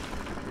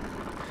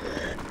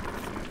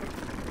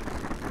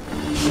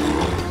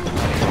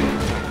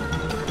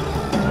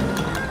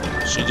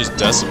just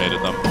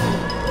decimated them.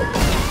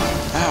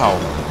 Ow.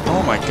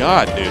 Oh my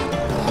god, dude.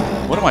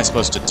 What am I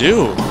supposed to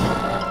do?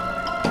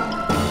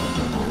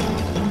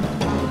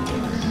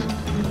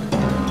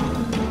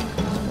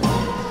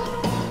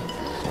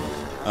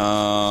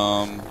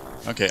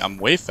 Okay, I'm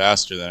way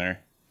faster than her.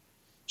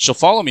 She'll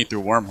follow me through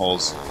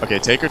wormholes. Okay,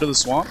 take her to the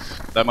swamp.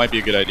 That might be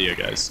a good idea,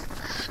 guys.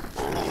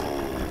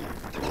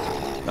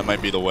 That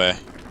might be the way.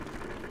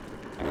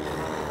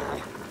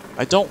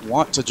 I don't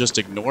want to just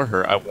ignore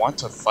her. I want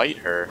to fight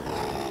her.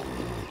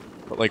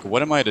 But, like,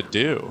 what am I to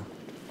do?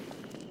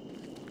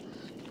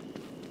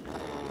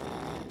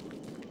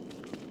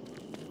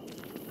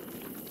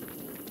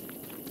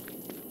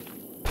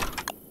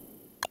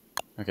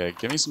 Okay,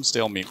 give me some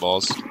stale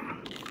meatballs.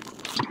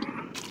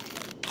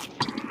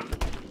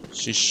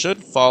 She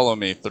should follow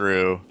me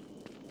through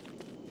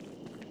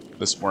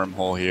this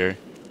wormhole here.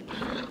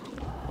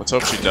 Let's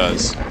hope she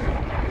does.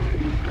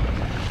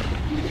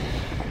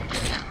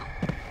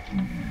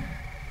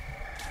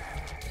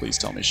 Please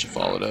tell me she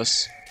followed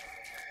us.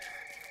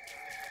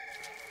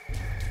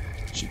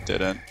 She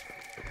didn't.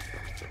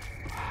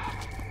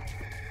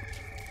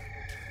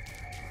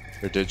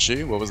 Or did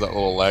she? What was that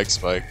little lag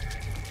spike?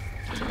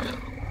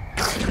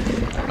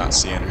 I'm not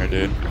seeing her,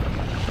 dude.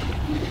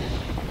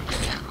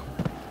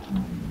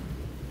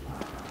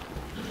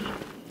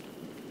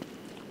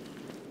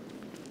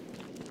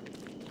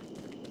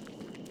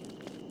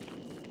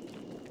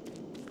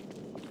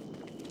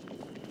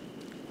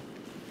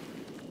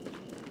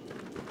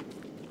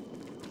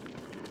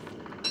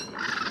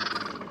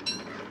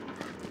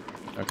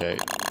 Okay,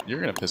 you're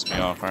gonna piss me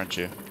off, aren't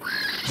you?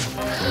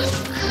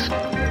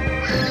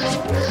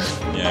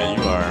 Yeah,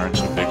 you are, aren't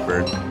you, Big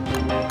Bird?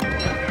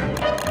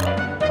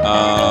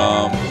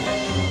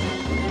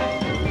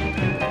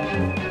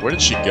 Where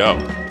did she go,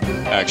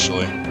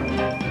 actually?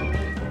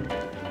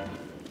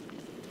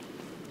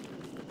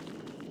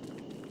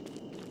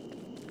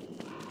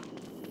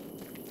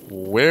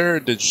 Where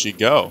did she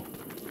go?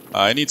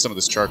 I need some of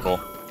this charcoal.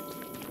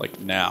 Like,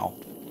 now.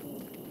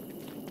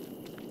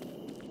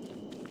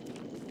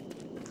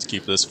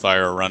 Keep this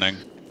fire running.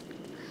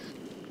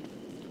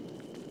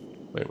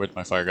 Wait, where'd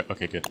my fire go?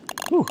 Okay, good.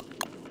 Whew.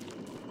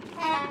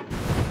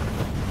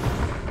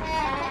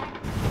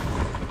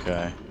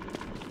 Okay.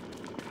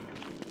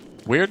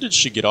 Where did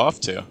she get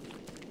off to?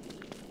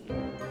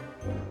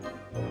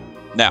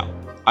 Now,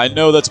 I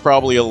know that's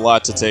probably a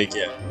lot to take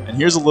in, and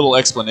here's a little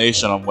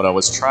explanation on what I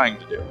was trying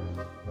to do.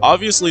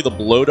 Obviously, the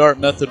blow dart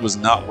method was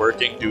not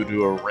working due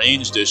to a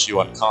ranged issue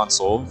on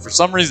console. For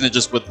some reason, it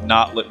just would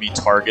not let me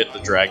target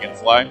the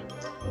dragonfly.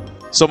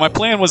 So my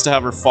plan was to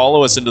have her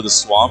follow us into the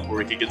swamp where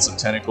we could get some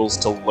tentacles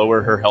to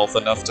lower her health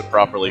enough to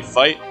properly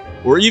fight,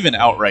 or even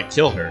outright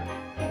kill her.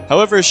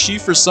 However, she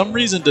for some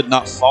reason did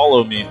not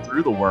follow me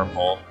through the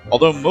wormhole,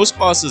 although most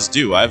bosses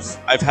do. I've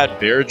had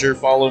Barriger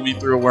follow me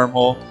through a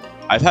wormhole.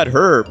 I've had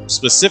her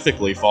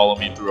specifically follow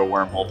me through a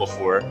wormhole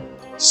before,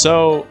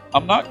 so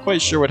I'm not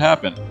quite sure what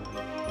happened.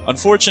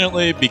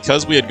 Unfortunately,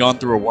 because we had gone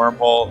through a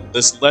wormhole,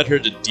 this led her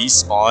to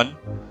despawn.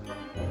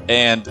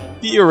 And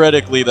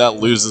theoretically, that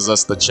loses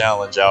us the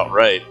challenge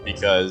outright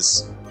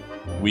because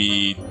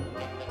we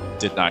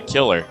did not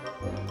kill her.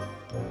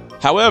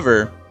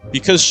 However,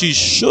 because she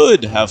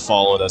should have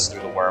followed us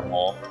through the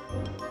wormhole,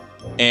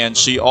 and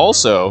she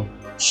also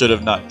should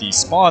have not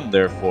despawned,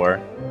 therefore,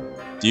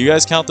 do you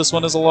guys count this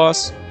one as a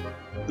loss?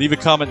 Leave a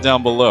comment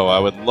down below, I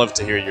would love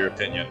to hear your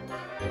opinion.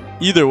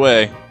 Either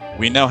way,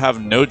 we now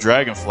have no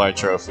Dragonfly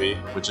trophy,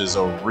 which is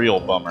a real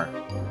bummer.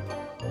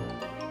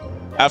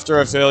 After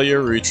our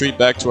failure, we retreat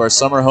back to our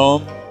summer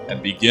home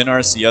and begin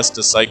our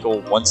siesta cycle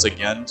once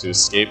again to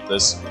escape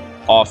this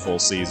awful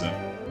season.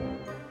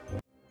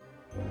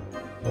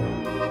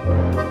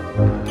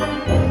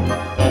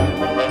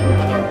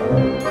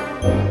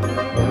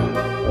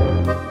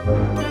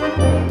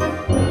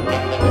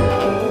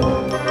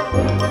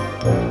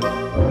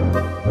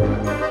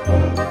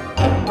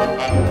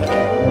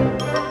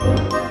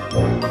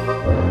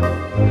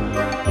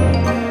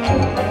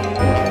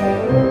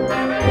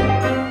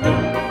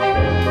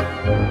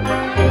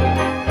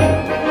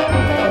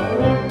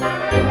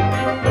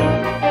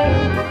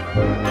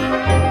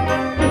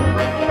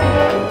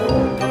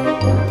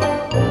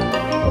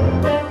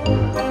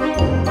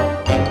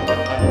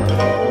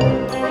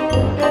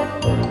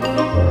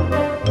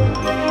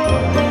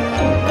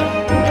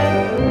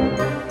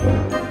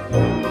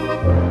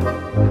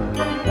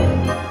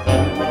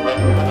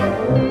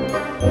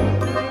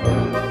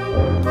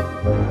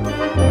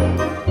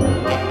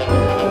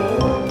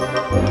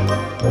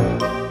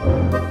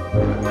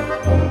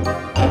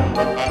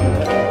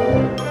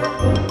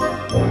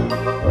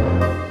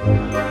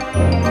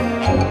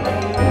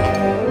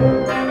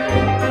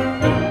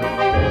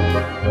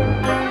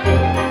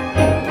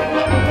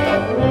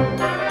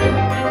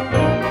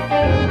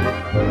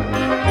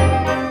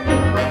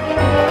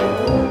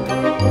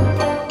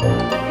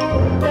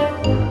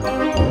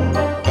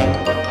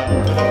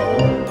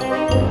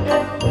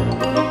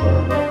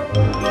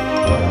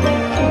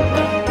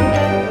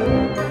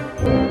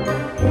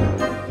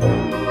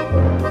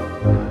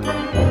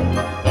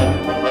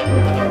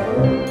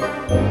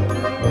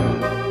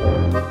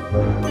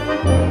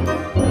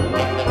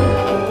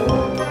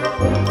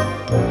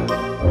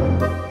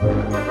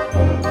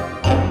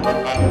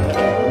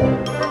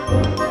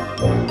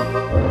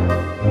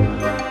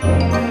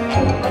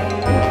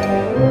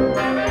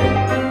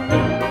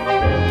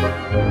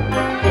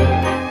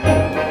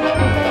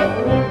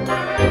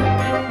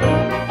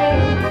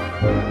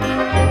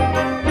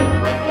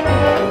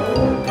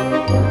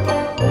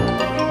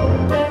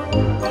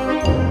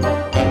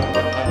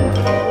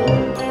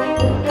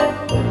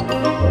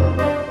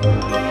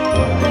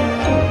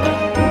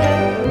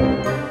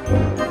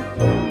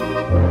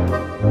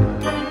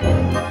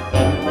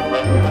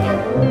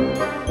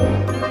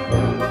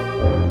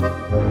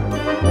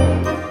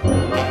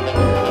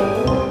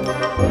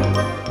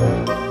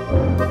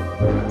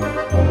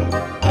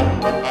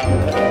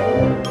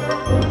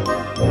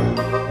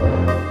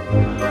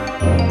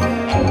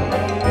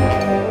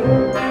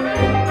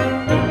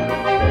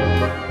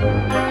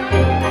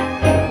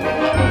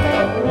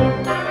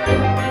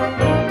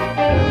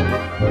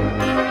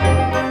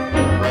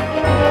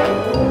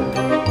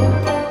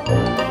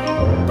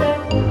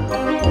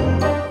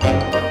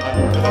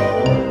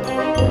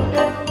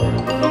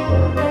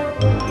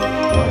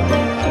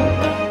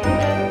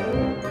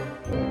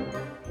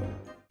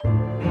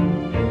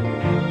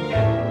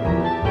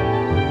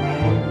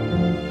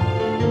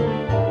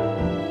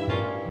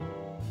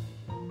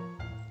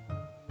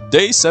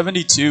 Day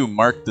 72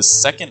 marked the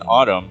second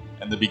autumn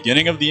and the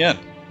beginning of the end.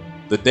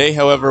 The day,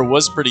 however,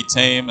 was pretty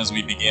tame as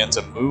we began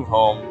to move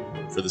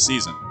home for the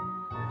season.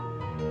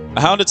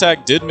 A hound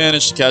attack did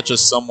manage to catch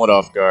us somewhat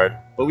off guard,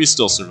 but we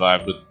still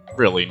survived with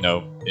really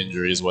no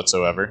injuries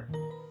whatsoever.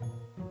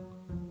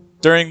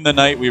 During the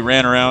night, we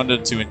ran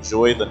around to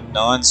enjoy the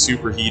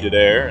non-superheated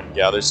air and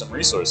gather some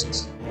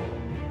resources,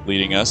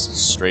 leading us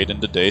straight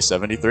into Day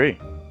 73.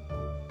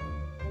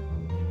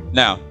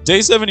 Now,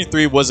 Day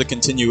 73 was a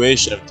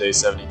continuation of Day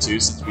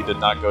 72 since we did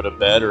not go to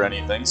bed or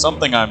anything,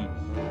 something I'm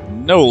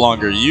no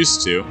longer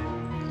used to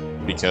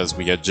because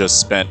we had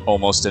just spent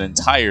almost an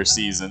entire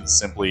season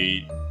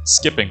simply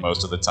skipping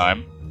most of the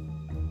time.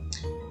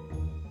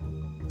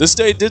 This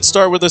day did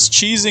start with us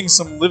cheesing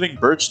some living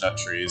birchnut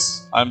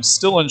trees. I'm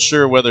still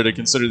unsure whether to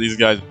consider these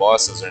guys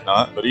bosses or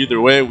not, but either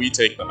way, we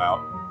take them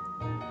out.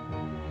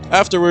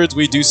 Afterwards,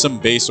 we do some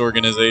base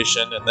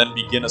organization and then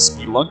begin a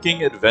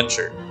spelunking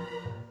adventure,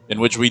 in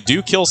which we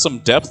do kill some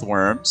depth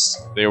worms.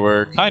 They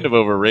were kind of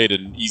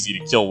overrated and easy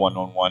to kill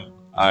one-on-one.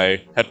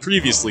 I had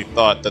previously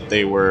thought that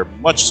they were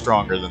much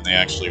stronger than they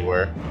actually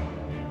were.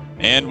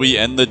 And we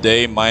end the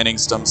day mining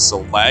some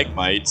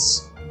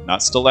stalagmites,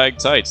 not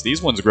stalactites.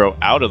 These ones grow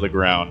out of the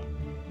ground,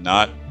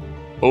 not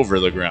over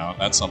the ground.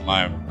 That's something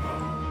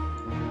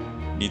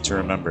I need to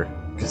remember,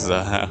 because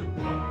I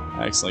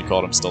accidentally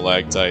called them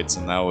stalactites,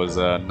 and that was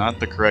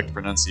not the correct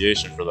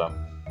pronunciation for them.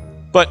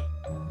 But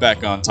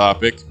back on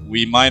topic,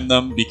 we mine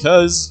them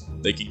because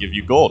they can give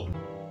you gold.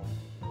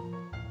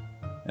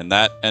 And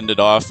that ended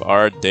off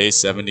our Day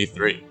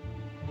 73.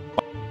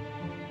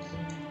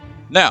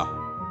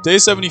 Now, Day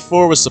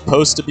 74 was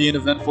supposed to be an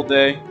eventful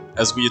day,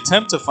 as we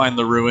attempt to find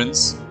the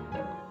ruins,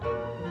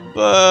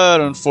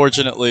 but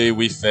unfortunately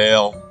we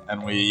fail,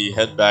 and we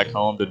head back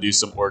home to do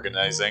some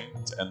organizing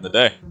to end the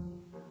day.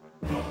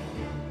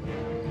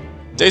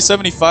 Day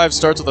 75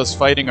 starts with us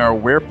fighting our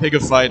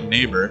werepiggified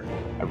neighbor,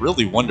 I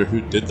really wonder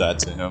who did that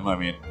to him. I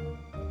mean,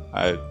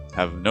 I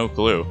have no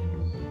clue.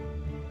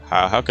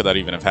 How could that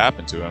even have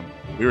happened to him?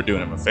 We were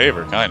doing him a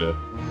favor, kinda.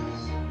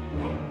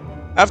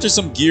 After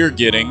some gear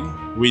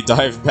getting, we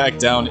dive back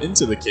down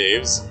into the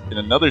caves in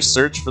another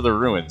search for the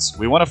ruins.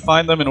 We want to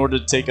find them in order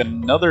to take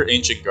another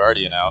ancient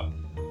guardian out.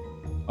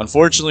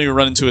 Unfortunately, we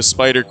run into a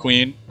spider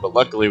queen, but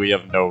luckily we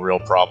have no real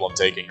problem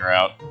taking her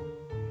out,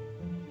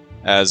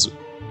 as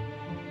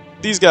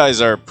these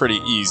guys are pretty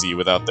easy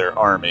without their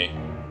army.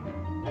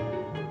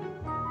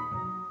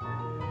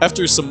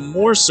 After some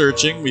more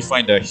searching, we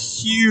find a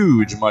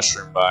huge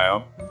mushroom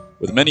biome,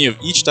 with many of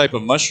each type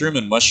of mushroom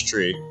and mush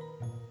tree,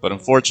 but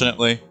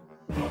unfortunately,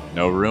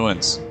 no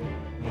ruins.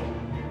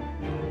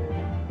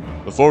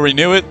 Before we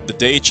knew it, the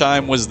day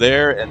chime was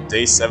there and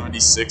day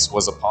 76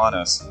 was upon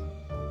us.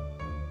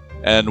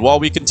 And while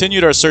we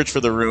continued our search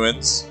for the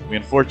ruins, we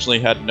unfortunately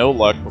had no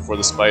luck before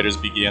the spiders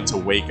began to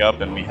wake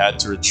up and we had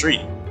to retreat.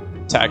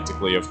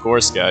 Tactically, of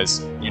course,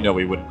 guys. You know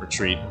we wouldn't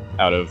retreat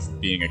out of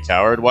being a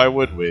coward, why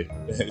would we?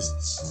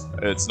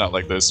 It's not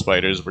like those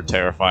spiders were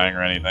terrifying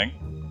or anything.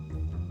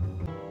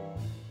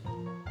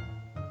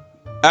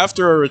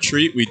 After our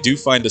retreat, we do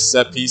find a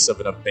set piece of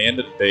an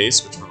abandoned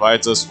base, which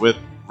provides us with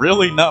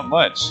really not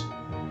much.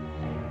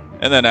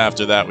 And then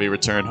after that, we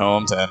return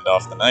home to end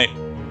off the night.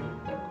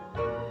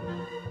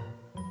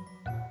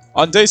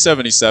 On day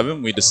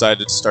 77, we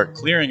decided to start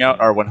clearing out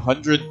our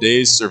 100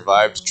 days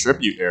survived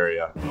tribute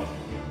area.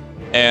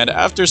 And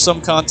after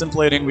some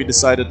contemplating, we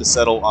decided to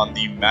settle on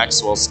the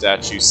Maxwell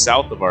statue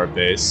south of our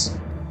base.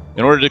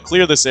 In order to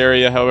clear this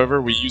area, however,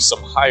 we used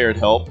some hired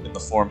help in the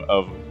form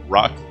of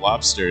rock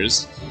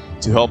lobsters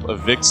to help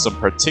evict some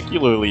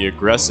particularly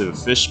aggressive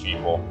fish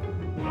people.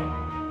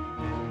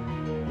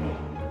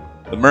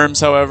 The Merms,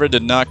 however,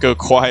 did not go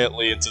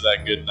quietly into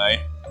that good night,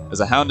 as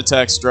a hound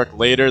attack struck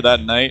later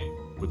that night,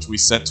 which we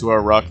sent to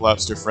our rock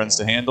lobster friends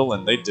to handle,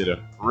 and they did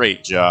a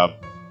great job.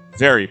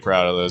 Very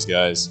proud of those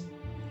guys.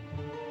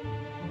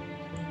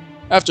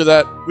 After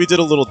that, we did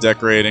a little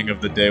decorating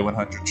of the Day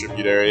 100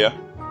 tribute area,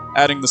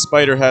 adding the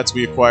spider hats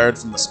we acquired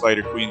from the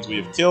spider queens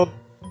we have killed,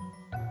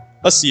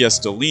 a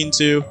siesta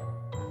lean-to,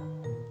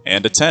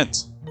 and a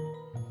tent,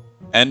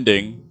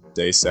 ending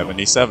Day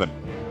 77.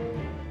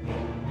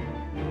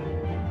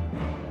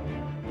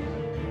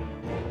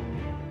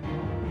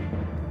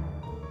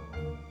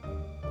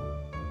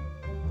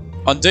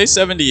 On Day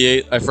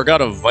 78, I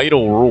forgot a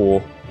vital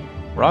rule.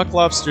 Rock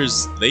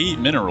lobsters, they eat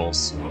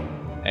minerals.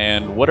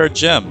 And what are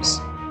gems?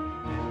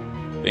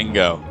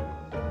 Bingo.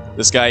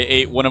 This guy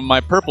ate one of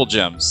my purple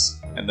gems,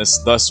 and this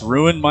thus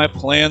ruined my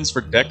plans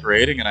for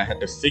decorating, and I had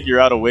to figure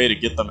out a way to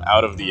get them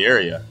out of the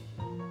area.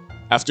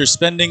 After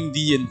spending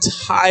the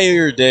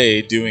entire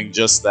day doing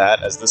just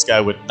that, as this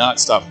guy would not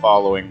stop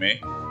following me,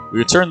 we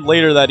returned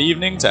later that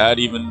evening to add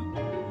even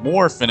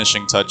more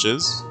finishing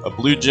touches, a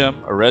blue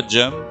gem, a red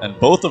gem, and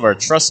both of our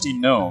trusty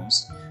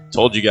gnomes.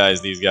 Told you guys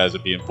these guys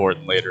would be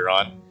important later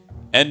on,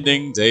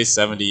 ending Day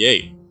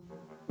 78.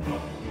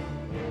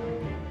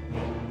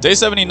 Day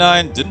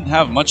 79 didn't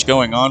have much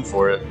going on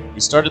for it.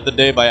 We started the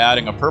day by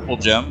adding a purple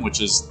gem,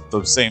 which is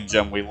the same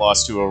gem we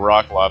lost to a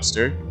rock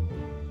lobster,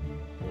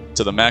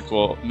 to the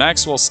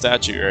Maxwell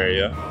statue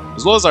area,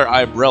 as well as our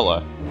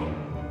Ibrella,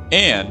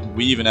 and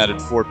we even added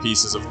 4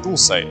 pieces of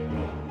Thulsite.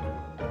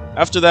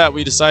 After that,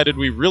 we decided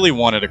we really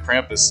wanted a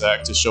Krampus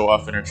sack to show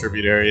off in our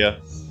tribute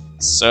area,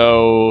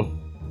 so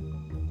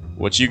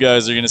what you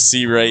guys are going to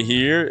see right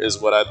here is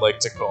what I'd like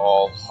to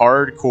call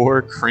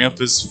hardcore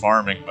Krampus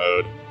farming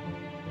mode.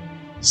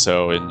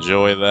 So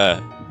enjoy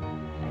that.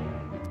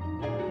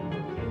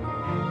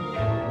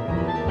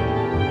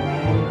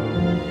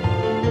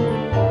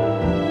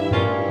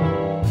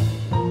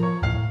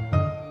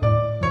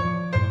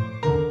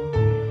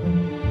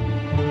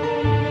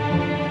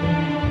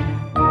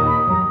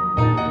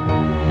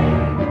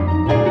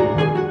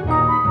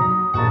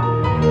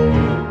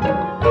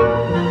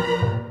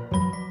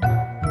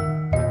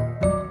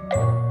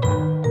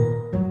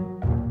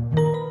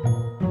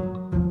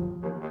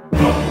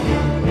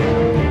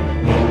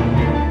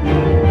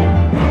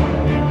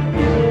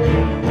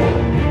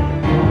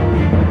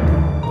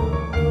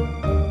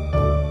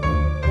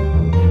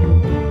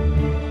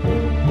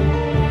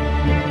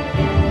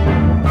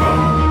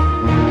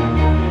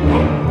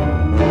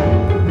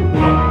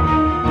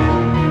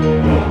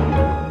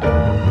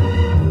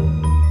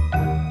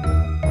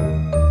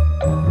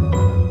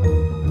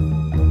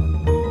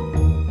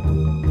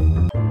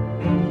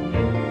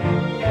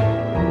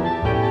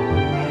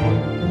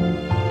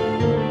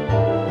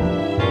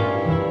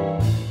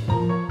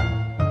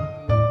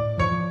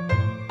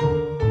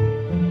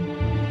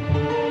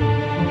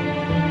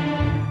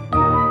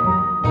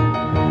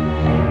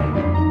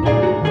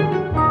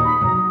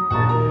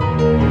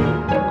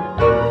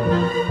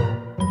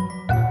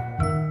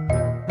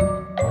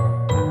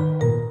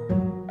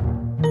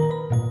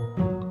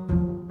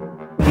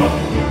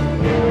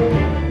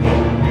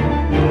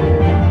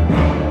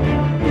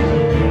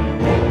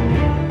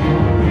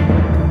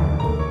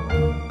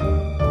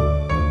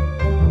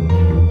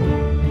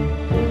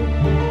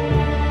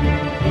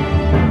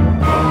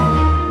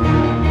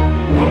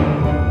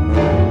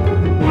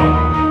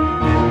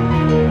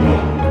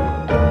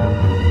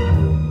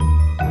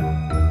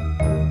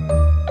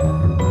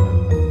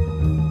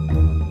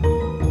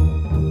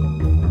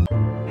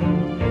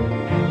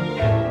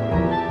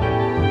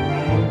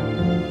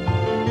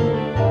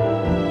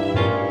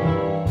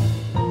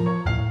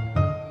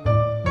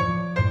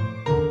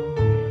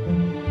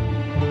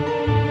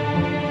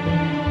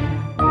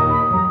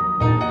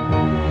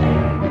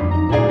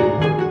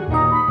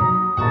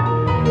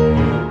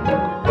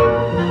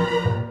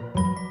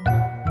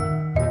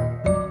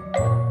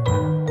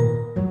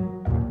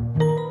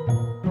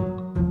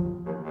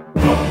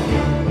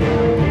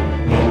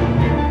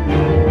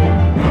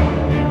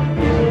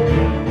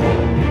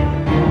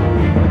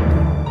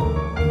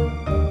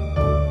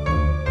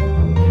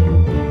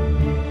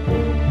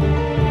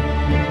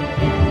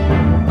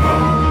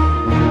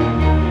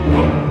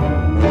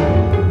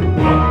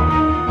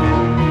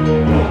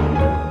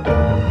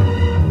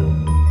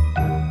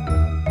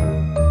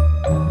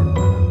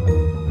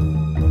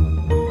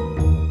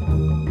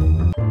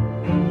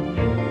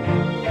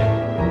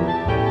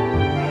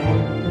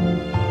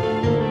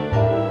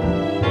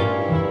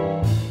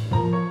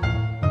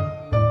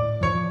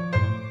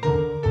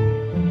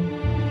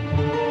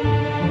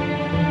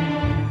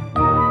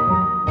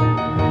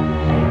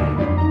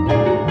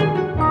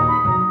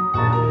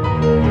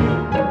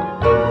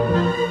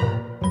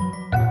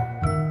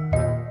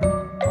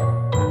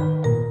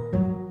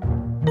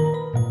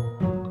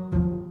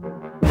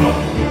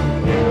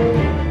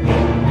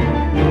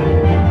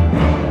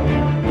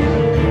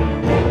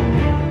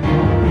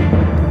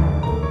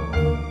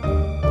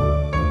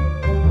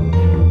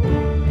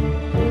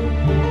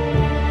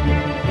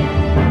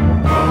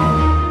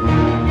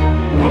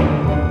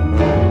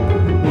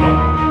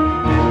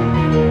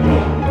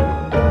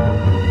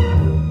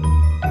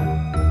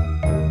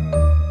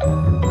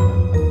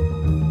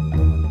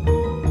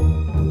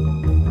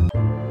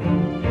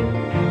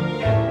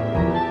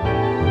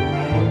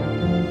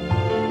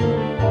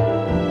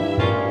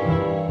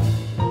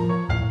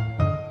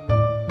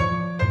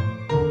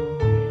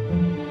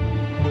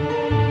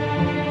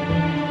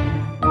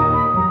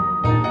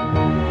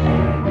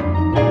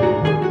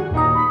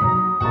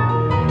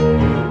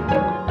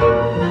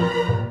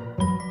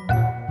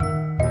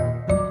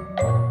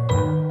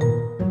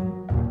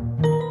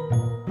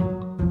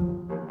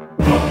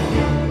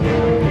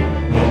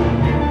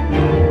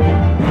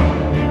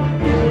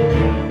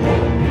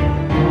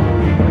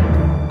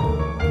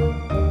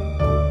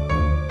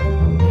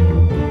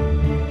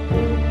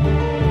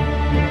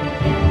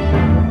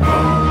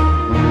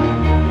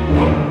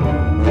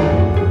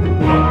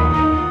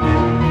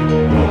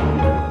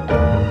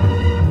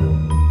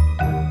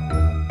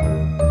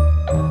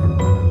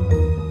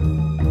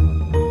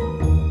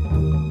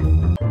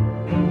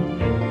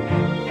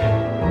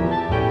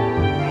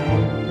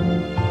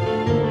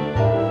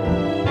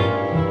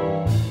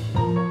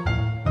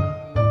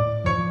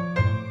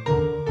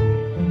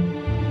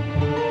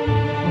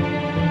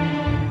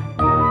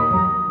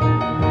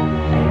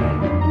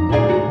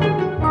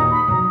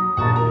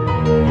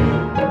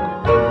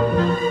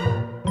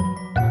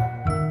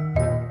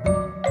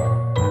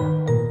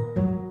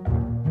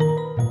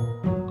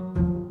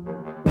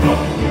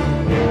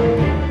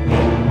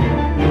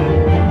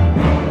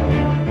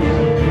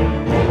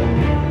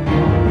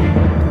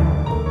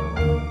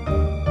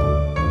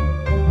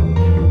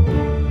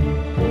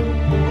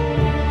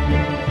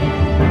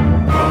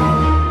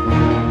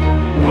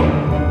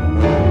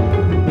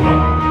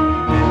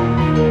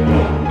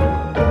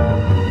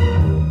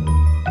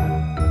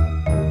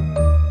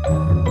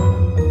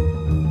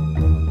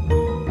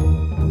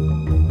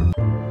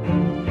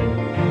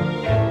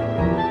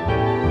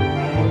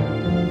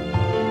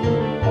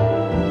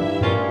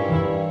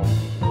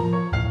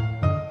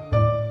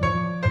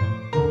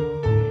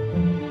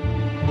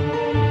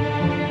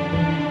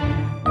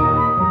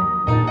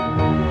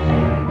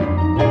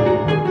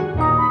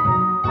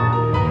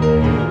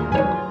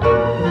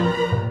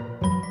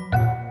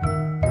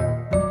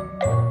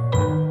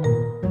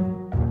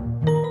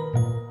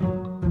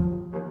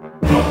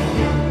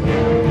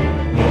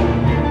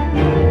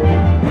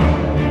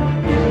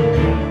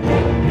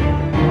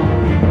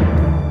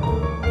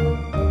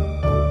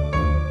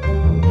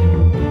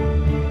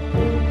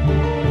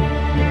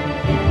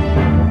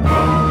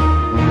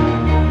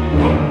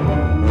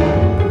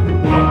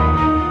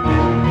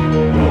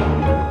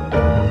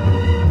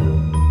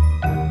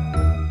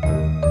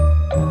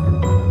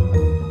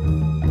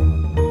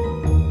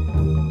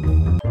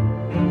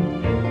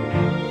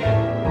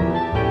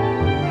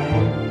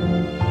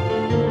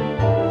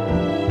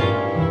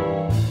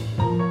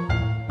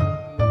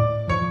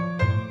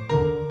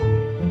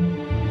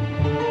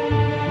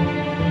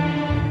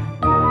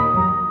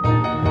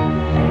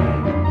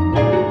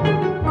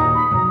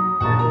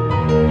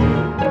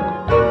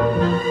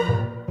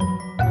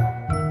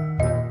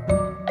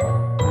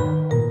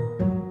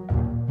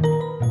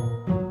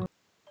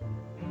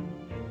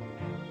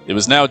 It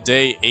was now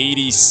day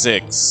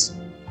 86.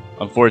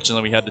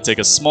 Unfortunately, we had to take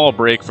a small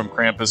break from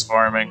Krampus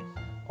farming.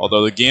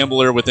 Although the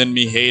gambler within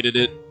me hated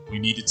it, we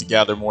needed to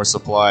gather more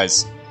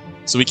supplies.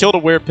 So we killed a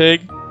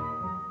werepig,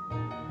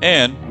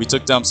 and we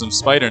took down some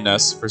spider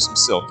nests for some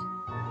silk.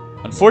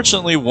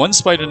 Unfortunately, one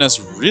spider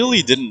nest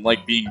really didn't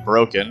like being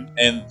broken,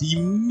 and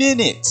the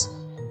minute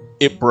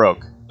it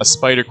broke, a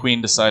spider queen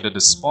decided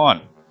to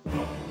spawn.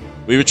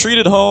 We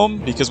retreated home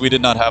because we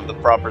did not have the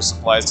proper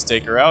supplies to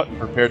take her out and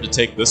prepared to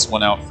take this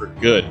one out for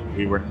good.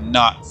 We were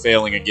not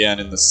failing again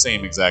in the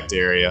same exact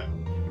area.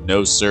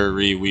 No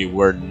sirree, we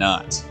were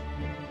not.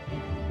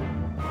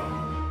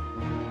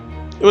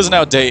 It was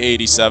now day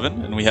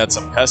 87, and we had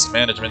some pest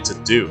management to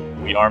do.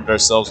 We armed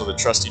ourselves with a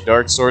trusty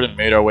dark sword and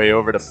made our way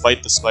over to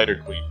fight the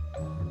Spider Queen.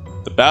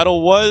 The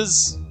battle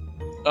was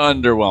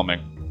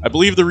underwhelming. I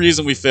believe the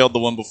reason we failed the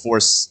one before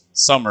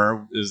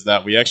summer is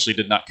that we actually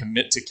did not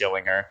commit to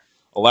killing her,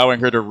 allowing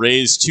her to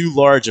raise too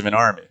large of an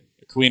army.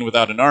 A queen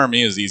without an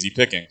army is easy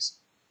pickings.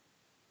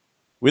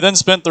 We then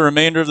spent the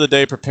remainder of the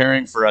day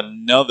preparing for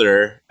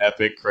another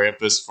epic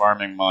Krampus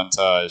farming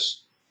montage.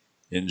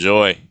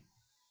 Enjoy.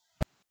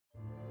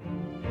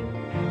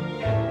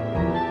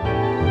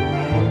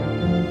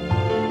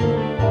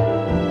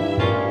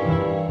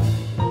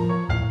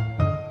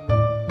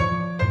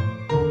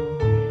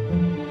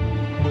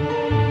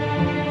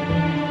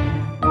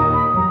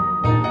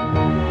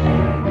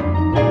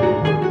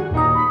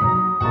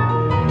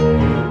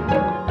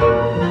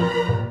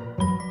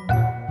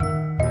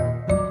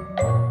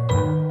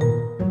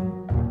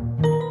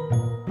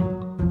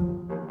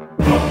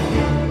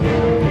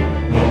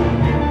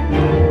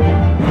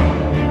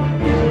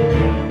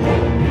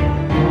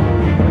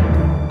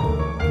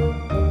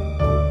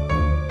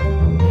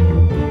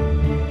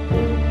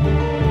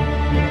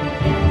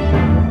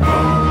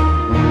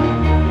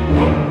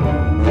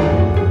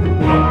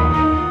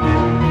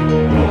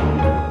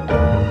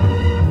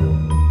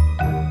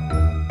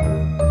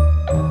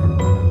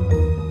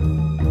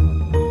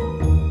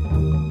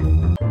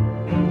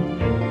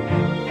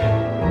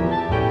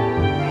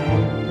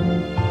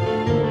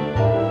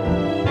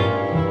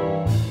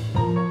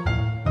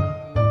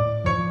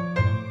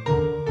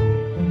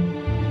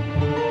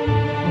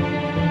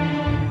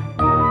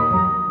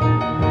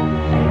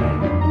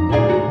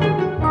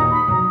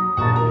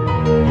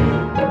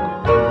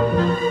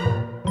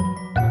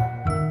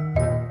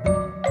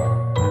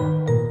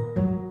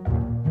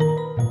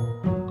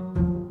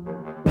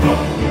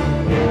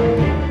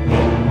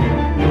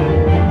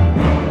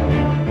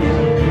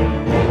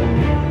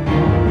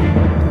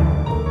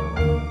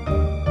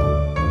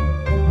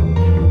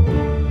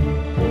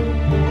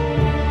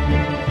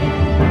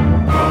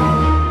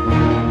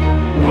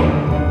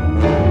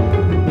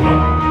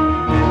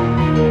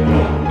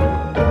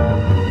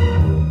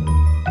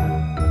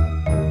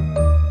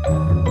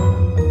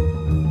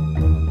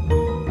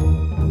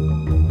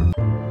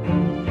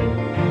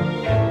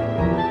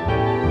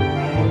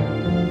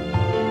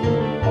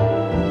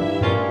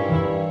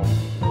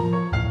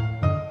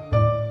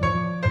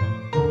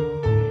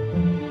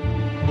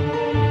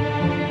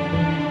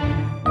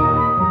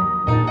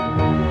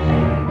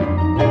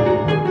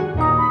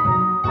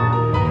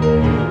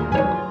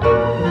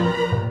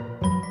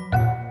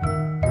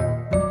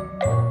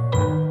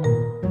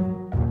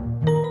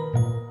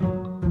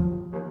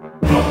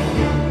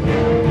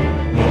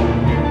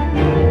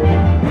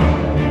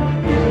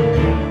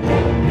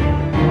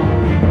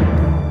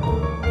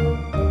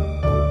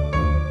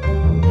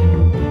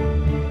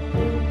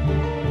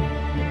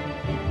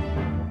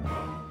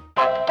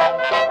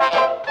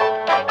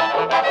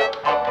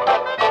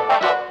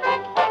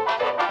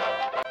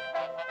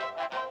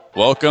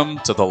 Welcome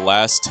to the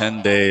last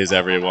 10 days,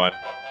 everyone.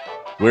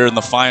 We're in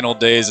the final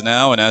days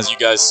now, and as you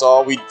guys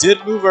saw, we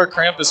did move our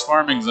Krampus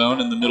farming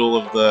zone in the middle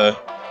of the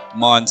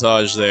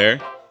montage there.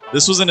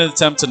 This was an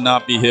attempt to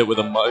not be hit with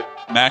a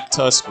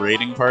Mactusk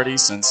raiding party,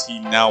 since he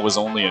now was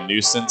only a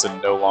nuisance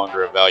and no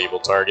longer a valuable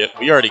target.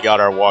 We already got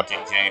our walking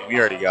cane. We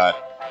already got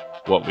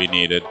what we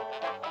needed.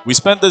 We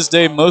spent this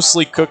day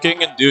mostly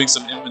cooking and doing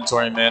some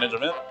inventory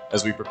management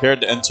as we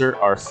prepared to enter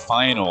our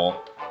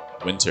final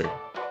winter.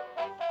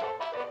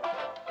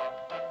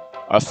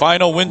 Our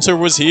final winter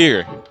was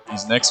here.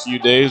 These next few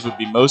days would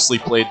be mostly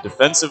played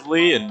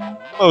defensively and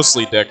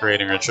mostly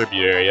decorating our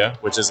tribute area,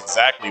 which is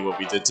exactly what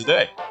we did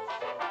today.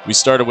 We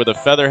started with a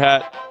feather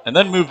hat, and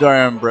then moved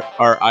our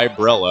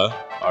umbrella,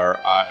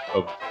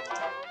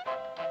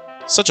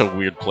 such a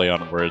weird play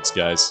on words,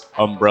 guys.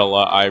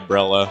 Umbrella,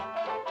 eyebrella,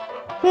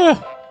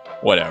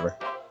 whatever.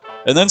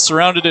 And then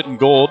surrounded it in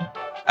gold.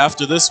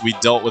 After this, we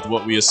dealt with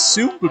what we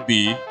assumed would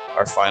be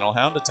our final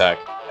hound attack,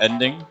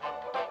 ending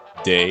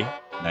day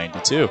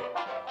 92.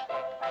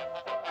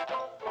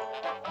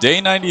 Day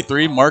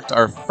 93 marked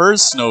our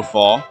first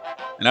snowfall,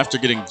 and after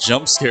getting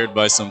jump scared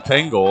by some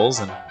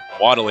pangolins and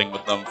waddling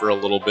with them for a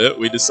little bit,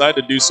 we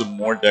decided to do some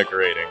more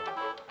decorating.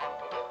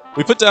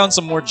 We put down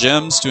some more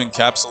gems to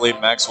encapsulate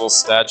Maxwell's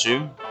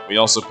statue. We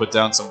also put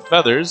down some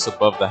feathers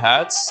above the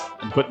hats,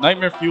 and put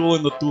nightmare fuel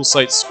in the Thule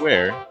site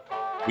square.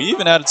 We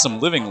even added some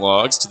living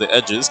logs to the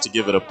edges to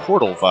give it a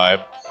portal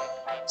vibe,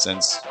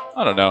 since,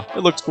 I don't know, it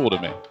looked cool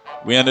to me.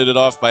 We ended it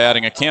off by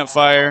adding a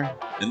campfire,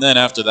 and then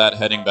after that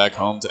heading back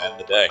home to end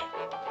the day.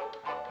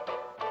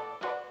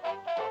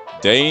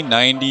 Day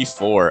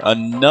 94,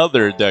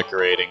 another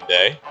decorating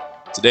day.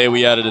 Today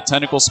we added a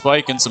tentacle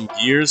spike and some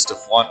gears to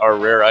flaunt our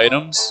rare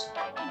items,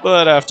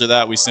 but after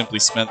that we simply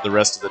spent the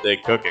rest of the day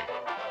cooking.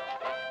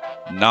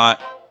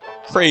 Not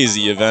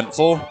crazy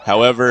eventful,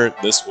 however,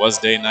 this was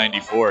day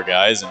 94,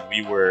 guys, and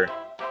we were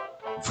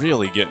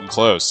really getting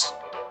close.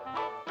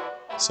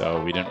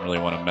 So we didn't really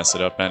want to mess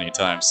it up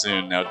anytime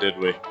soon, now did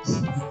we?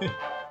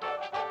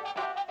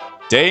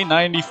 Day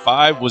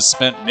 95 was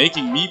spent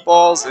making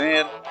meatballs,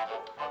 and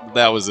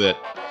that was it.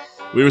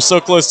 We were so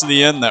close to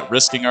the end that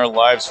risking our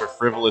lives for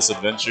frivolous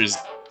adventures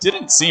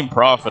didn't seem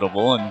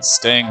profitable, and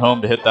staying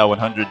home to hit that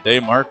 100-day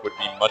mark would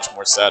be much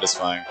more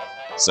satisfying.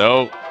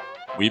 So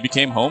we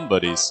became home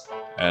buddies,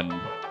 and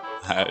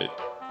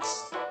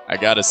I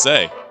gotta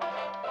say,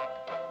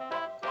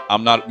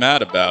 I'm not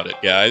mad about it,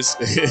 guys.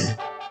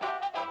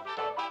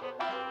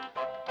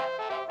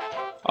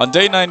 On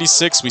day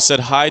 96, we said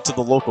hi to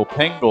the local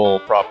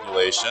Pengol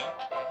population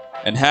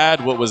and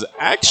had what was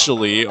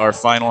actually our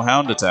final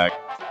hound attack.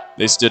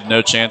 They stood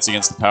no chance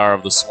against the power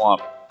of the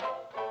swamp.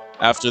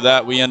 After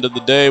that, we ended the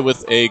day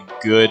with a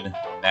good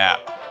nap.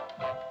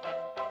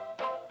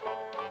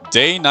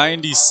 Day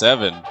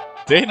 97.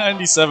 Day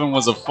 97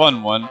 was a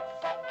fun one.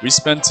 We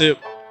spent it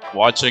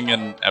watching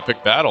an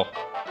epic battle.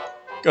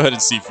 Go ahead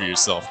and see for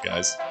yourself,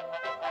 guys.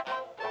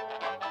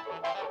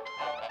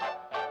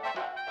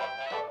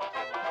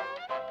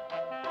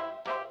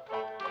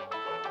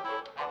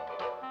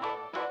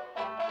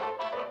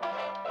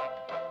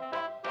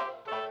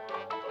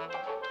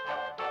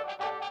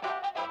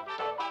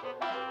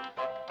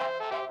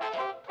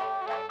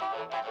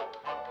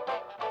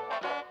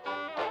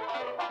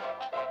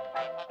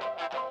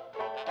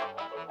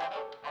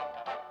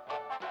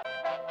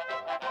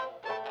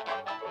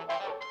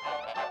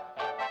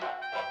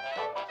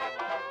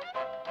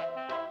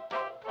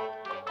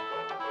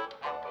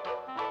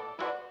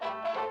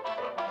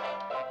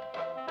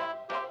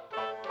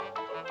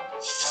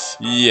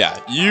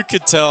 Yeah, you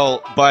could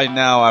tell by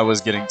now I was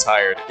getting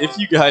tired. If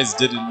you guys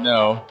didn't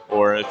know,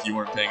 or if you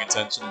weren't paying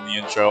attention in the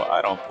intro,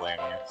 I don't blame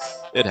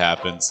you. It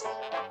happens.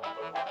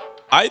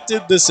 I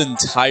did this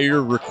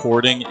entire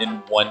recording in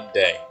one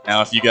day.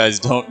 Now, if you guys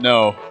don't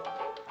know,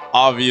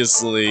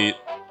 obviously,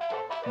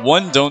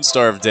 one Don't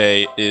Starve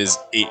day is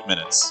 8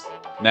 minutes.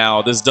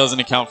 Now, this doesn't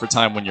account for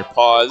time when you're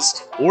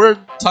paused, or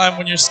time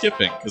when you're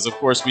skipping, because of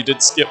course we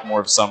did skip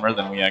more of summer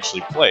than we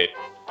actually played.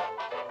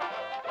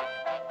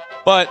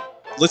 But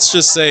let's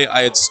just say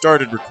I had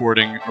started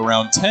recording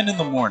around 10 in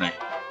the morning.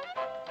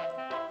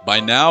 By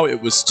now, it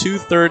was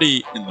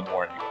 2:30 in the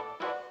morning.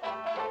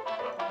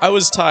 I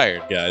was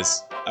tired,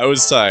 guys. I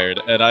was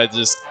tired, and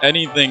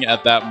anything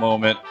at that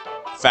moment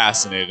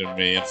fascinated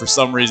me, and for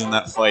some reason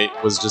that fight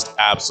was just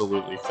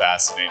absolutely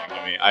fascinating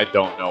to me. I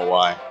don't know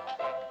why.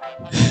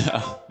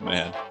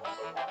 Man.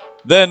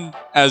 Then,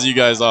 as you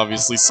guys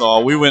obviously saw,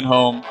 we went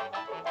home,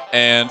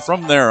 and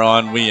from there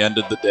on, we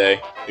ended the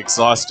day,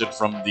 exhausted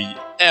from the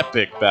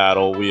epic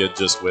battle we had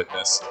just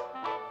witnessed.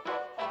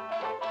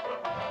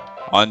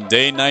 On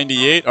day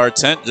 98, our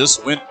tent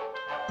just went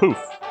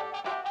poof.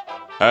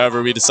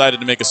 However, we decided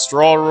to make a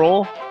straw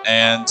roll,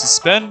 and to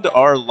spend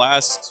our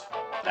last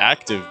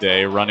active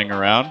day running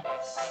around,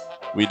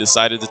 we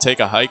decided to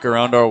take a hike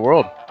around our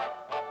world.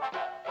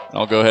 And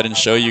I'll go ahead and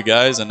show you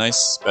guys a nice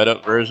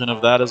sped-up version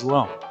of that as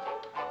well.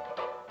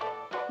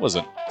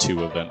 Wasn't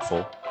too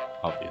eventful,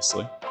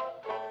 obviously.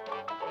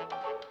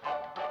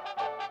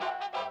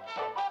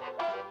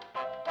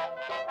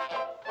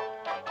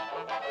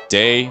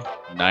 Day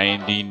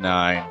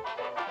 99.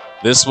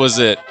 This was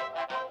it.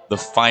 The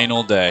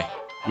final day.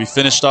 We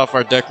finished off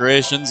our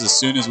decorations as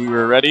soon as we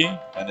were ready,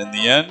 and in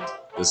the end,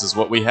 this is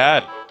what we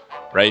had.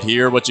 Right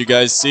here, what you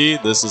guys see,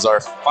 this is our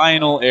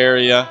final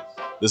area.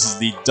 This is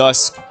the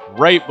dusk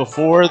right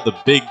before the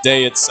big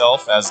day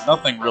itself, as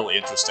nothing really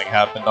interesting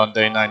happened on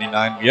day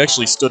 99. We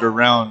actually stood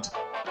around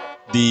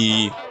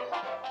the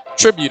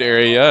tribute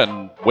area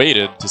and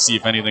waited to see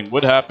if anything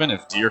would happen,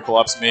 if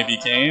Deerclops maybe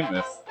came,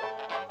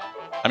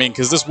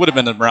 because this would have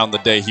been around the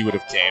day he would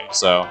have came,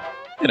 so,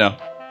 you know.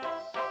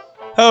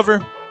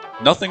 However,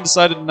 nothing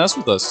decided to mess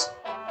with us.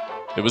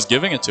 It was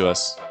giving it to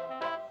us.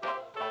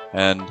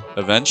 And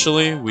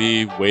eventually,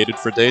 we waited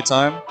for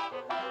daytime,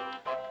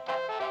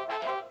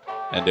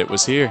 and it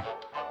was here.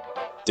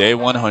 Day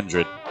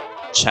 100.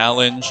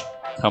 Challenge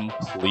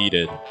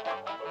completed.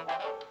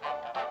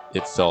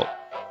 It felt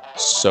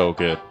so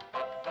good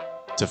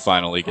to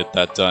finally get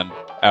that done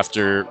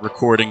after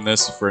recording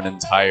this for an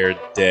entire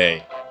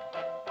day.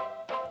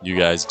 You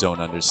guys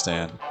don't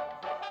understand.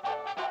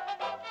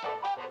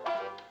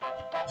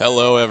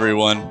 Hello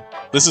everyone.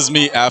 This is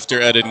me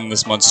after editing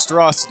this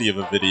monstrosity of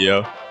a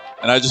video,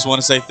 and I just want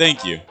to say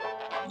thank you.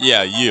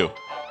 Yeah, you.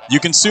 You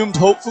consumed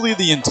hopefully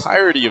the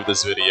entirety of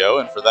this video,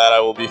 and for that I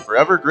will be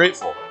forever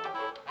grateful.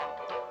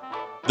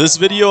 This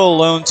video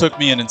alone took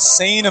me an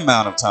insane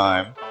amount of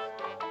time,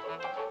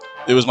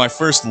 It was my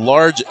first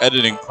large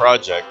editing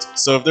project,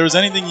 so if there was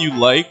anything you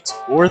liked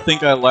or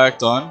think I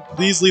lacked on,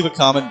 please leave a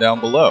comment down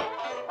below.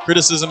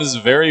 Criticism is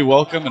very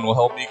welcome and will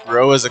help me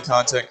grow as a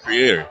content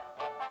creator.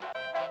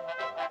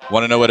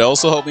 Want to know what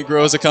else will help me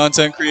grow as a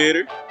content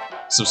creator?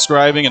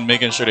 Subscribing and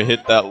making sure to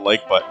hit that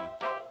like button.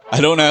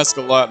 I don't ask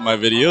a lot in my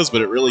videos,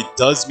 but it really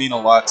does mean a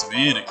lot to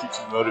me, and it keeps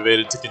me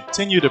motivated to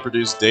continue to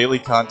produce daily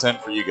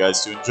content for you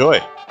guys to enjoy.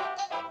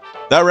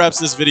 That wraps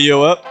this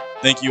video up.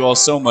 Thank you all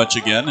so much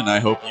again, and I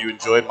hope you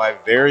enjoyed my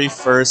very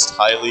first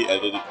highly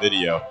edited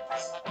video.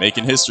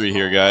 Making history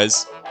here,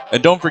 guys.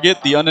 And don't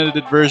forget, the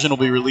unedited version will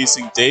be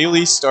releasing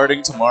daily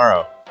starting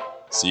tomorrow.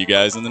 See you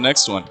guys in the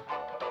next one.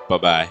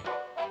 Bye-bye.